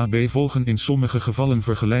pKb volgen in sommige gevallen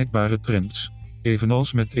vergelijkbare trends.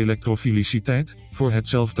 Evenals met elektrofiliciteit, voor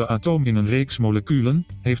hetzelfde atoom in een reeks moleculen,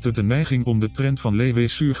 heeft het de neiging om de trend van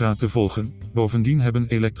Lewis-surgraad te volgen. Bovendien hebben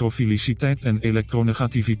elektrofiliciteit en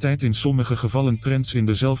elektronegativiteit in sommige gevallen trends in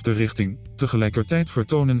dezelfde richting. Tegelijkertijd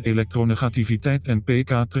vertonen elektronegativiteit en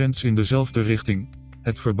pK trends in dezelfde richting.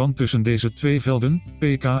 Het verband tussen deze twee velden,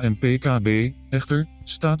 pK en pKb, echter,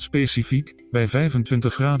 staat specifiek, bij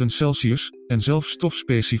 25 graden Celsius, en zelfs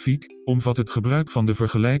stofspecifiek, omvat het gebruik van de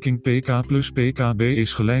vergelijking pK plus pKb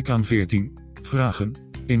is gelijk aan 14. Vragen.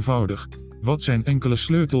 Eenvoudig. Wat zijn enkele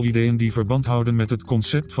sleutelideeën die verband houden met het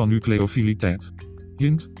concept van nucleofiliteit?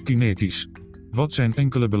 Hint, kinetisch. Wat zijn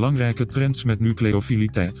enkele belangrijke trends met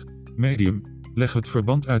nucleofiliteit? Medium. Leg het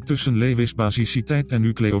verband uit tussen Lewis-basiciteit en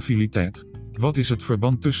nucleofiliteit. Wat is het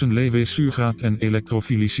verband tussen Lewis-surgraad en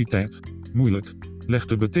elektrofiliciteit? Moeilijk. Leg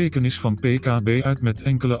de betekenis van pKb uit met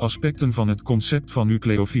enkele aspecten van het concept van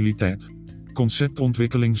nucleofiliteit.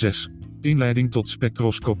 Conceptontwikkeling 6. Inleiding tot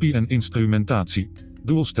spectroscopie en instrumentatie.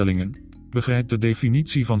 Doelstellingen. Begrijp de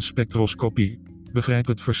definitie van spectroscopie. Begrijp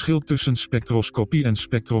het verschil tussen spectroscopie en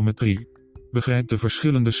spectrometrie. Begrijp de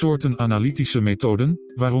verschillende soorten analytische methoden,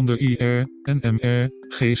 waaronder IR, NMR,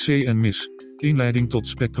 GC en MIS. Inleiding tot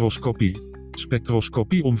spectroscopie.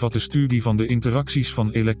 Spectroscopie omvat de studie van de interacties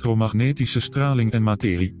van elektromagnetische straling en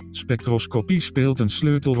materie. Spectroscopie speelt een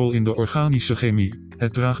sleutelrol in de organische chemie.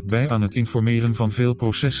 Het draagt bij aan het informeren van veel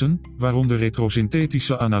processen, waaronder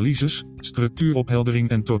retrosynthetische analyses, structuuropheldering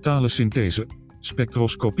en totale synthese.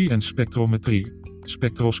 Spectroscopie en spectrometrie.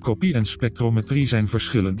 Spectroscopie en spectrometrie zijn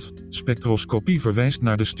verschillend. Spectroscopie verwijst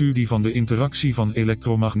naar de studie van de interactie van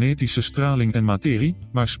elektromagnetische straling en materie,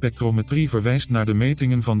 maar spectrometrie verwijst naar de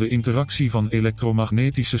metingen van de interactie van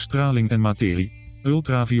elektromagnetische straling en materie.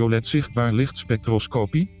 Ultraviolet zichtbaar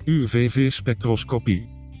lichtspectroscopie, UVV-spectroscopie.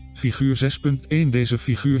 Figuur 6.1. Deze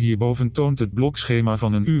figuur hierboven toont het blokschema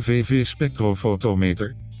van een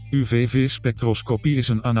UVV-spectrofotometer. UVV-spectroscopie is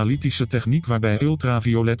een analytische techniek waarbij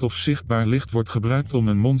ultraviolet of zichtbaar licht wordt gebruikt om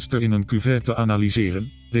een monster in een cuvette te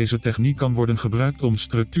analyseren. Deze techniek kan worden gebruikt om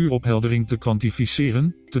structuuropheldering te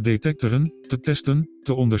kwantificeren, te detecteren, te testen,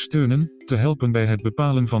 te ondersteunen, te helpen bij het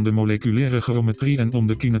bepalen van de moleculaire geometrie en om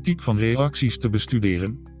de kinetiek van reacties te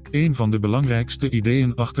bestuderen. Een van de belangrijkste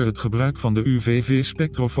ideeën achter het gebruik van de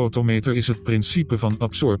UVV-spectrofotometer is het principe van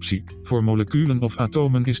absorptie. Voor moleculen of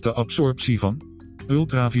atomen is de absorptie van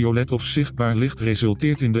ultraviolet of zichtbaar licht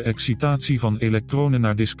resulteert in de excitatie van elektronen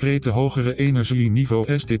naar discrete hogere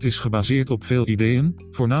energieniveaus. Dit is gebaseerd op veel ideeën,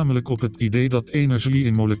 voornamelijk op het idee dat energie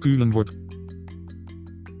in moleculen wordt.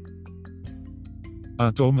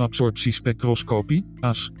 Atoomabsorptiespectroscopie,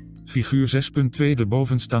 AS. Figuur 6.2. De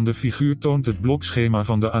bovenstaande figuur toont het blokschema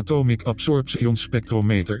van de Atomic Absorption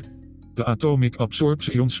Spectrometer. De Atomic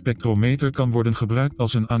Absorption Spectrometer kan worden gebruikt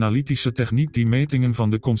als een analytische techniek die metingen van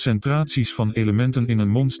de concentraties van elementen in een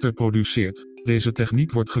monster produceert. Deze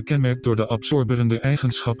techniek wordt gekenmerkt door de absorberende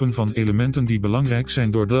eigenschappen van elementen die belangrijk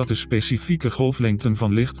zijn doordat de specifieke golflengten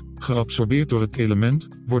van licht, geabsorbeerd door het element,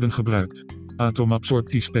 worden gebruikt.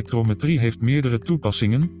 Atoomabsorptiespectrometrie heeft meerdere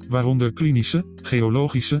toepassingen, waaronder klinische,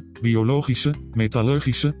 geologische, biologische,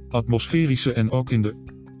 metallurgische, atmosferische en ook in de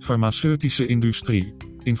farmaceutische industrie.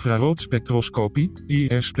 Infraroodspectroscopie,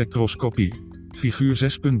 IR-spectroscopie.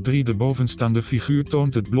 Figuur 6.3. De bovenstaande figuur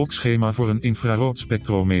toont het blokschema voor een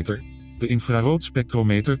infraroodspectrometer. De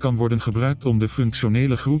infraroodspectrometer kan worden gebruikt om de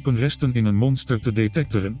functionele groepen resten in een monster te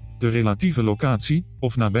detecteren. De relatieve locatie,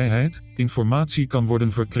 of nabijheid, informatie kan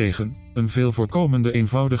worden verkregen. Een veel voorkomende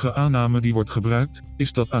eenvoudige aanname die wordt gebruikt,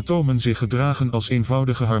 is dat atomen zich gedragen als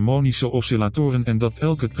eenvoudige harmonische oscillatoren en dat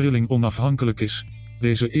elke trilling onafhankelijk is.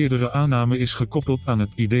 Deze eerdere aanname is gekoppeld aan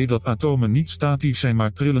het idee dat atomen niet statisch zijn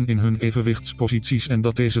maar trillen in hun evenwichtsposities en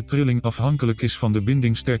dat deze trilling afhankelijk is van de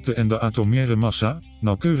bindingsterkte en de atomaire massa.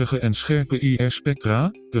 Nauwkeurige en scherpe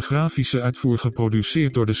IR-spectra, de grafische uitvoer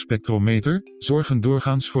geproduceerd door de spectrometer, zorgen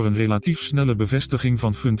doorgaans voor een relatief snelle bevestiging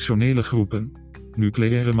van functionele groepen.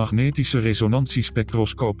 Nucleaire magnetische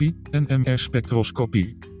resonantiespectroscopie,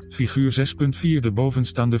 NMR-spectroscopie. Figuur 6.4. De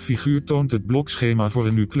bovenstaande figuur toont het blokschema voor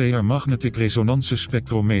een Nuclear Magnetic Resonance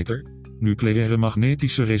Spectrometer. Nucleaire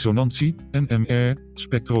magnetische resonantie, NMR,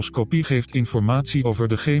 spectroscopie geeft informatie over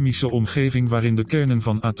de chemische omgeving waarin de kernen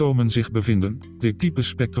van atomen zich bevinden. Dit type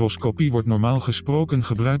spectroscopie wordt normaal gesproken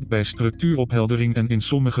gebruikt bij structuuropheldering en in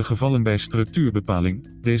sommige gevallen bij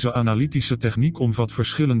structuurbepaling. Deze analytische techniek omvat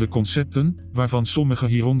verschillende concepten, waarvan sommige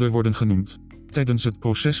hieronder worden genoemd. Tijdens het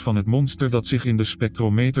proces van het monster dat zich in de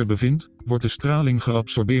spectrometer bevindt, wordt de straling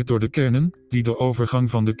geabsorbeerd door de kernen, die de overgang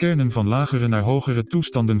van de kernen van lagere naar hogere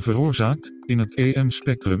toestanden veroorzaakt, in het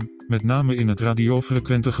EM-spectrum, met name in het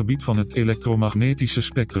radiofrequente gebied van het elektromagnetische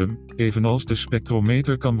spectrum, evenals de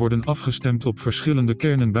spectrometer kan worden afgestemd op verschillende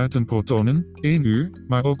kernen buiten protonen, 1 uur,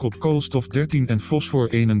 maar ook op koolstof 13 en fosfor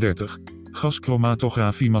 31.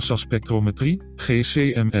 Gaschromatografie massaspectrometrie,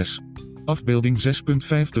 GCMS. Afbeelding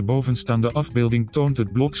 6.5. De bovenstaande afbeelding toont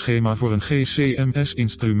het blokschema voor een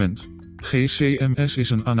GCMS-instrument. GCMS is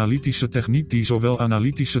een analytische techniek die zowel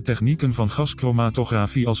analytische technieken van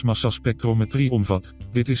gaschromatografie als massaspectrometrie omvat.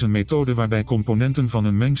 Dit is een methode waarbij componenten van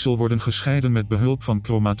een mengsel worden gescheiden met behulp van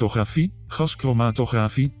chromatografie,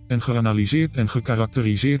 gaschromatografie, en geanalyseerd en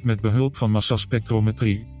gekarakteriseerd met behulp van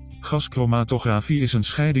massaspectrometrie. Gaschromatografie is een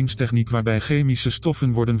scheidingstechniek waarbij chemische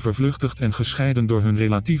stoffen worden vervluchtigd en gescheiden door hun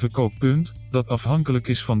relatieve kookpunt, dat afhankelijk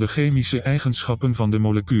is van de chemische eigenschappen van de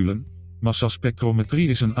moleculen. Massaspectrometrie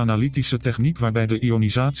is een analytische techniek waarbij de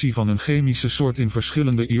ionisatie van een chemische soort in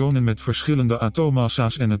verschillende ionen met verschillende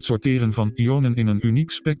atoommassa's en het sorteren van ionen in een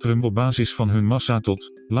uniek spectrum op basis van hun massa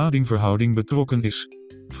tot ladingverhouding betrokken is.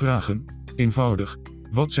 Vragen. Eenvoudig.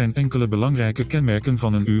 Wat zijn enkele belangrijke kenmerken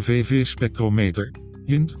van een UV-spectrometer?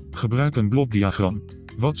 Hint, gebruik een blokdiagram.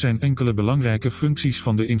 Wat zijn enkele belangrijke functies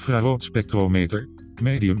van de infraroodspectrometer?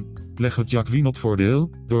 Medium. Leg het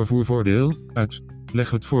Jacquinot-voordeel, doorvoervoordeel, uit.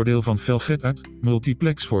 Leg het voordeel van felget uit,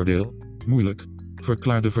 multiplexvoordeel. Moeilijk.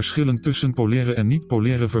 Verklaar de verschillen tussen polaire en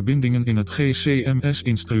niet-polaire verbindingen in het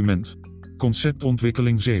GCMS-instrument.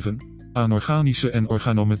 Conceptontwikkeling 7. Anorganische en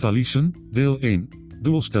organometallicen, deel 1.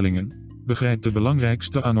 Doelstellingen. Begrijp de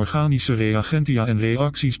belangrijkste anorganische reagentia en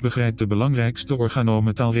reacties. Begrijp de belangrijkste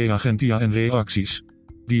organometaalreagentia en reacties.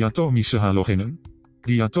 Diatomische halogenen.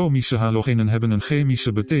 Diatomische halogenen hebben een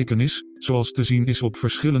chemische betekenis, zoals te zien is op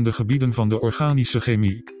verschillende gebieden van de organische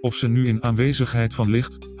chemie, of ze nu in aanwezigheid van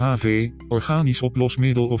licht, HV, organisch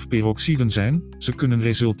oplosmiddel of peroxiden zijn, ze kunnen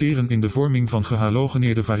resulteren in de vorming van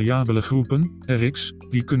gehalogeneerde variabele groepen, RX,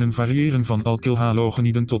 die kunnen variëren van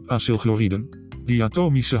alkylhalogeniden tot acylchloriden.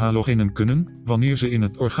 Diatomische halogenen kunnen, wanneer ze in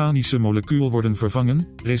het organische molecuul worden vervangen,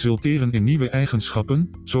 resulteren in nieuwe eigenschappen,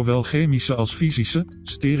 zowel chemische als fysische,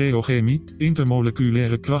 stereochemie,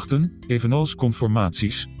 intermoleculaire krachten, evenals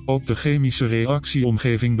conformaties. Ook de chemische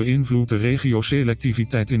reactieomgeving beïnvloedt de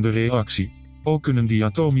regioselectiviteit in de reactie. Ook kunnen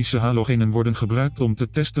diatomische halogenen worden gebruikt om te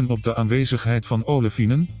testen op de aanwezigheid van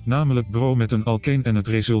olefinen, namelijk bro met een alkeen en het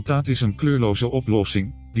resultaat is een kleurloze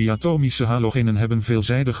oplossing. Diatomische halogenen hebben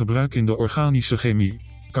veelzijdig gebruik in de organische chemie.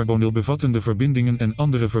 Carbonylbevattende verbindingen en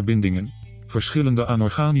andere verbindingen. Verschillende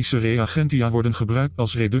anorganische reagentia worden gebruikt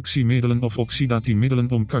als reductiemiddelen of oxidatiemiddelen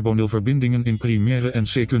om carbonylverbindingen in primaire en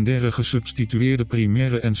secundaire gesubstitueerde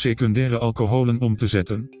primaire en secundaire alcoholen om te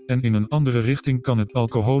zetten, en in een andere richting kan het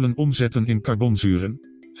alcoholen omzetten in carbonzuren.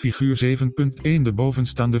 Figuur 7.1. De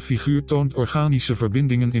bovenstaande figuur toont organische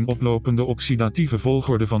verbindingen in oplopende oxidatieve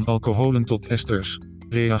volgorde van alcoholen tot esters.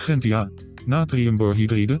 Reagentia.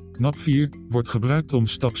 Natriumborhydride, NAP4, wordt gebruikt om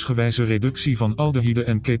stapsgewijze reductie van aldehyden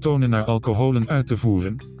en ketonen naar alcoholen uit te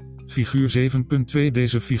voeren. Figuur 7.2.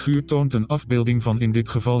 Deze figuur toont een afbeelding van in dit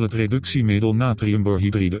geval het reductiemiddel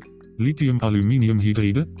natriumborhydride.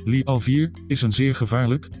 Lithium-aluminiumhydride, Li-Al4, is een zeer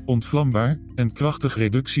gevaarlijk, ontvlambaar en krachtig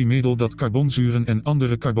reductiemiddel dat carbonzuren en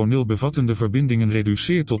andere carbonylbevattende verbindingen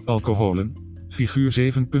reduceert tot alcoholen.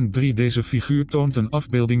 Figuur 7.3. Deze figuur toont een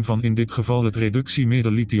afbeelding van in dit geval het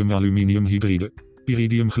reductiemiddel lithium-aluminiumhydride.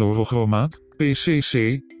 Pyridiumchlorochromaat,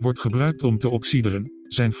 PCC, wordt gebruikt om te oxideren.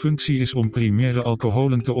 Zijn functie is om primaire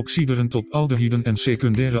alcoholen te oxideren tot aldehyden en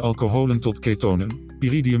secundaire alcoholen tot ketonen.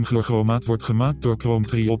 Pyridiumchlorochromaat wordt gemaakt door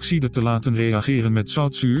chroomtrioxide te laten reageren met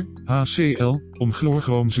zoutzuur, HCl, om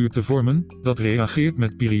chlorchroomzuur te vormen, dat reageert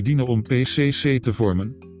met pyridine om PCC te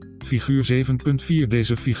vormen. Figuur 7.4.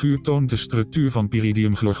 Deze figuur toont de structuur van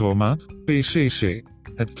pyridiumchlorochromaat, PCC.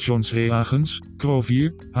 Het Jones reagens,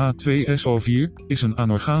 Cro4, H2SO4, is een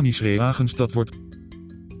anorganisch reagens dat wordt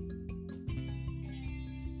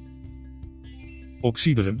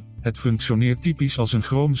oxideren. Het functioneert typisch als een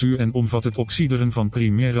chroomzuur en omvat het oxideren van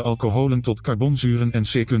primaire alcoholen tot carbonzuren en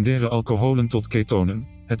secundaire alcoholen tot ketonen.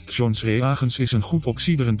 Het Jones reagens is een goed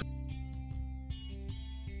oxiderend.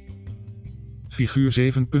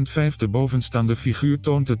 Figuur 7.5. De bovenstaande figuur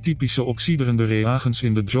toont de typische oxiderende reagens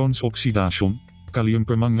in de Jones-oxidation.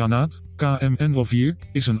 Kaliumpermanganaat, KMNO4,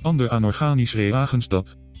 is een ander anorganisch reagens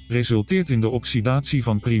dat resulteert in de oxidatie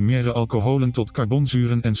van primaire alcoholen tot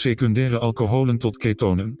carbonzuren en secundaire alcoholen tot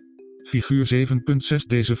ketonen. Figuur 7.6.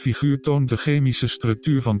 Deze figuur toont de chemische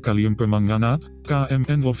structuur van kaliumpermanganaat,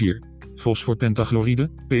 KMNO4. Fosforpentachloride,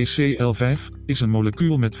 PCl5, is een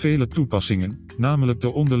molecuul met vele toepassingen, namelijk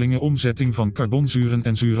de onderlinge omzetting van carbonzuren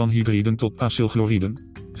en zuuranhydriden tot acylchloriden.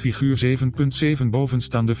 Figuur 7.7.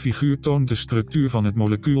 Bovenstaande figuur toont de structuur van het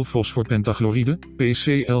molecuul fosforpentachloride,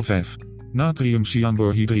 PCl5.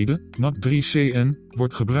 Natriumcyanborhydride, NAC3CN,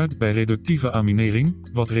 wordt gebruikt bij reductieve aminering,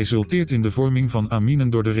 wat resulteert in de vorming van aminen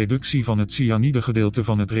door de reductie van het cyanidegedeelte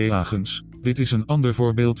van het reagens. Dit is een ander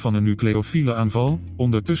voorbeeld van een nucleofiele aanval.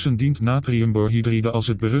 Ondertussen dient natriumborhydride als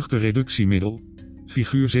het beruchte reductiemiddel.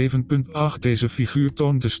 Figuur 7.8. Deze figuur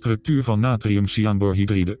toont de structuur van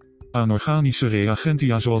natriumcyanborhydride. Anorganische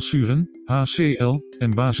reagentia zoals zuren, HCl,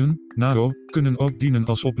 en bazen, NaO, kunnen ook dienen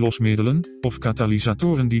als oplosmiddelen, of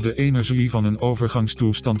katalysatoren die de energie van een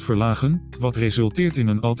overgangstoestand verlagen, wat resulteert in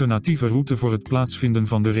een alternatieve route voor het plaatsvinden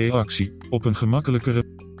van de reactie, op een gemakkelijkere.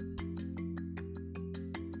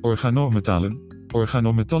 Organometalen.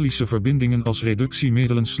 Organometallische verbindingen als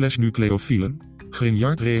reductiemiddelen/nucleofielen.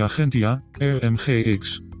 Grignard reagentia,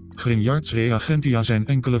 RMGX. Grignards reagentia zijn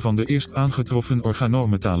enkele van de eerst aangetroffen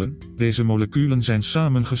organometalen. Deze moleculen zijn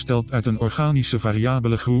samengesteld uit een organische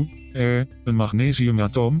variabele groep, R, een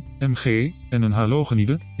magnesiumatoom, Mg, en een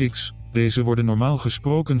halogenide, X. Deze worden normaal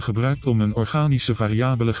gesproken gebruikt om een organische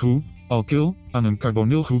variabele groep, alkyl, aan een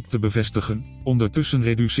carbonylgroep te bevestigen. Ondertussen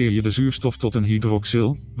reduceer je de zuurstof tot een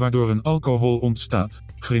hydroxyl, waardoor een alcohol ontstaat.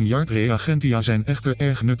 Grignard reagentia zijn echter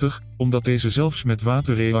erg nuttig, omdat deze zelfs met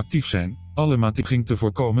water reactief zijn. Alle matiging te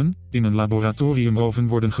voorkomen, in een laboratoriumoven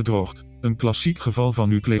worden gedroogd. Een klassiek geval van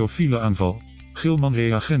nucleofiele aanval. Gilman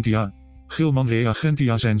reagentia. Gilman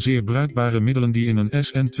reagentia zijn zeer bruikbare middelen die in een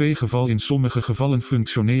SN2-geval in sommige gevallen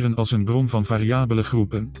functioneren als een bron van variabele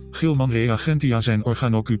groepen. Gilman reagentia zijn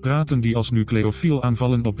organocupraten die als nucleofiel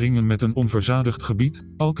aanvallen op ringen met een onverzadigd gebied,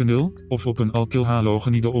 alkenyl, of op een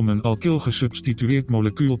alkylhalogenide om een alkyl gesubstitueerd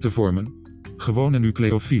molecuul te vormen. Gewone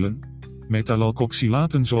nucleofielen.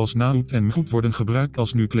 Metalalkoxylaten zoals NaOet en MGOet worden gebruikt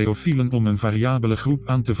als nucleofielen om een variabele groep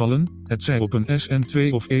aan te vallen, hetzij op een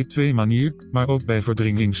SN2 of E2 manier, maar ook bij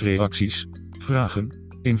verdringingsreacties. Vragen.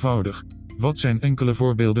 Eenvoudig. Wat zijn enkele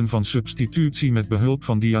voorbeelden van substitutie met behulp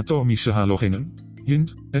van diatomische halogenen?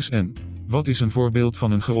 Hint, SN. Wat is een voorbeeld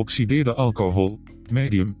van een geoxideerde alcohol?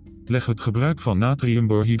 Medium. Leg het gebruik van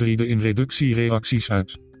natriumborhydride in reductiereacties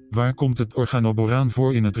uit. Waar komt het organoboraan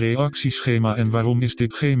voor in het reactieschema en waarom is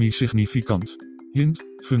dit chemisch significant? Hint,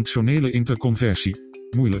 functionele interconversie.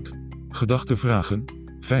 Moeilijk. Gedachte vragen.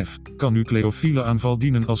 5. Kan nucleofiele aanval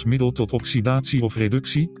dienen als middel tot oxidatie of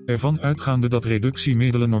reductie, ervan uitgaande dat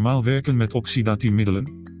reductiemiddelen normaal werken met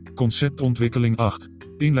oxidatiemiddelen? Conceptontwikkeling 8.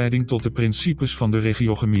 Inleiding tot de principes van de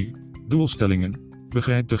regiochemie. Doelstellingen.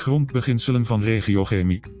 Begrijp de grondbeginselen van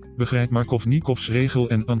regiochemie. Begrijp Markov-Nikovs regel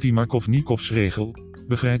en anti-Markov-Nikovs regel.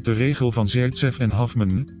 Begrijp de regel van Zaitsev en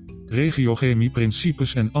Huffman. Regiochemie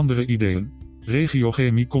principes en andere ideeën.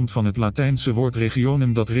 Regiochemie komt van het Latijnse woord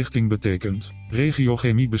regionem dat richting betekent.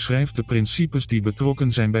 Regiochemie beschrijft de principes die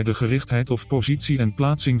betrokken zijn bij de gerichtheid of positie en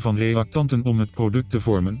plaatsing van reactanten om het product te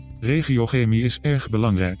vormen. Regiochemie is erg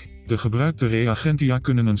belangrijk. De gebruikte reagentia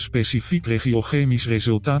kunnen een specifiek regiochemisch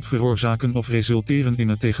resultaat veroorzaken of resulteren in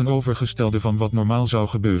het tegenovergestelde van wat normaal zou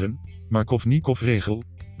gebeuren. Markov-Nikov regel.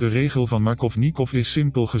 De regel van Markov-Nikov is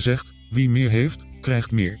simpel gezegd, wie meer heeft,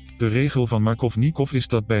 krijgt meer. De regel van Markov-Nikov is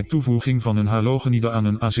dat bij toevoeging van een halogenide aan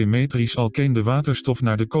een asymmetrisch alkeen de waterstof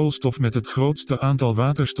naar de koolstof met het grootste aantal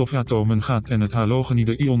waterstofatomen gaat en het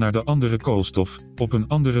halogenide-ion naar de andere koolstof. Op een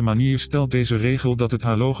andere manier stelt deze regel dat het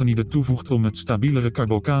halogenide toevoegt om het stabielere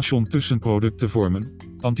carbocation tussenproduct te vormen.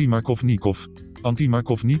 Anti-Markov-Nikov.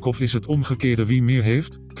 Anti-Markov-Nikov is het omgekeerde wie meer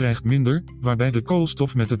heeft, krijgt minder, waarbij de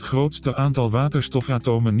koolstof met het grootste aantal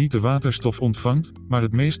waterstofatomen niet de waterstof ontvangt, maar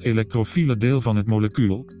het meest elektrofiele deel van het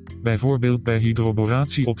molecuul. Bijvoorbeeld bij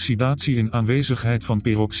hydroboratie-oxidatie in aanwezigheid van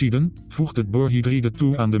peroxiden, voegt het borhydride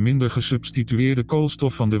toe aan de minder gesubstitueerde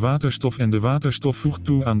koolstof van de waterstof en de waterstof voegt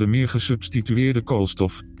toe aan de meer gesubstitueerde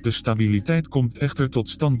koolstof. De stabiliteit komt echter tot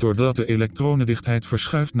stand doordat de elektronendichtheid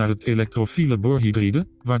verschuift naar het elektrofiele borhydride,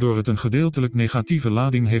 waardoor het een gedeeltelijk negatieve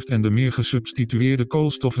lading heeft en de meer gesubstitueerde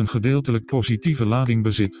koolstof een gedeeltelijk positieve lading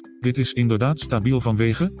bezit. Dit is inderdaad stabiel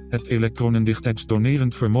vanwege het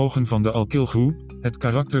elektronendichtheidsdonerend vermogen van de alkylgroep, het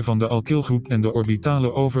karakter van de alkylgroep en de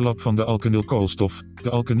orbitale overlap van de alkenylkoolstof. De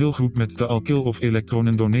alkenylgroep met de alkyl of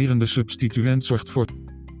elektronendonerende substituent zorgt voor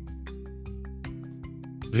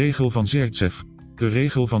regel van Zaitsev. De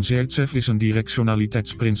regel van Zaitsev is een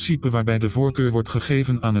directionaliteitsprincipe waarbij de voorkeur wordt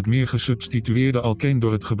gegeven aan het meer gesubstitueerde alkeen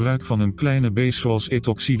door het gebruik van een kleine base zoals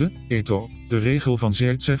etoxide, eto. De regel van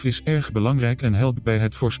Zaitsev is erg belangrijk en helpt bij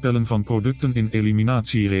het voorspellen van producten in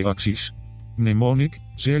eliminatiereacties. Mnemonic,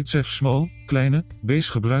 Zaitsev small, kleine,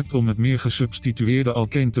 base gebruikt om het meer gesubstitueerde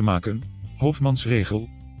alkeen te maken. Hofmans regel.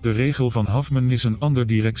 De regel van Huffman is een ander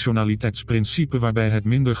directionaliteitsprincipe waarbij het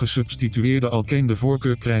minder gesubstitueerde alkeen de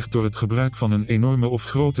voorkeur krijgt door het gebruik van een enorme of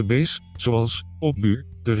grote base, zoals opbuur.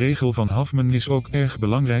 De regel van Huffman is ook erg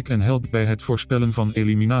belangrijk en helpt bij het voorspellen van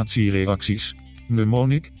eliminatiereacties.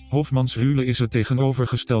 Mnemonic, Hofmans rule is het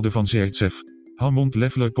tegenovergestelde van Zaitsev.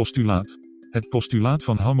 Hammond-Leffler postulaat. Het postulaat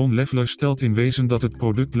van Hammond-Leffler stelt in wezen dat het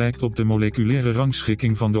product lijkt op de moleculaire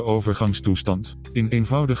rangschikking van de overgangstoestand. In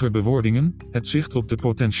eenvoudiger bewoordingen, het zicht op de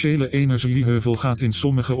potentiële energieheuvel gaat in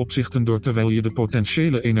sommige opzichten door terwijl je de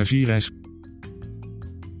potentiële energiereis.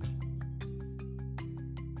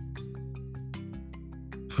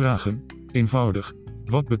 Vragen. Eenvoudig.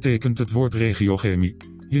 Wat betekent het woord regiochemie?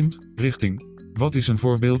 Hint, richting. Wat is een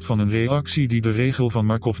voorbeeld van een reactie die de regel van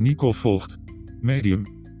Markovnikov volgt?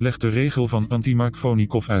 Medium. Leg de regel van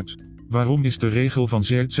Anti-Markovnikov uit. Waarom is de regel van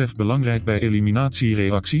Zaitsev belangrijk bij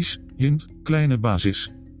eliminatiereacties? Hint, kleine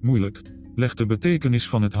basis. Moeilijk. Leg de betekenis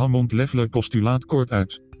van het Hammond-Leffler postulaat kort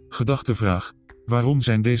uit. Gedachtevraag. Waarom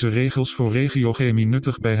zijn deze regels voor regiochemie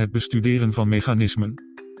nuttig bij het bestuderen van mechanismen?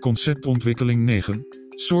 Conceptontwikkeling 9.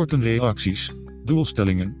 Soorten reacties.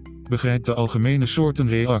 Doelstellingen. Begrijp de algemene soorten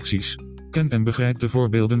reacties. Ken en begrijp de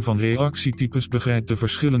voorbeelden van reactietypes. Begrijp de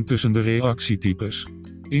verschillen tussen de reactietypes.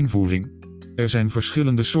 Invoering. Er zijn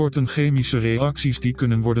verschillende soorten chemische reacties die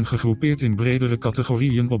kunnen worden gegroepeerd in bredere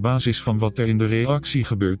categorieën op basis van wat er in de reactie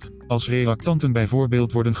gebeurt. Als reactanten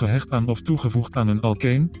bijvoorbeeld worden gehecht aan of toegevoegd aan een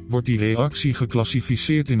alkeen, wordt die reactie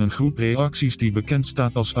geclassificeerd in een groep reacties die bekend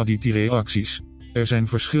staat als additiereacties. Er zijn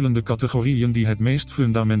verschillende categorieën die het meest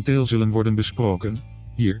fundamenteel zullen worden besproken.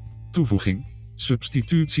 Hier. Toevoeging.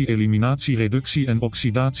 Substitutie, eliminatie, reductie en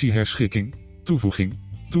oxidatie, herschikking. Toevoeging.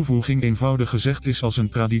 Toevoeging eenvoudig gezegd is als een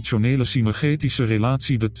traditionele synergetische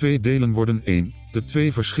relatie de twee delen worden één. De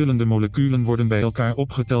twee verschillende moleculen worden bij elkaar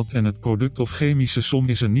opgeteld en het product of chemische som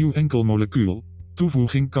is een nieuw enkel molecuul.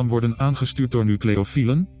 Toevoeging kan worden aangestuurd door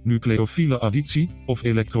nucleofielen, nucleofiele additie, of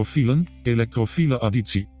elektrofielen, elektrofiele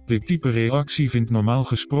additie. Dit type reactie vindt normaal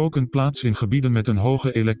gesproken plaats in gebieden met een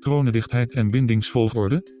hoge elektronendichtheid en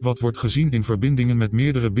bindingsvolgorde, wat wordt gezien in verbindingen met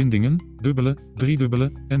meerdere bindingen, dubbele,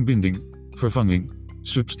 driedubbele, en binding. Vervanging.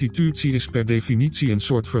 Substitutie is per definitie een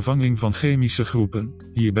soort vervanging van chemische groepen.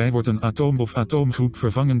 Hierbij wordt een atoom of atoomgroep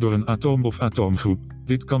vervangen door een atoom of atoomgroep.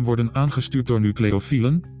 Dit kan worden aangestuurd door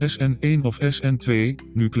nucleofielen, SN1 of SN2,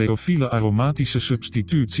 nucleofiele aromatische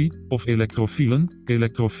substitutie, of elektrofielen,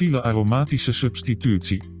 elektrofiele aromatische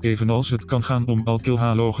substitutie. Evenals het kan gaan om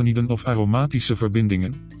alkylhalogeniden of aromatische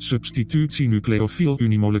verbindingen. Substitutie nucleofiel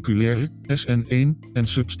unimoleculaire, SN1, en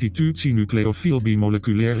substitutie nucleofiel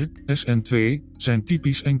bimoleculaire, SN2, zijn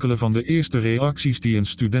typisch enkele van de eerste reacties die een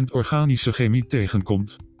student organische chemie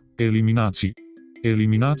tegenkomt. Eliminatie.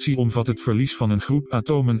 Eliminatie omvat het verlies van een groep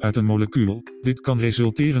atomen uit een molecuul. Dit kan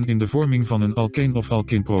resulteren in de vorming van een alkeen of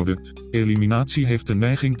alkeenproduct. Eliminatie heeft de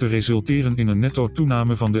neiging te resulteren in een netto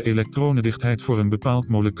toename van de elektronendichtheid voor een bepaald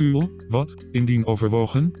molecuul, wat, indien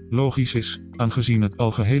overwogen, logisch is, aangezien het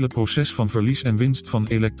algehele proces van verlies en winst van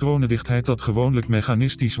elektronendichtheid dat gewoonlijk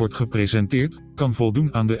mechanistisch wordt gepresenteerd, kan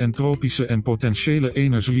voldoen aan de entropische en potentiële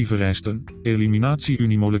energievereisten. Eliminatie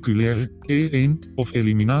unimoleculaire, E1, of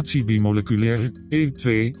eliminatie bimoleculaire,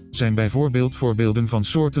 E2, zijn bijvoorbeeld voorbeelden van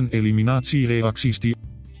soorten eliminatiereacties die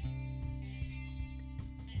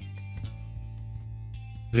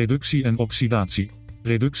reductie en oxidatie.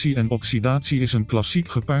 Reductie en oxidatie is een klassiek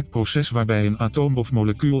gepaard proces waarbij een atoom of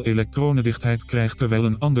molecuul elektronendichtheid krijgt terwijl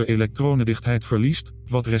een ander elektronendichtheid verliest,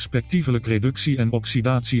 wat respectievelijk reductie en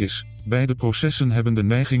oxidatie is. Beide processen hebben de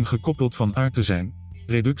neiging gekoppeld van aard te zijn.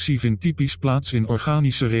 Reductie vindt typisch plaats in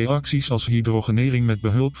organische reacties als hydrogenering met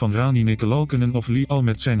behulp van rani-nikkelalkenen of Li-al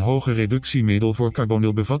met zijn hoge reductiemiddel voor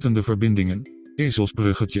carbonylbevattende verbindingen.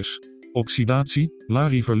 Ezelsbruggetjes. Oxidatie,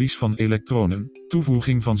 Lari-verlies van elektronen,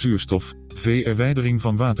 toevoeging van zuurstof, V-erwijdering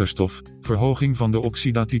van waterstof, verhoging van de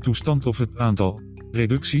oxidatietoestand of het aantal.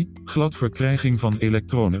 Reductie, gladverkrijging van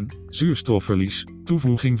elektronen, zuurstofverlies,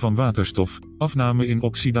 toevoeging van waterstof, afname in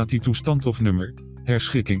oxidatietoestand of nummer.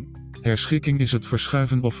 Herschikking. Herschikking is het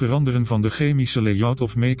verschuiven of veranderen van de chemische layout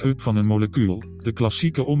of make-up van een molecuul. De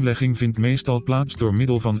klassieke omlegging vindt meestal plaats door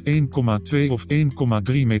middel van 1,2 of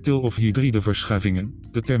 1,3 methyl- of hybrideverschuivingen.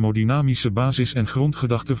 De thermodynamische basis en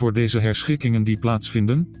grondgedachte voor deze herschikkingen die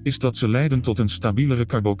plaatsvinden, is dat ze leiden tot een stabielere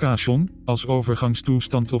carbocation, als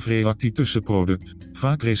overgangstoestand of reactie-tussenproduct.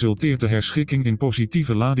 Vaak resulteert de herschikking in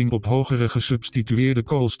positieve lading op hogere gesubstitueerde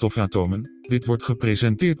koolstofatomen. Dit wordt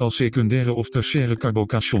gepresenteerd als secundaire of tertiaire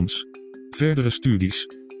carbocations. Verdere studies.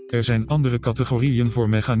 Er zijn andere categorieën voor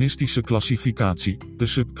mechanistische klassificatie. De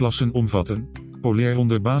subklassen omvatten polair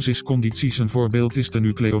onder basiscondities. Een voorbeeld is de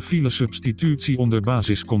nucleofiele substitutie onder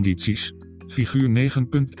basiscondities. Figuur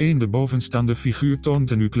 9.1. De bovenstaande figuur toont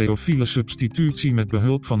de nucleofiele substitutie met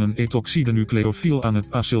behulp van een ethoxide nucleofiel aan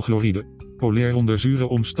het acylchloride. Polair onder zure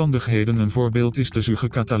omstandigheden. Een voorbeeld is de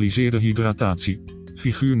zuurgekatalyseerde hydratatie.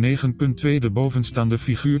 Figuur 9.2. De bovenstaande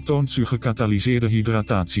figuur toont zuurgekatalyseerde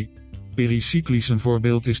hydratatie. Pericyclisch. Een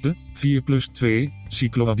voorbeeld is de 4+2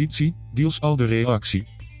 cycloadditie, Diels-Alder reactie.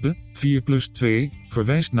 De 4+2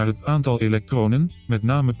 verwijst naar het aantal elektronen, met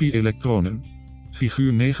name pi-elektronen.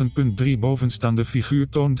 Figuur 9.3. Bovenstaande figuur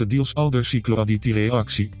toont de Diels-Alder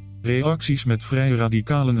cycloadditiereactie. Reacties met vrije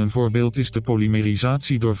radicalen. Een voorbeeld is de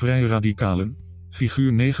polymerisatie door vrije radicalen.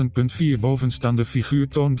 Figuur 9.4. Bovenstaande figuur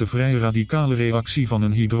toont de vrije radicale reactie van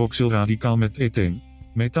een hydroxylradicaal met etheen.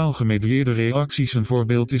 Metaalgemediëerde reacties. Een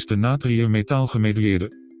voorbeeld is de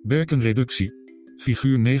natrium-metaalgemediëerde berkenreductie.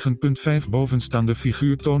 Figuur 9.5. Bovenstaande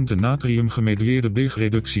figuur toont de natriumgemediëerde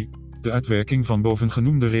bergreductie. De uitwerking van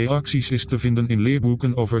bovengenoemde reacties is te vinden in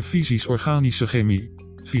leerboeken over fysisch-organische chemie.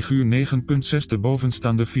 Figuur 9.6. De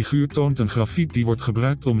bovenstaande figuur toont een grafiek die wordt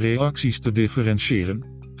gebruikt om reacties te differentiëren.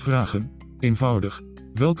 Vragen. Eenvoudig.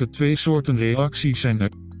 Welke twee soorten reacties zijn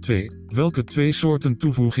er? 2. Welke twee soorten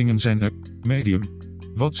toevoegingen zijn er? Medium.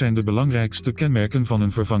 Wat zijn de belangrijkste kenmerken van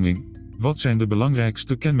een vervanging? Wat zijn de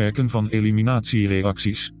belangrijkste kenmerken van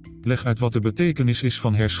eliminatiereacties? Leg uit wat de betekenis is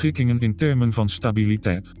van herschikkingen in termen van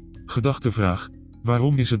stabiliteit. Gedachtevraag.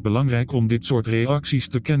 Waarom is het belangrijk om dit soort reacties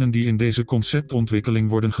te kennen die in deze conceptontwikkeling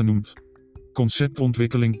worden genoemd?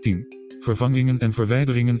 Conceptontwikkeling 10. Vervangingen en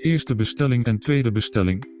verwijderingen. Eerste bestelling en tweede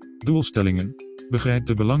bestelling. Doelstellingen. Begrijp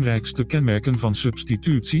de belangrijkste kenmerken van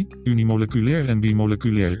substitutie, unimoleculair en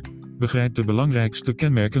bimoleculair. Begrijp de belangrijkste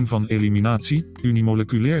kenmerken van eliminatie,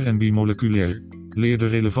 unimoleculair en bimoleculair. Leer de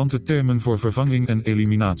relevante termen voor vervanging en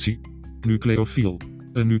eliminatie. Nucleofiel.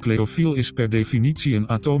 Een nucleofiel is per definitie een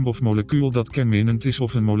atoom of molecuul dat kenmerkend is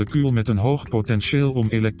of een molecuul met een hoog potentieel om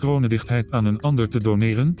elektronendichtheid aan een ander te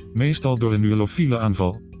doneren, meestal door een nucleofiele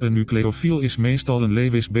aanval. Een nucleofiel is meestal een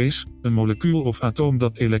Lewis-base, een molecuul of atoom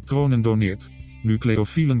dat elektronen doneert.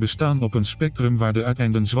 Nucleofielen bestaan op een spectrum waar de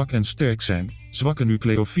uiteinden zwak en sterk zijn. Zwakke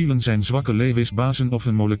nucleofielen zijn zwakke Lewis-basen of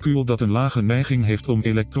een molecuul dat een lage neiging heeft om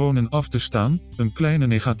elektronen af te staan, een kleine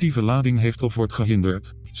negatieve lading heeft of wordt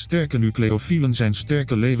gehinderd. Sterke nucleofielen zijn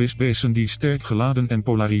sterke Lewis-basen die sterk geladen en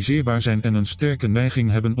polariseerbaar zijn en een sterke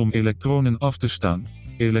neiging hebben om elektronen af te staan.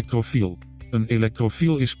 Elektrofiel. Een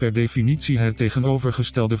elektrofiel is per definitie het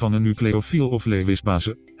tegenovergestelde van een nucleofiel of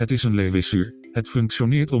Lewis-base. Het is een Lewisuur. Het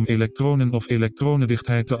functioneert om elektronen of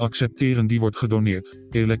elektronendichtheid te accepteren die wordt gedoneerd.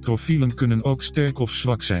 Elektrofielen kunnen ook sterk of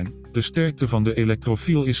zwak zijn. De sterkte van de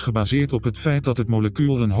elektrofiel is gebaseerd op het feit dat het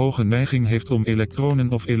molecuul een hoge neiging heeft om elektronen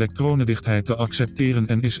of elektronendichtheid te accepteren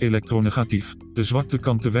en is elektronegatief. De zwakte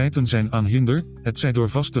kan te wijten zijn aan hinder, hetzij door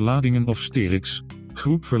vaste ladingen of sterix.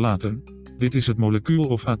 Groep verlaten. Dit is het molecuul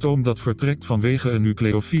of atoom dat vertrekt vanwege een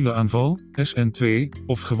nucleofiele aanval, SN2,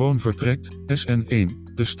 of gewoon vertrekt, SN1.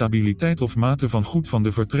 De stabiliteit of mate van goed van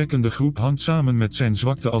de vertrekkende groep hangt samen met zijn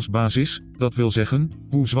zwakte als basis, dat wil zeggen,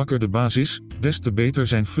 hoe zwakker de basis, des te beter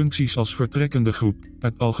zijn functies als vertrekkende groep.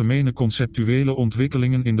 Uit algemene conceptuele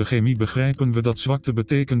ontwikkelingen in de chemie begrijpen we dat zwakte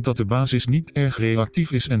betekent dat de basis niet erg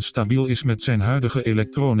reactief is en stabiel is met zijn huidige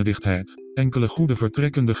elektronendichtheid. Enkele goede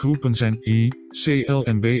vertrekkende groepen zijn I, Cl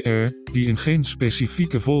en Br, die in geen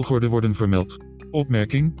specifieke volgorde worden vermeld.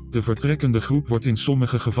 Opmerking: de vertrekkende groep wordt in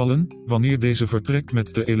sommige gevallen, wanneer deze vertrekt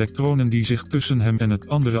met de elektronen die zich tussen hem en het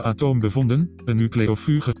andere atoom bevonden, een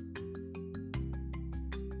nucleofuge.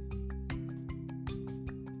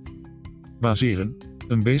 Baseren.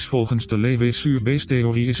 Een base volgens de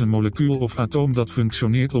Lewis-zuur-base-theorie is een molecuul of atoom dat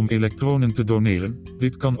functioneert om elektronen te doneren.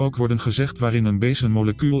 Dit kan ook worden gezegd waarin een base een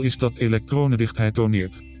molecuul is dat elektronendichtheid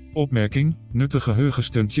doneert. Opmerking: nuttig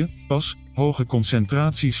geheugenstuntje, pas, hoge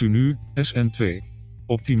concentratie sunuur, SN2.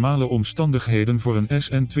 Optimale omstandigheden voor een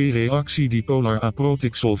SN2-reactie dipolar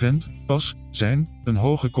aprotic solvent, pas, zijn, een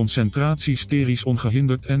hoge concentratie sterisch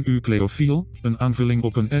ongehinderd en nucleofiel, een aanvulling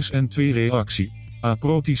op een SN2-reactie.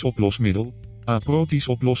 Aprotisch oplosmiddel. Aprotisch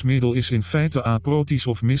oplosmiddel is in feite aprotisch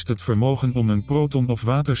of mist het vermogen om een proton- of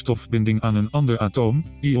waterstofbinding aan een ander atoom,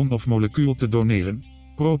 ion of molecuul te doneren.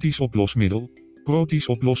 Protisch oplosmiddel. Protisch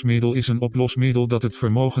oplosmiddel is een oplosmiddel dat het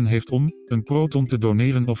vermogen heeft om een proton te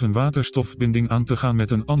doneren of een waterstofbinding aan te gaan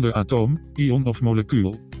met een ander atoom, ion of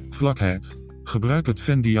molecuul. Vlakheid. Gebruik het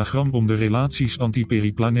Venn-diagram om de relaties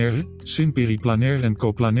antiperiplanair, synperiplanair en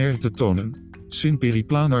coplanair te tonen.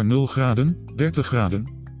 Synperiplanar 0 graden, 30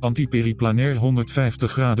 graden. Antiperiplanair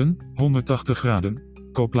 150 graden, 180 graden.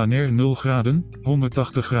 Coplanair 0 graden,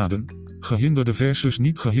 180 graden. Gehinderde versus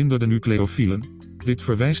niet gehinderde nucleofielen. Dit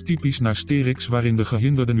verwijst typisch naar sterix waarin de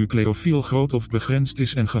gehinderde nucleofiel groot of begrensd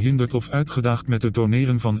is en gehinderd of uitgedaagd met het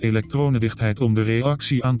doneren van elektronendichtheid om de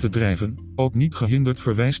reactie aan te drijven. Ook niet gehinderd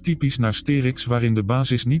verwijst typisch naar sterix waarin de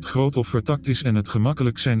basis niet groot of vertakt is en het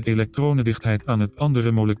gemakkelijk zijn elektronendichtheid aan het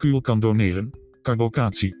andere molecuul kan doneren.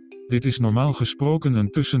 Carbocatie. Dit is normaal gesproken een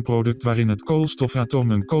tussenproduct waarin het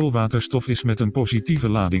koolstofatoom een koolwaterstof is met een positieve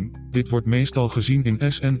lading. Dit wordt meestal gezien in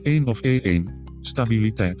SN1 of E1.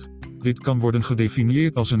 Stabiliteit. Dit kan worden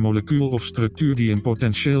gedefinieerd als een molecuul of structuur die een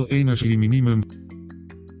potentieel energieminimum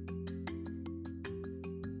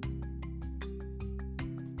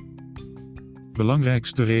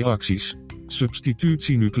Belangrijkste reacties.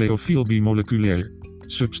 Substitutie nucleofiel bimoleculair.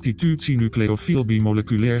 Substitutie nucleofiel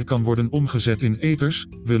bimoleculair kan worden omgezet in ethers,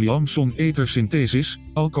 Williamson-ethersynthesis,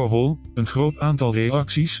 alcohol, een groot aantal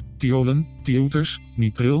reacties, thiolen, thioeters,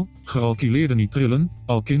 nitril, gealkyleerde nitrillen,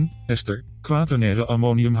 alkin, ester, quaternaire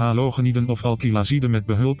ammoniumhalogeniden of alkylazide met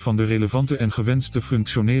behulp van de relevante en gewenste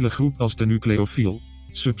functionele groep als de nucleofiel.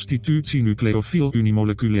 Substitutie nucleofiel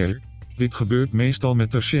unimoleculair. Dit gebeurt meestal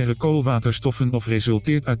met tertiaire koolwaterstoffen of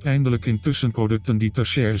resulteert uiteindelijk in tussenproducten die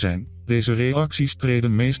tertiair zijn. Deze reacties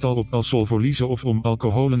treden meestal op als solvolyse of om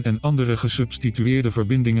alcoholen en andere gesubstitueerde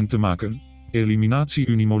verbindingen te maken. Eliminatie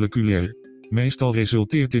unimoleculair. Meestal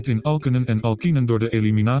resulteert dit in alkenen en alkinen door de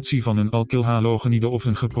eliminatie van een alkylhalogenide of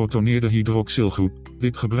een geprotoneerde hydroxylgroep.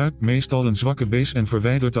 Dit gebruikt meestal een zwakke base en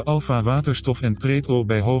verwijdert de alfa-waterstof en treedt op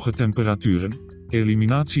bij hoge temperaturen.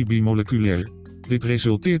 Eliminatie bimoleculair. Dit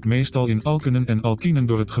resulteert meestal in alkenen en alkinen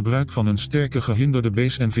door het gebruik van een sterke gehinderde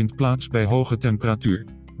base en vindt plaats bij hoge temperatuur.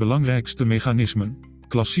 Belangrijkste mechanismen.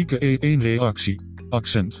 Klassieke E1-reactie.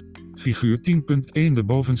 Accent. Figuur 10.1. De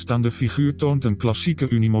bovenstaande figuur toont een klassieke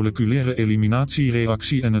unimoleculaire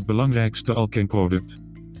eliminatiereactie en het belangrijkste alkeenproduct.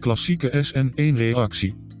 Klassieke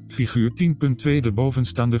SN1-reactie. Figuur 10.2. De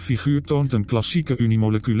bovenstaande figuur toont een klassieke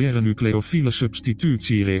unimoleculaire nucleofiele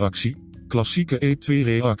substitutiereactie. Klassieke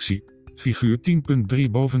E2-reactie. Figuur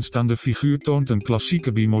 10.3. Bovenstaande figuur toont een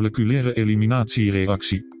klassieke bimoleculaire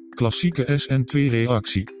eliminatiereactie. Klassieke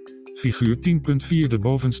SN2-reactie. Figuur 10.4. De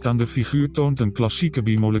bovenstaande figuur toont een klassieke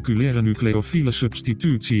bimoleculaire nucleofiele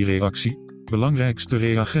substitutiereactie. Belangrijkste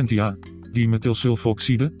reagentia.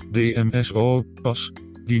 Dimethylsulfoxide, DMSO, PAS.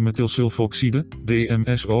 Dimethylsulfoxide,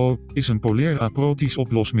 DMSO, is een polair aprotisch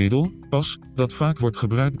oplosmiddel, PAS, dat vaak wordt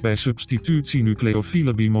gebruikt bij substitutie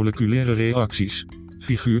nucleofiele bimoleculaire reacties.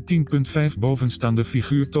 Figuur 10.5. Bovenstaande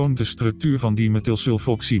figuur toont de structuur van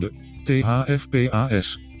dimethylsulfoxide.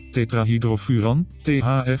 THF-PAS. Tetrahydrofuran,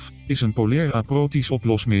 THF, is een polair aprotisch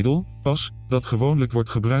oplosmiddel, PAS, dat gewoonlijk wordt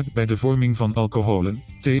gebruikt bij de vorming van alcoholen.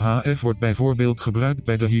 THF wordt bijvoorbeeld gebruikt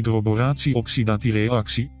bij de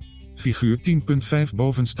hydroboratie-oxidatiereactie. Figuur 10.5.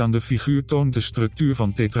 Bovenstaande figuur toont de structuur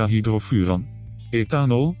van tetrahydrofuran.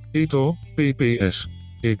 Ethanol, ETO, PPS.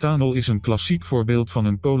 Ethanol is een klassiek voorbeeld van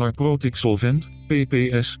een polar protic solvent,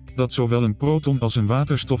 PPS, dat zowel een proton als een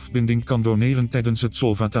waterstofbinding kan doneren tijdens het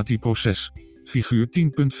solvatatieproces. Figuur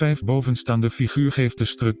 10.5. Bovenstaande figuur geeft de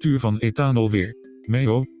structuur van ethanol weer.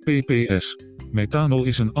 MEO, PPS. Methanol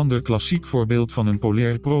is een ander klassiek voorbeeld van een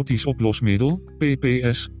polair protisch oplosmiddel,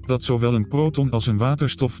 PPS, dat zowel een proton als een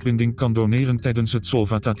waterstofbinding kan doneren tijdens het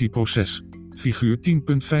solvatatieproces. Figuur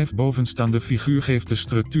 10.5. Bovenstaande figuur geeft de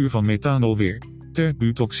structuur van methanol weer.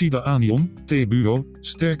 Tertbutoxide anion, TBUO,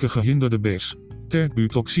 sterke gehinderde base.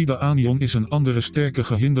 Tertbutoxide anion is een andere sterke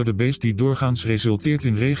gehinderde base die doorgaans resulteert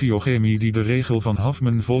in regiochemie die de regel van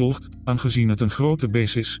Huffman volgt, aangezien het een grote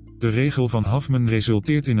base is. De regel van Huffman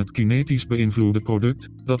resulteert in het kinetisch beïnvloede product,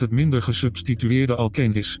 dat het minder gesubstitueerde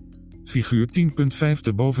alkeen is. Figuur 10.5.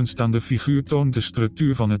 De bovenstaande figuur toont de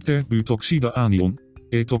structuur van het tertbutoxide anion.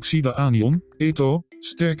 Etoxide anion, ETO,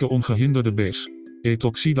 sterke ongehinderde base.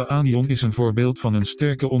 Etoxide anion is een voorbeeld van een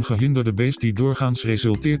sterke ongehinderde base die doorgaans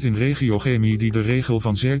resulteert in regiochemie die de regel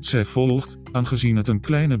van Zaitsev volgt, aangezien het een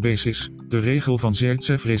kleine base is. De regel van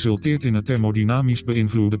Zaitsev resulteert in het thermodynamisch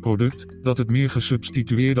beïnvloede product, dat het meer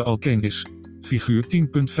gesubstitueerde alkeen is. Figuur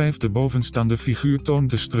 10.5. De bovenstaande figuur toont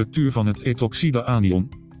de structuur van het etoxide anion.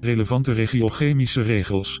 Relevante regiochemische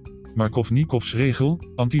regels. Markovnikovs regel,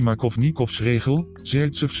 anti-Markovnikovs regel,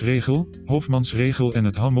 Zaertsevs regel, Hofmans regel en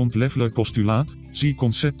het Hammond-Leffler postulaat, zie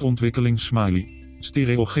conceptontwikkeling Smiley.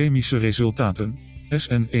 Stereochemische resultaten.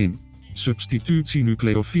 SN1. Substitutie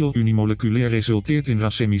nucleofiel unimoleculair resulteert in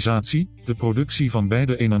racemisatie, de productie van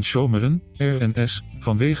beide enantiomeren, R en S,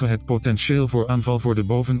 vanwege het potentieel voor aanval voor de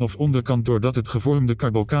boven- of onderkant doordat het gevormde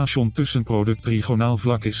carbocation tussenproduct trigonaal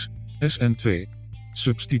vlak is. SN2.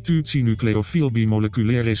 Substitutie nucleofiel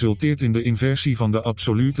bimoleculair resulteert in de inversie van de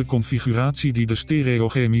absolute configuratie die de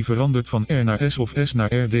stereochemie verandert van R naar S of S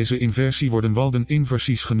naar R. Deze inversie worden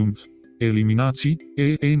Walden-inversies genoemd. Eliminatie,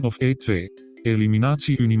 E1 of E2.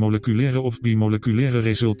 Eliminatie unimoleculaire of bimoleculaire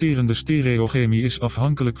resulterende stereochemie is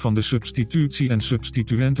afhankelijk van de substitutie en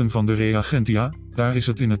substituenten van de reagentia, daar is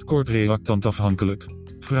het in het kort reactant afhankelijk.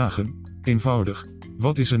 Vragen. Eenvoudig.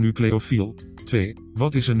 Wat is een nucleofiel? 2.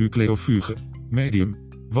 Wat is een nucleofuge? Medium.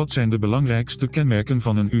 Wat zijn de belangrijkste kenmerken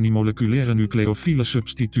van een unimoleculaire nucleofiele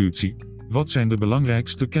substitutie? Wat zijn de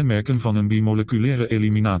belangrijkste kenmerken van een bimoleculaire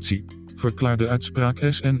eliminatie? Verklaar de uitspraak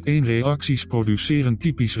SN1 reacties produceren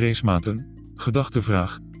typisch racematen.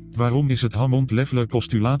 Gedachtevraag. Waarom is het Hammond-Leffler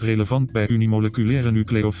postulaat relevant bij unimoleculaire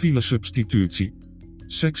nucleofiele substitutie?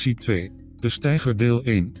 Sectie 2. De steiger deel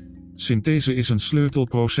 1. Synthese is een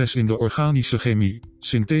sleutelproces in de organische chemie.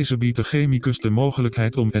 Synthese biedt de chemicus de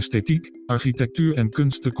mogelijkheid om esthetiek, architectuur en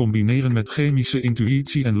kunst te combineren met chemische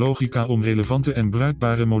intuïtie en logica om relevante en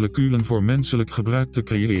bruikbare moleculen voor menselijk gebruik te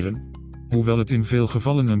creëren. Hoewel het in veel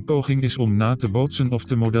gevallen een poging is om na te bootsen of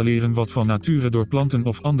te modelleren wat van nature door planten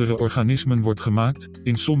of andere organismen wordt gemaakt,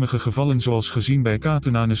 in sommige gevallen zoals gezien bij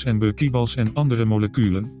catenanes en buikibals en andere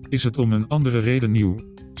moleculen, is het om een andere reden nieuw.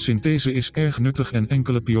 Synthese is erg nuttig en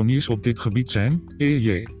enkele pioniers op dit gebied zijn,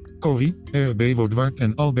 E.J. Corey, R.B. Woodward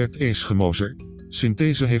en Albert E. Schemoser.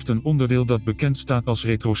 Synthese heeft een onderdeel dat bekend staat als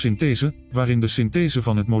retrosynthese, waarin de synthese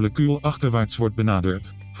van het molecuul achterwaarts wordt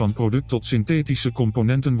benaderd. Van product tot synthetische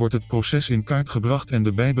componenten wordt het proces in kaart gebracht en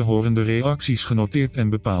de bijbehorende reacties genoteerd en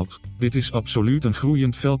bepaald. Dit is absoluut een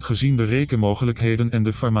groeiend veld gezien de rekenmogelijkheden en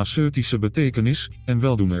de farmaceutische betekenis en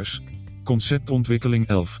weldoeners. Conceptontwikkeling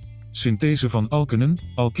 11. Synthese van alkenen,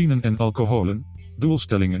 alkinen en alcoholen.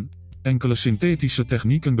 Doelstellingen. Enkele synthetische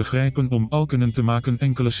technieken begrijpen om alkenen te maken.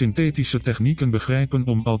 Enkele synthetische technieken begrijpen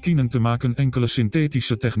om alkinen te maken. Enkele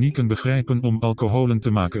synthetische technieken begrijpen om alcoholen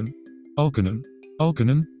te maken. Alkenen.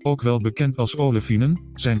 Alkenen, ook wel bekend als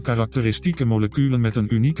olefinen, zijn karakteristieke moleculen met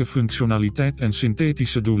een unieke functionaliteit en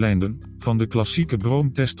synthetische doeleinden. Van de klassieke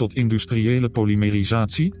broomtest tot industriële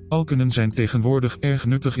polymerisatie, alkenen zijn tegenwoordig erg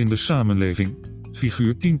nuttig in de samenleving.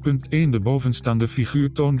 Figuur 10.1. De bovenstaande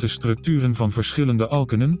figuur toont de structuren van verschillende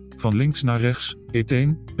alkenen, van links naar rechts,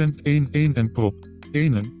 etheen, pent-1,1 en prop.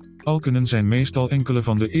 1. Alkenen zijn meestal enkele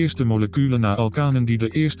van de eerste moleculen na alkanen die de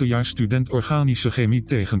eerstejaarsstudent organische chemie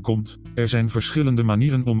tegenkomt. Er zijn verschillende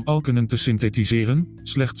manieren om alkenen te synthetiseren,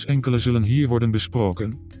 slechts enkele zullen hier worden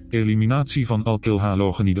besproken. Eliminatie van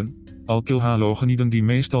alkylhalogeniden. Alkylhalogeniden die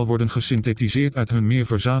meestal worden gesynthetiseerd uit hun meer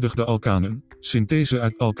verzadigde alkanen. Synthese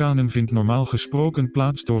uit alkanen vindt normaal gesproken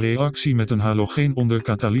plaats door reactie met een halogeen onder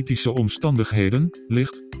katalytische omstandigheden,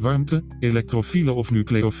 licht, warmte, elektrofiele of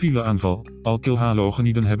nucleofiele aanval.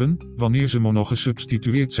 Alkylhalogeniden hebben, wanneer ze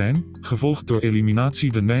monogesubstitueerd zijn, gevolgd door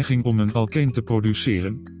eliminatie de neiging om een alkeen te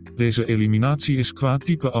produceren. Deze eliminatie is qua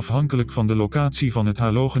type afhankelijk van de locatie van het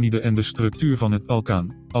halogenide en de structuur van het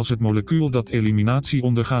alkaan. Als het molecuul dat eliminatie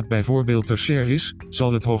ondergaat bijvoorbeeld tertiair is,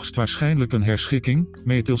 zal het hoogstwaarschijnlijk een herschikking,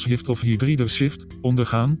 methylshift of hydride shift,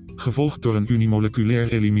 ondergaan, gevolgd door een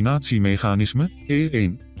unimoleculair eliminatiemechanisme,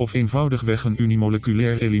 E1, of eenvoudigweg een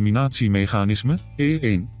unimoleculair eliminatiemechanisme,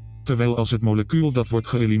 E1. Terwijl als het molecuul dat wordt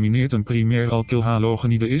geëlimineerd een primair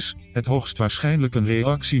alkylhalogenide is, het hoogstwaarschijnlijk een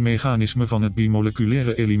reactiemechanisme van het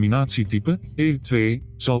bimoleculaire eliminatietype, E2,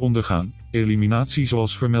 zal ondergaan. Eliminatie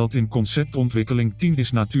zoals vermeld in conceptontwikkeling 10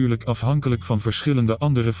 is natuurlijk afhankelijk van verschillende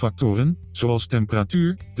andere factoren, zoals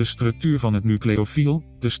temperatuur, de structuur van het nucleofiel,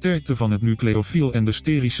 de sterkte van het nucleofiel en de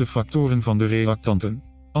sterische factoren van de reactanten.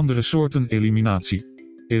 Andere soorten eliminatie.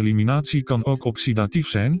 Eliminatie kan ook oxidatief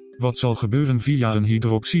zijn, wat zal gebeuren via een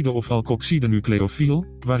hydroxide of alkoxide nucleofiel,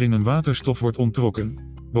 waarin een waterstof wordt onttrokken.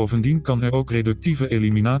 Bovendien kan er ook reductieve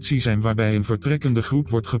eliminatie zijn waarbij een vertrekkende groep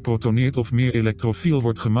wordt geprotoneerd of meer elektrofiel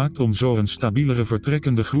wordt gemaakt om zo een stabielere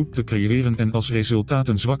vertrekkende groep te creëren en als resultaat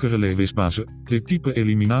een zwakkere Lewis-base. Dit type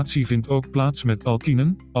eliminatie vindt ook plaats met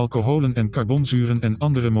alkinen, alcoholen en carbonzuren en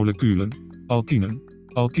andere moleculen. Alkinen.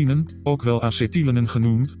 Alkinen, ook wel acetylenen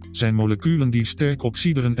genoemd, zijn moleculen die sterk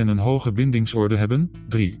oxideren en een hoge bindingsorde hebben.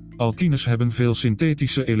 3. Alkines hebben veel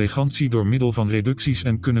synthetische elegantie door middel van reducties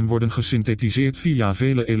en kunnen worden gesynthetiseerd via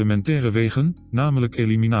vele elementaire wegen, namelijk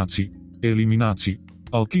eliminatie. Eliminatie.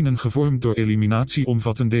 Alkinen gevormd door eliminatie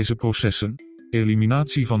omvatten deze processen.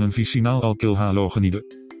 Eliminatie van een vicinaal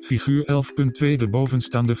alkylhalogenide. Figuur 11.2. De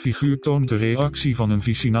bovenstaande figuur toont de reactie van een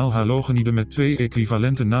vicinaal halogenide met 2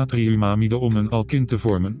 equivalente natriumamiden om een alkin te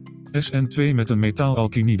vormen. SN2 met een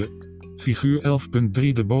metaalalkinide. Figuur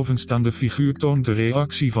 11.3. De bovenstaande figuur toont de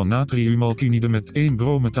reactie van natriumalkinide met 1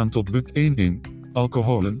 bromethaan tot but 1 in.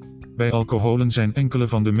 Alcoholen. Bij alcoholen zijn enkele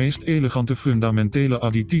van de meest elegante fundamentele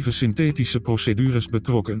additieve synthetische procedures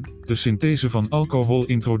betrokken. De synthese van alcohol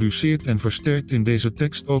introduceert en versterkt in deze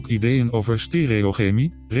tekst ook ideeën over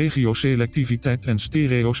stereochemie, regioselectiviteit en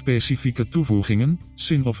stereospecifieke toevoegingen,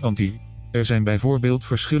 syn of anti. Er zijn bijvoorbeeld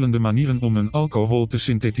verschillende manieren om een alcohol te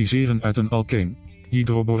synthetiseren uit een alkeen.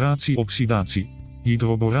 Hydroboratie-oxidatie.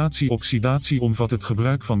 Hydroboratie-oxidatie omvat het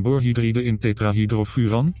gebruik van borhydride in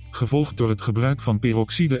tetrahydrofuran, gevolgd door het gebruik van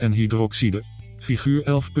peroxide en hydroxide. Figuur 11.4.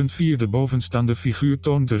 De bovenstaande figuur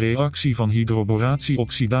toont de reactie van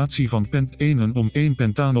hydroboratie-oxidatie van pentenen om 1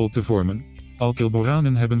 pentanol te vormen.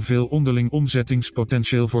 Alkylboranen hebben veel onderling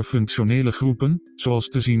omzettingspotentieel voor functionele groepen, zoals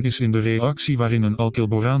te zien is in de reactie waarin een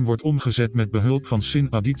alkylboraan wordt omgezet met behulp van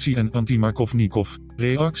syn-additie en anti-Markovnikov.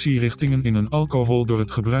 Reactierichtingen in een alcohol door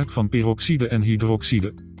het gebruik van peroxide en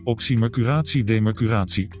hydroxide.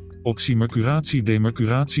 Oxymercuratie-demercuratie.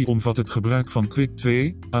 Oxymercuratie-demercuratie omvat het gebruik van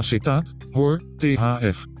kwik-2-acetaat, HOR,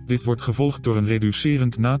 THF. Dit wordt gevolgd door een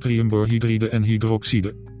reducerend natriumborhydride en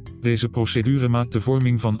hydroxide. Deze procedure maakt de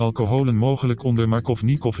vorming van alcoholen mogelijk onder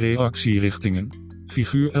Markovnikov-reactierichtingen.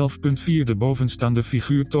 Figuur 11.4. De bovenstaande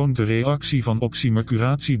figuur toont de reactie van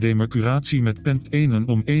oxymercuratie-demercuratie met pentenen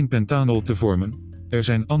om 1 pentanol te vormen. Er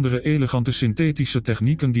zijn andere elegante synthetische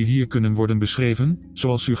technieken die hier kunnen worden beschreven,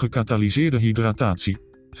 zoals sugekatalyseerde hydratatie.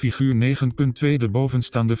 Figuur 9.2. De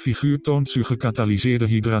bovenstaande figuur toont sugekatalyseerde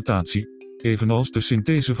hydratatie. Evenals de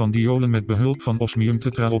synthese van diolen met behulp van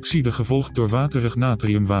osmiumtetraoxide gevolgd door waterig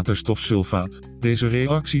natriumwaterstofsulfaat. Deze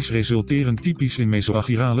reacties resulteren typisch in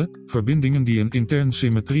mesoachirale verbindingen die een intern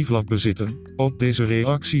symmetrievlak bezitten. Ook deze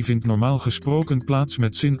reactie vindt normaal gesproken plaats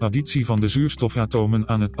met syn-additie van de zuurstofatomen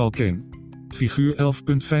aan het alkeen. Figuur 11.5.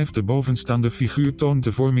 De bovenstaande figuur toont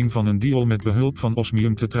de vorming van een diol met behulp van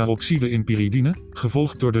osmiumtetraoxide in pyridine,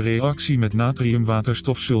 gevolgd door de reactie met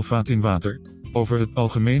natriumwaterstofsulfaat in water. Over het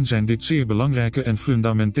algemeen zijn dit zeer belangrijke en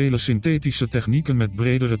fundamentele synthetische technieken met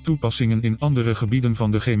bredere toepassingen in andere gebieden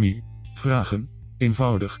van de chemie. Vragen.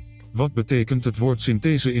 Eenvoudig. Wat betekent het woord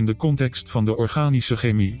synthese in de context van de organische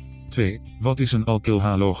chemie? 2. Wat is een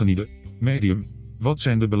alkylhalogenide? Medium. Wat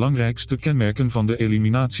zijn de belangrijkste kenmerken van de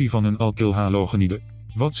eliminatie van een alkylhalogenide?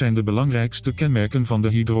 Wat zijn de belangrijkste kenmerken van de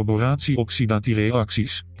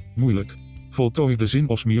hydroboratie-oxidatiereacties? Moeilijk. Voltooi de zin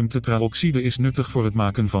osmiumtetraoxide is nuttig voor het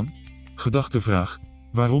maken van. Gedachtevraag.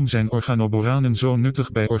 Waarom zijn organoboranen zo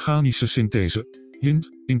nuttig bij organische synthese? Hint,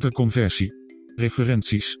 interconversie.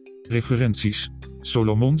 Referenties.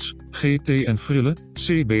 Solomons, G.T. en Frille,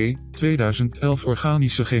 C.B., 2011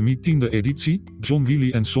 Organische Chemie 10e editie, John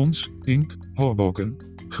Wiley & Sons, Inc., Hoboken.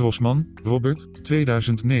 Grossman, Robert,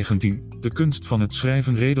 2019. De kunst van het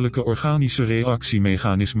schrijven redelijke organische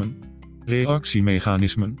reactiemechanismen.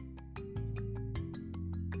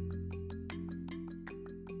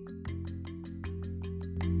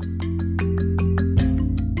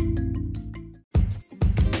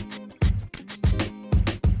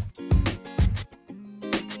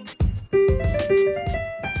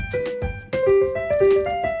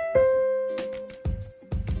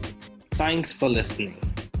 Thanks for listening.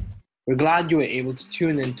 We're glad you were able to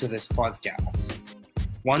tune into this podcast.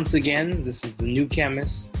 Once again, this is The New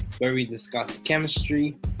Chemist, where we discuss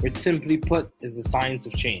chemistry, which simply put is the science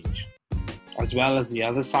of change, as well as the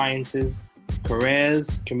other sciences,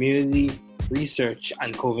 careers, community, research,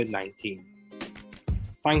 and COVID-19.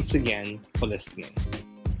 Thanks again for listening.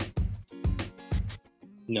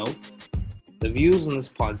 Note, the views on this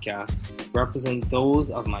podcast represent those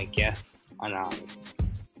of my guests and I.